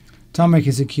 Tomek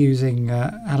is accusing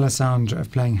Alessandra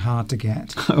of playing hard to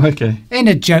get. Oh, okay. In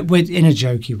a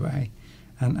jokey way.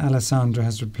 And Alessandra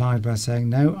has replied by saying,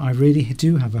 "No, I really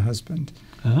do have a husband."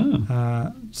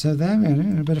 Oh. So there we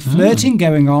are, a bit of flirting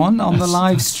going on the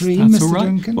live stream, that's Mr. all right.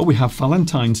 Duncan. Well, we have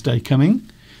Valentine's Day coming,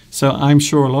 so I'm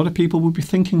sure a lot of people will be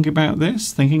thinking about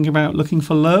this, thinking about looking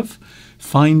for love,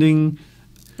 finding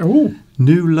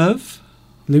new love.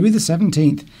 Louis the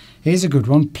 17th. Here's a good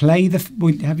one.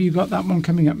 Have you got that one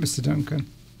coming up, Mr. Duncan?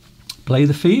 Play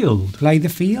the field. Play the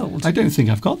field. I don't think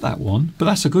I've got that one, but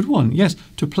that's a good one. Yes,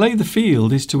 to play the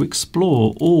field is to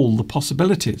explore all the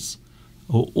possibilities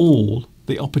or all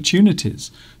the opportunities.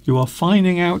 You are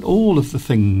finding out all of the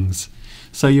things.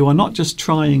 So you are not just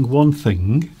trying one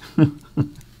thing,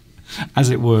 as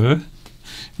it were.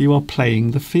 You are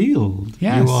playing the field.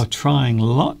 Yes. You are trying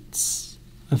lots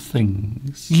of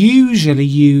things. Usually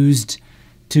used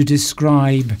to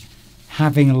describe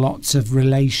having lots of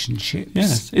relationships.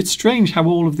 Yes, it's strange how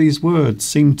all of these words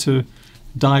seem to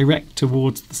direct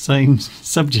towards the same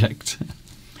subject.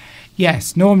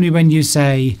 Yes, normally when you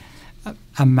say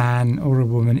a man or a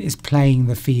woman is playing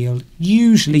the field,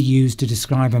 usually used to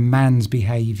describe a man's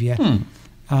behaviour.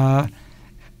 A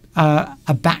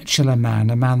bachelor man,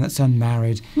 a man that's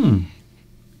unmarried,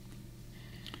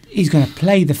 he's going to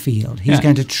play the field. He's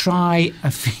going to try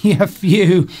a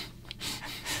few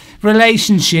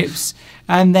relationships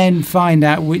and then find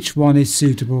out which one is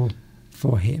suitable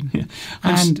for him. Yeah.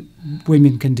 And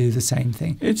women can do the same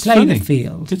thing. It's play funny. the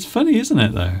field. It's funny, isn't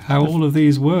it, though, how all of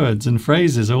these words and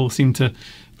phrases all seem to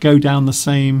go down the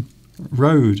same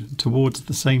road towards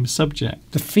the same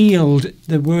subject.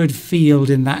 The word field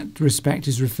in that respect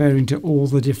is referring to all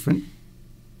the different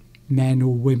men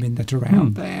or women that are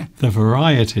out there. The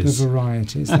varieties. The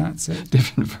varieties, that's it.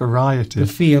 Different varieties.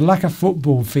 The field, like a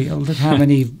football field, of how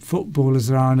many footballers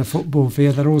there are in a football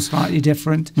field. They're all slightly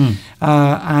different.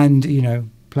 And,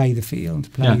 play the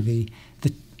field, play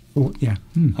Okay.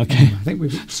 Anyway, I think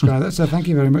we've described that. So thank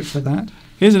you very much for that.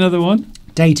 Here's another one.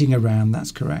 Dating around,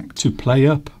 that's correct. To play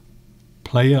up.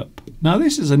 Play up. Now,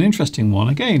 this is an interesting one.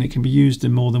 Again, it can be used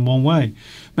in more than one way.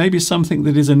 Maybe something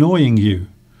that is annoying you.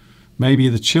 Maybe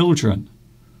the children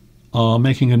are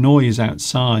making a noise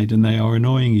outside and they are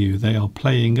annoying you. They are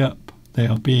playing up. They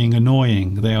are being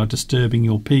annoying. They are disturbing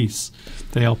your peace.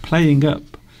 They are playing up.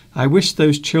 I wish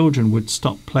those children would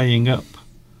stop playing up.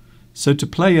 So to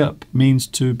play up means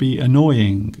to be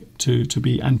annoying, to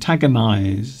be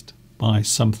antagonized by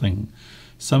something.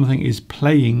 Something is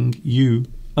playing you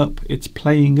up. It's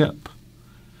playing up.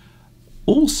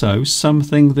 Also,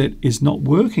 something that is not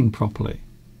working properly.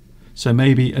 So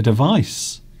maybe a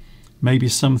device, maybe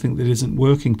something that isn't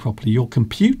working properly. Your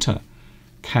computer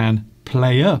can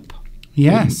play up.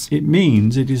 Yes. It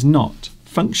means it is not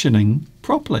functioning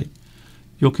properly.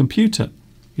 Your computer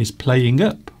is playing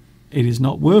up. It is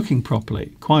not working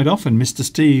properly. Quite often, Mr.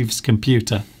 Steve's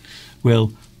computer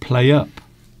will play up.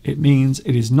 It means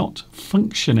it is not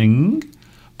functioning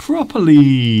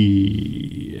properly.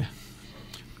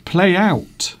 Play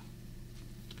out.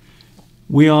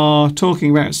 We are talking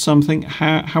about something,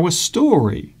 how a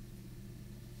story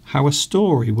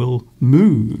will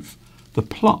move, the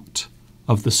plot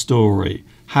of the story,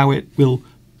 how it will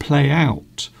play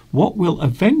out, what will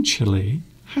eventually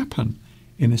happen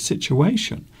in a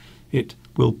situation. It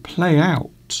will play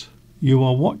out. You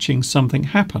are watching something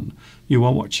happen. You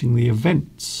are watching the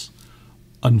events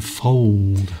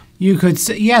unfold. You could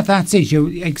say, that's it.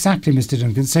 Exactly, Mr.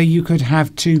 Duncan. So you could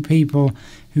have two people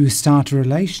who start a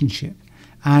relationship.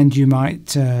 And you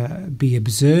might be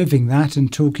observing that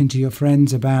and talking to your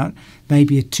friends about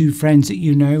maybe two friends that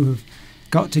you know have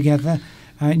got together.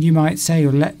 And you might say,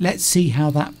 let's see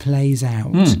how that plays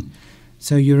out.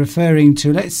 So you're referring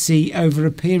to, let's see over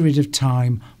a period of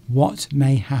time what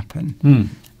may happen.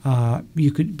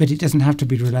 But it doesn't have to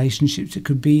be relationships. It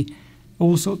could be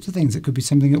all sorts of things. It could be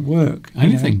something at work.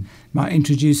 Anything. Might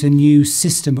introduce a new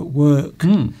system at work.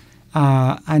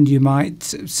 And you might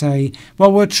say,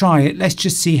 well, we'll try it. Let's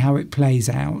just see how it plays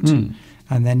out. And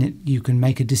then you can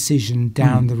make a decision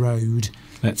down the road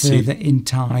further in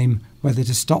time whether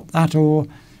to stop that or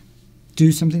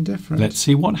do something different. Let's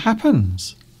see what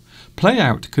happens. Play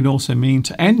out can also mean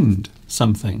to end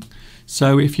something.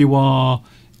 So if you are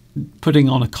putting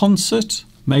on a concert,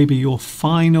 maybe your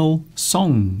final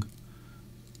song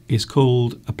is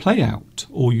called a play out,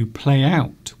 or you play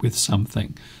out with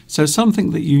something. So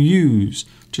something that you use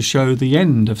to show the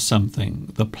end of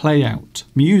something, the play out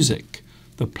music,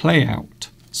 the play out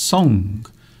song.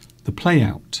 The play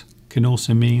out can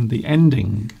also mean the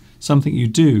ending, something you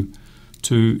do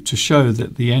to show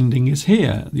that the ending is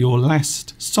here. Your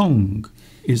last song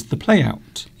is the play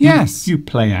out. Yes. You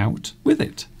play out with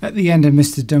it. At the end of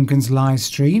Mr Duncan's live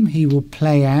stream, he will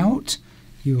play out,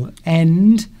 you will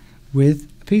end with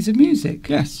a piece of music.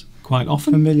 Yes, quite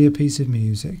often. Familiar piece of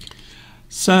music.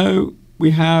 So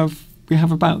we have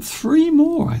about 3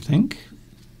 more, I think.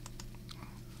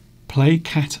 Play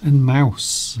cat and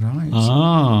mouse. Right.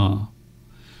 Ah.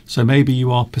 So maybe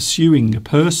you are pursuing a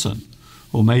person,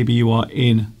 or maybe you are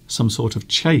in some sort of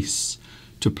chase.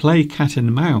 To play cat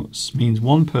and mouse means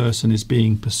one person is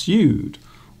being pursued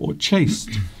or chased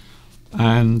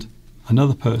and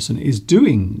another person is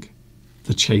doing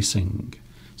the chasing.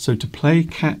 So to play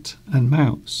cat and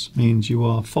mouse means you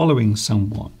are following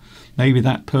someone. Maybe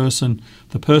that person,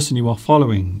 the person you are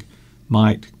following,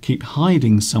 might keep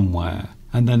hiding somewhere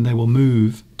and then they will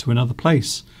move to another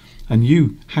place and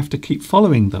you have to keep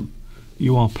following them.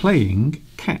 You are playing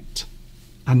cat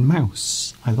and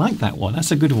mouse. I like that one.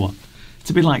 That's a good one. It's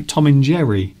a bit like Tom and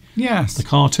Jerry. Yes. The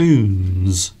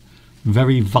cartoons.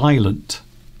 Very violent.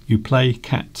 You play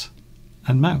cat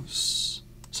and mouse.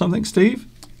 Something, Steve?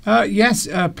 Yes,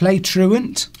 play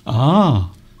truant.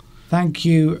 Ah. Thank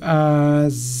you,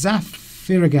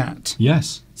 Zafiragat.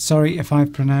 Yes. Sorry if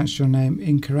I've pronounced your name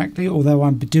incorrectly, although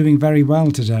I'm doing very well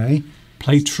today.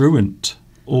 Play truant.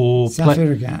 Or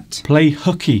Zafiragat. play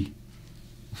hooky,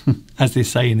 as they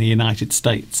say in the United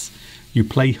States. You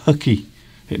play hooky.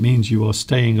 It means you are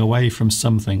staying away from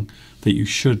something that you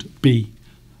should be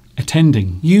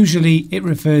attending. Usually it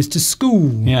refers to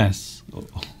school. Yes.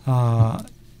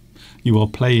 You are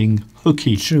playing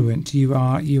hooky. Truant. You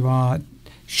are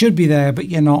should be there, but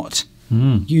you're not.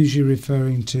 Usually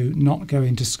referring to not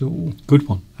going to school. Good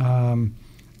one.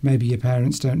 Maybe your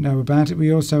parents don't know about it.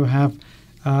 We also have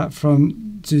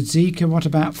from Zuzika, what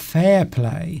about fair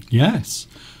play? Yes.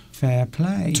 Fair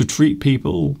play. To treat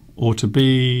people or to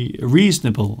be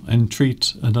reasonable and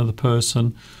treat another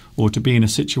person, or to be in a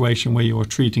situation where you are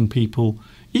treating people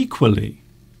equally.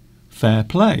 Fair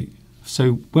play.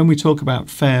 So when we talk about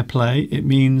fair play, it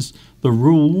means the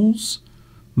rules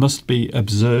must be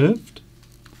observed.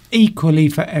 Equally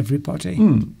for everybody.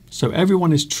 So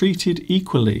everyone is treated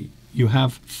equally. You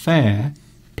have fair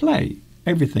play.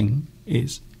 Everything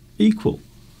is equal.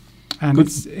 And Good.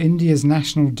 It's India's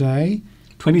National Day.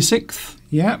 26th.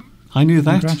 Yep. I knew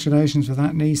that. Congratulations for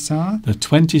that, Nisar. The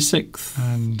 26th.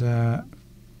 And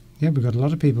we've got a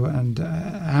lot of people, and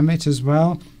Amit as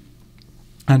well.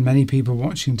 And many people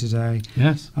watching today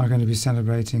are going to be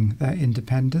celebrating their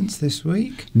independence this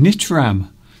week. Nitram.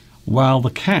 While the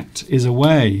cat is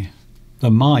away, the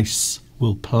mice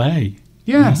will play.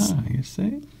 Yes. You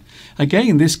see?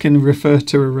 Again, this can refer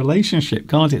to a relationship,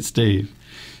 can't it, Steve?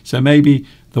 So maybe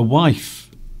the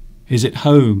wife is at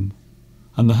home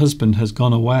and the husband has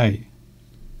gone away.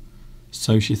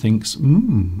 So she thinks,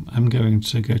 I'm going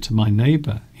to go to my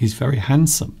neighbour. He's very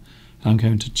handsome. I'm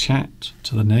going to chat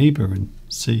to the neighbour and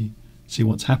see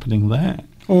what's happening there.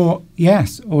 Or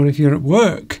if you're at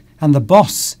work and the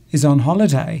boss is on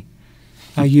holiday,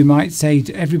 you might say,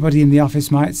 everybody in the office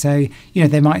might say,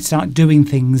 they might start doing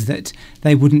things that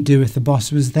they wouldn't do if the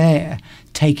boss was there,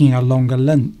 taking a longer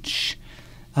lunch,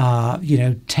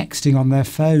 texting on their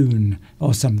phone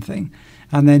or something.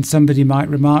 And then somebody might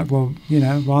remark, well,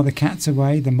 while the cat's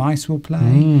away, the mice will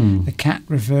play. The cat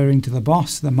referring to the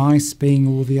boss, the mice being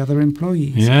all the other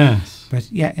employees. Yes. But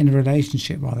in a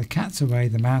relationship, while the cat's away,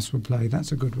 the mouse will play.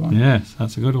 That's a good one. Yes,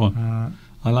 that's a good one.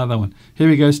 I like that one. Here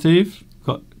we go, Steve.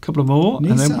 Got a couple of more.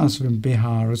 Nisar's from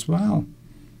Bihar as well.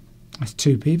 That's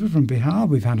 2 people from Bihar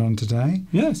we've had on today.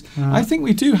 Yes. I think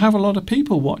we do have a lot of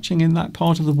people watching in that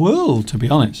part of the world, to be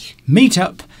honest. Meet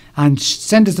up and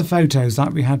send us the photos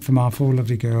like we had from our 4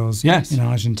 lovely girls in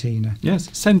Argentina. Yes.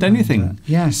 Send anything.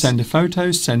 Yes. Send a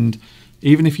photo.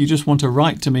 Even if you just want to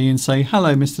write to me and say,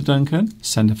 hello, Mr. Duncan,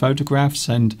 send a photograph,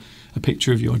 send a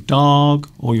picture of your dog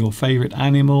or your favourite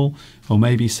animal, or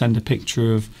maybe send a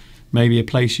picture of maybe a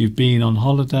place you've been on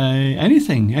holiday.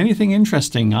 Anything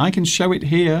interesting. I can show it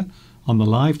here on the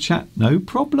live chat, no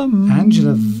problem.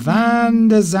 Angela van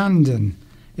der Zanden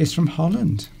is from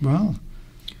Holland. Well,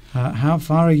 how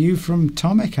far are you from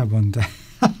Tomek, I wonder?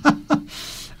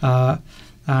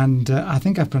 And I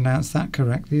think I've pronounced that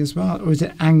correctly as well. Or is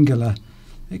it Angela?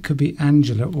 It could be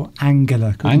Angela or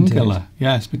Angela, couldn't it? Angela,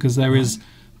 yes, because there is,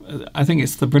 I think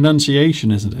it's the pronunciation,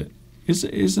 isn't it?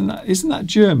 Isn't that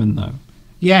German, though?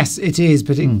 Yes, it is,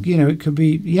 but it could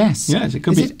be yes. Yes, it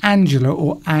could be. Is it Angela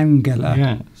or Angela?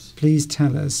 Yes. Please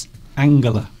tell us.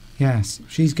 Angela. Yes,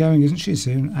 she's going, isn't she,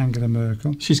 soon? Angela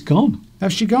Merkel. She's gone.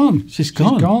 Has she gone? She's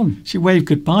gone. She's gone. She waved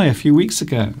goodbye a few weeks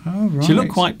ago. Oh, right. She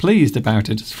looked quite pleased about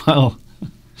it as well.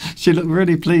 She looked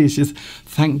really pleased. She said,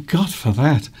 thank God for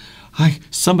that.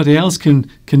 Somebody else can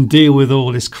deal with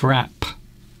all this crap.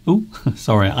 Oh,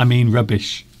 sorry, I mean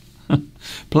rubbish.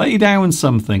 Play down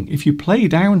something. If you play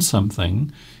down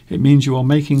something, it means you are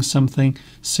making something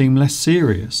seem less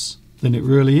serious than it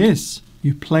really is.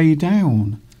 You play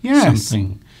down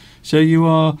something. So you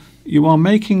are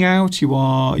making out, you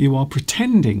are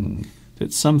pretending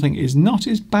that something is not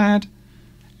as bad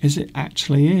as it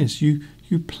actually is. You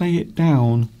play it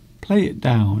down. Play it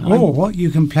down. Or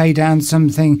you can play down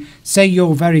something. Say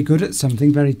you're very good at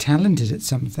something, very talented at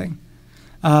something.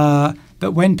 But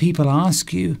when people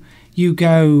ask you, you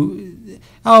go,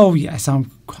 "Oh yes,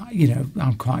 I'm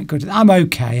quite good. I'm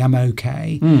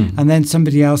okay. And then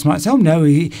somebody else might say, "Oh no,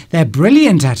 they're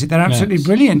brilliant at it. They're absolutely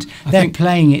brilliant." They're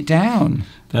playing it down.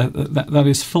 That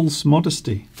is false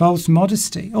modesty. False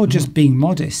modesty, or just being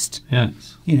modest.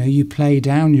 Yes. You play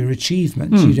down your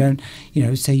achievements. You don't,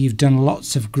 say you've done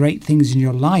lots of great things in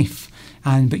your life,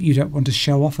 but you don't want to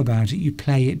show off about it. You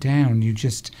play it down. You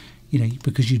just,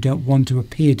 because you don't want to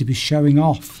appear to be showing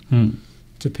off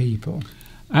to people.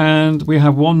 And we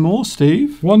have one more,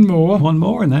 Steve. One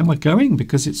more, and then we're going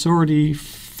because it's already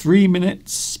 3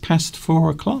 minutes past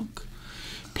 4 o'clock.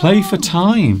 Play for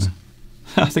time.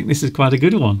 I think this is quite a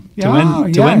good one to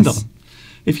end on.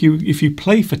 If you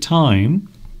play for time,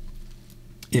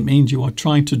 it means you are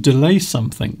trying to delay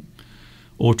something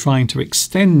or trying to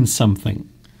extend something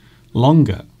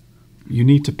longer. You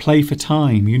need to play for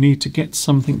time. You need to get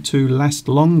something to last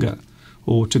longer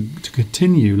or to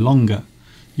continue longer.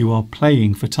 You are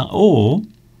playing for time. Or,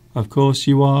 of course,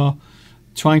 you are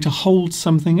trying to hold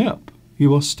something up.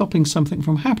 You are stopping something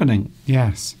from happening.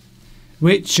 Yes.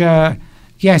 Which,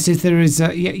 yes, if there is,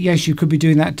 yes, you could be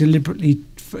doing that deliberately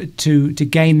to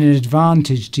gain an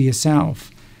advantage to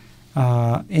yourself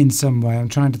in some way. I'm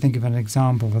trying to think of an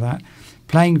example for that.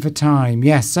 Playing for time,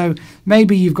 yes. So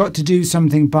maybe you've got to do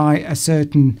something by a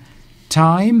certain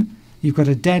time. You've got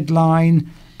a deadline,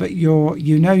 but you're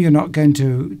not going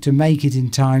to make it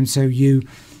in time. So you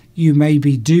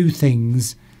maybe do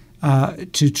things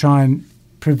to try and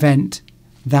prevent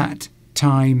that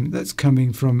time that's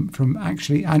coming from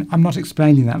actually. And I'm not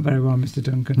explaining that very well, Mr.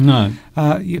 Duncan. No.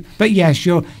 But yes,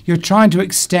 you're trying to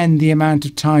extend the amount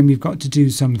of time you've got to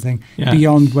do something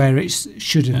beyond where it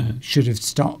should have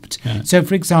stopped. Yeah. So,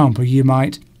 for example, you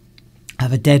might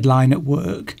have a deadline at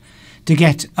work to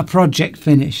get a project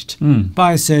finished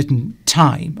by a certain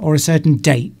time or a certain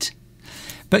date,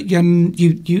 but you're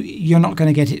not going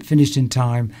to get it finished in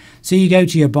time. So you go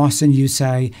to your boss and you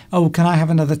say, "Oh, can I have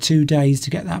another 2 days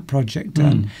to get that project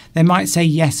done?" They might say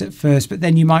yes at first, but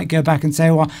then you might go back and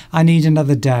say, "Well, I need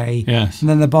another day." Yes. And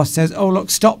then the boss says, "Oh, look,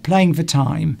 stop playing for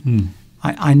time.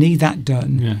 I need that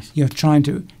done." Yes. You're trying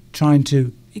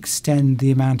to extend the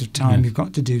amount of time you've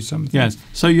got to do something. Yes.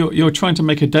 So you're trying to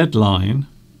make a deadline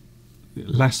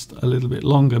last a little bit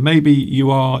longer. Maybe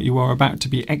you are about to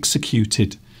be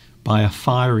executed by a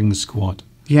firing squad.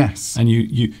 Yes. And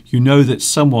you know that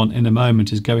someone in a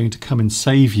moment is going to come and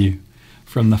save you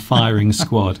from the firing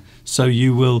squad. So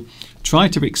you will try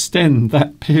to extend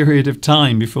that period of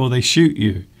time before they shoot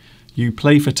you. You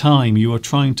play for time. You are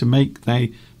trying to make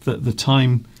the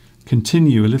time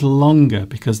continue a little longer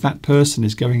because that person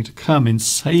is going to come and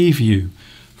save you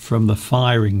from the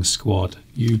firing squad.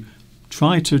 You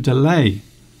try to delay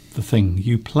the thing.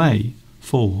 You play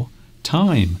for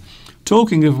time.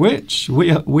 Talking of which,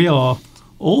 we are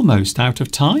almost out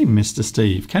of time, Mr.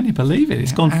 Steve. Can you believe it?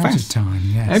 It's gone fast. Out of time,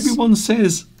 yes. Everyone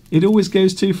says it always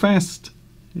goes too fast.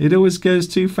 It always goes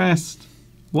too fast.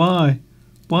 Why?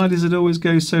 Why does it always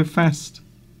go so fast?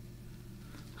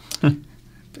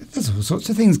 There's all sorts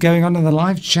of things going on in the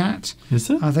live chat. Is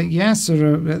there? I think, yes,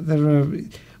 there are.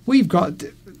 We've got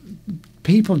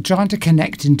people trying to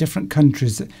connect in different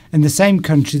countries, in the same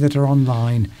country that are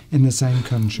online in the same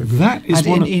country. That is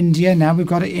in India now. We've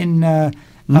got it in I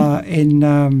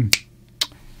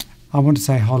want to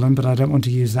say Holland, but I don't want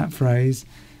to use that phrase.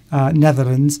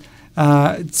 Netherlands.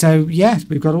 So yes,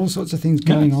 we've got all sorts of things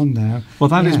going on now. Well,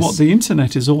 that is what the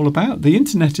internet is all about. The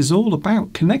internet is all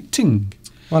about connecting.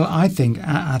 Well, I think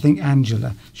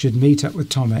Angela should meet up with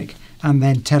Tomek and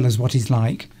then tell us what he's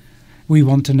like. We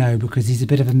want to know because he's a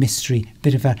bit of a mystery,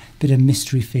 bit of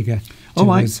mystery figure. All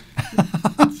right.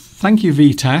 Thank you,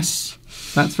 Vitas.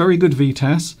 That's very good,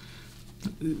 Vitas.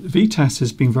 Vitas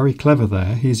has been very clever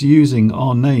there. He's using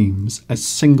our names as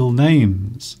single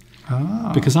names.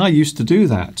 Because I used to do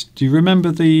that. Do you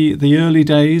remember the early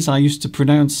days? I used to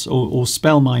pronounce or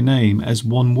spell my name as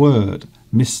one word.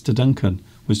 Mr Duncan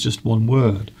was just one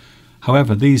word.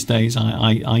 However, these days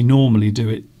I normally do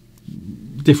it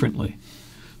differently.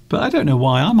 But I don't know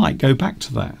why. I might go back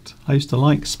to that. I used to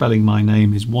like spelling my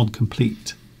name as one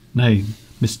complete name,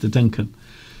 Mr Duncan.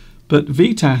 But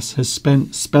Vitas has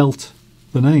spelt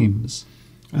the names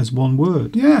as one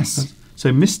word. Yes.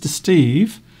 So Mr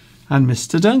Steve and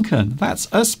Mr Duncan.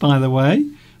 That's us, by the way,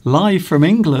 live from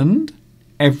England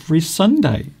every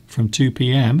Sunday from 2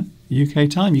 p.m. UK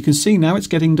time. You can see now it's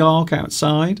getting dark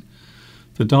outside.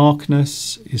 The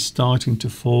darkness is starting to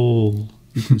fall.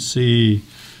 You can see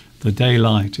the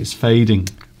daylight is fading.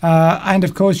 And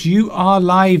of course, you are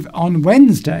live on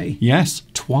Wednesday. Yes,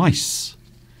 twice.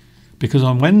 Because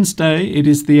on Wednesday, it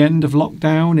is the end of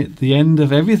lockdown. It's the end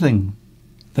of everything.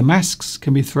 The masks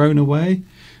can be thrown away.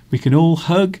 We can all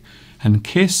hug and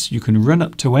kiss. You can run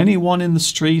up to anyone in the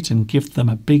street and give them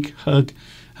a big hug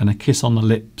and a kiss on the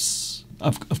lips.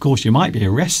 Of course, you might be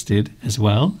arrested as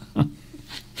well.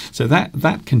 So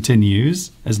that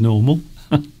continues as normal.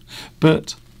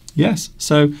 But yes,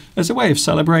 so as a way of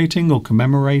celebrating or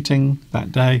commemorating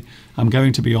that day, I'm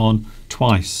going to be on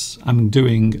twice. I'm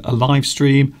doing a live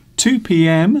stream 2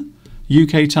 p.m.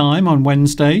 UK time on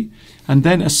Wednesday, and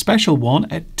then a special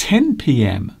one at 10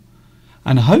 p.m.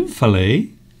 And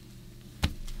hopefully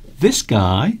this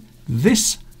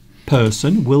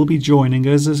person will be joining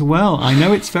us as well. I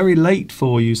know it's very late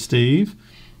for you, Steve.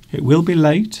 It will be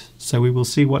late, so we will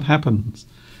see what happens.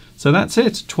 So that's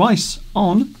it, twice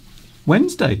on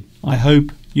Wednesday. I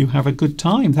hope you have a good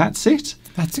time. That's it.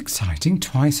 That's exciting,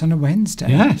 twice on a Wednesday.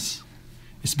 Yes.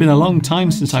 It's been a long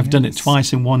time since I've done it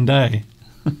twice in one day.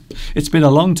 It's been a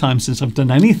long time since I've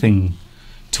done anything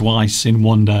twice in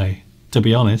one day, to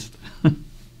be honest.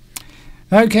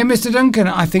 Okay, Mr Duncan,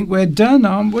 I think we're done,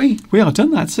 aren't we? We are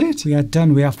done, that's it. We are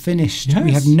done, we are finished. Yes.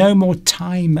 We have no more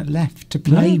time left to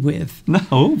play with.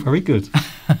 No, very good.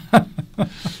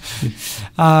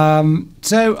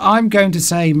 So I'm going to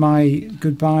say my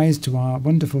goodbyes to our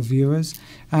wonderful viewers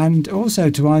and also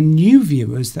to our new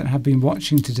viewers that have been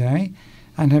watching today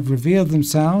and have revealed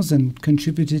themselves and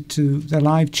contributed to the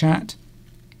live chat.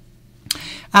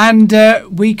 And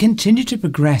we continue to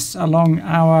progress along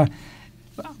our...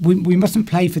 We mustn't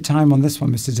play for time on this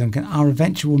one, Mr Duncan. Our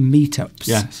eventual meetups.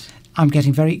 Yes. I'm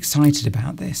getting very excited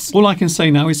about this. All I can say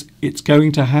now is it's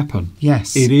going to happen.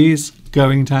 Yes. It is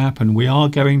going to happen. We are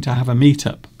going to have a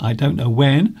meetup. I don't know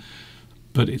when,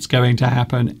 but it's going to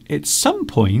happen at some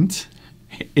point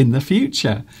in the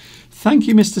future. Thank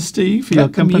you, Mr Steve, for your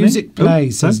company. The music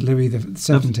plays, says Louis the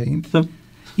 17th.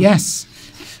 Yes.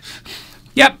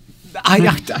 Yep.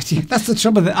 That's the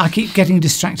trouble, that I keep getting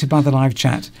distracted by the live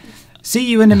chat. See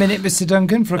you in a minute, Mr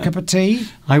Duncan, for a cup of tea.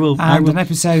 I will. An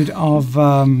episode of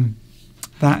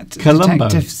that Columbo.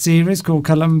 detective series called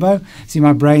Columbo. See,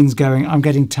 my brain's going. I'm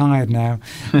getting tired now.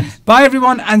 Bye,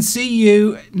 everyone, and see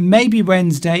you maybe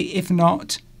Wednesday, if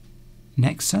not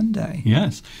next Sunday.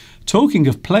 Yes. Talking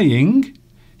of playing,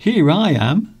 here I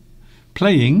am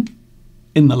playing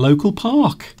in the local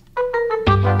park.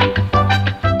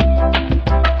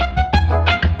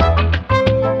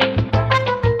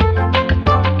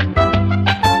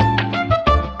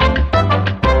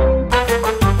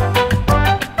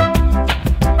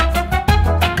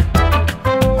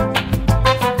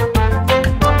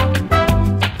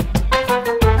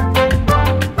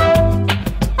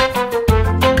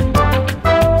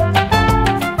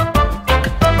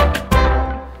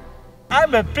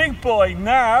 I'm a big boy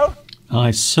now.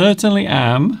 I certainly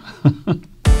am.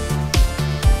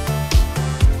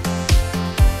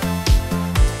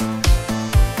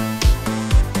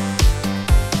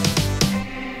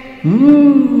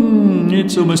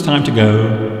 It's almost time to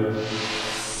go.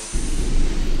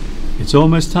 It's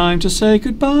almost time to say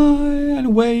goodbye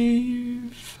and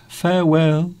wave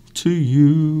farewell to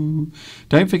you.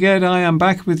 Don't forget, I am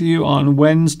back with you on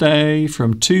Wednesday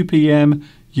from 2 p.m.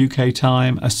 UK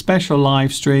time, a special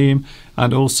live stream,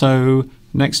 and also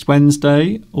next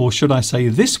Wednesday, or should I say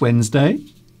this Wednesday,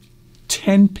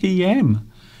 10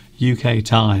 p.m. UK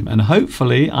time. And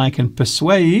hopefully I can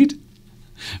persuade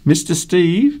Mr.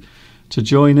 Steve to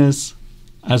join us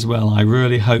as well. I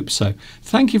really hope so.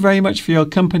 Thank you very much for your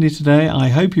company today. I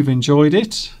hope you've enjoyed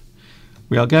it.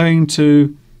 We are going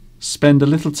to spend a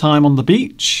little time on the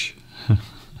beach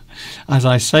as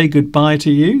I say goodbye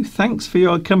to you. Thanks for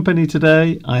your company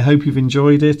today. I hope you've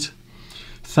enjoyed it.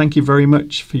 Thank you very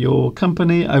much for your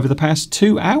company over the past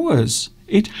 2 hours.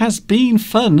 It has been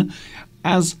fun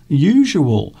as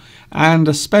usual. And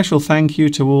a special thank you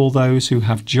to all those who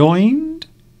have joined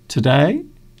today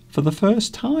for the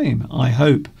first time. I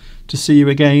hope to see you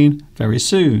again very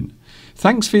soon.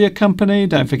 Thanks for your company.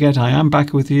 Don't forget I am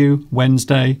back with you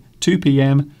Wednesday, 2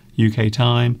 p.m. UK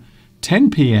time, 10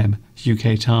 p.m.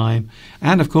 UK time,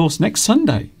 and of course next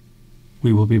Sunday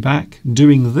we will be back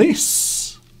doing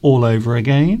this all over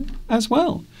again as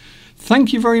well.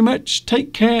 Thank you very much.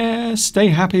 Take care. Stay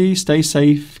happy. Stay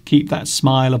safe. Keep that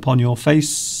smile upon your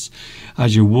face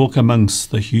as you walk amongst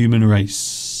the human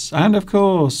race. And of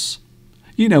course,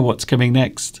 you know what's coming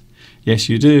next. Yes,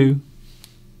 you do.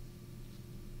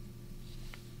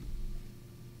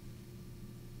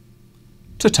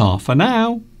 Ta-ta for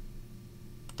now.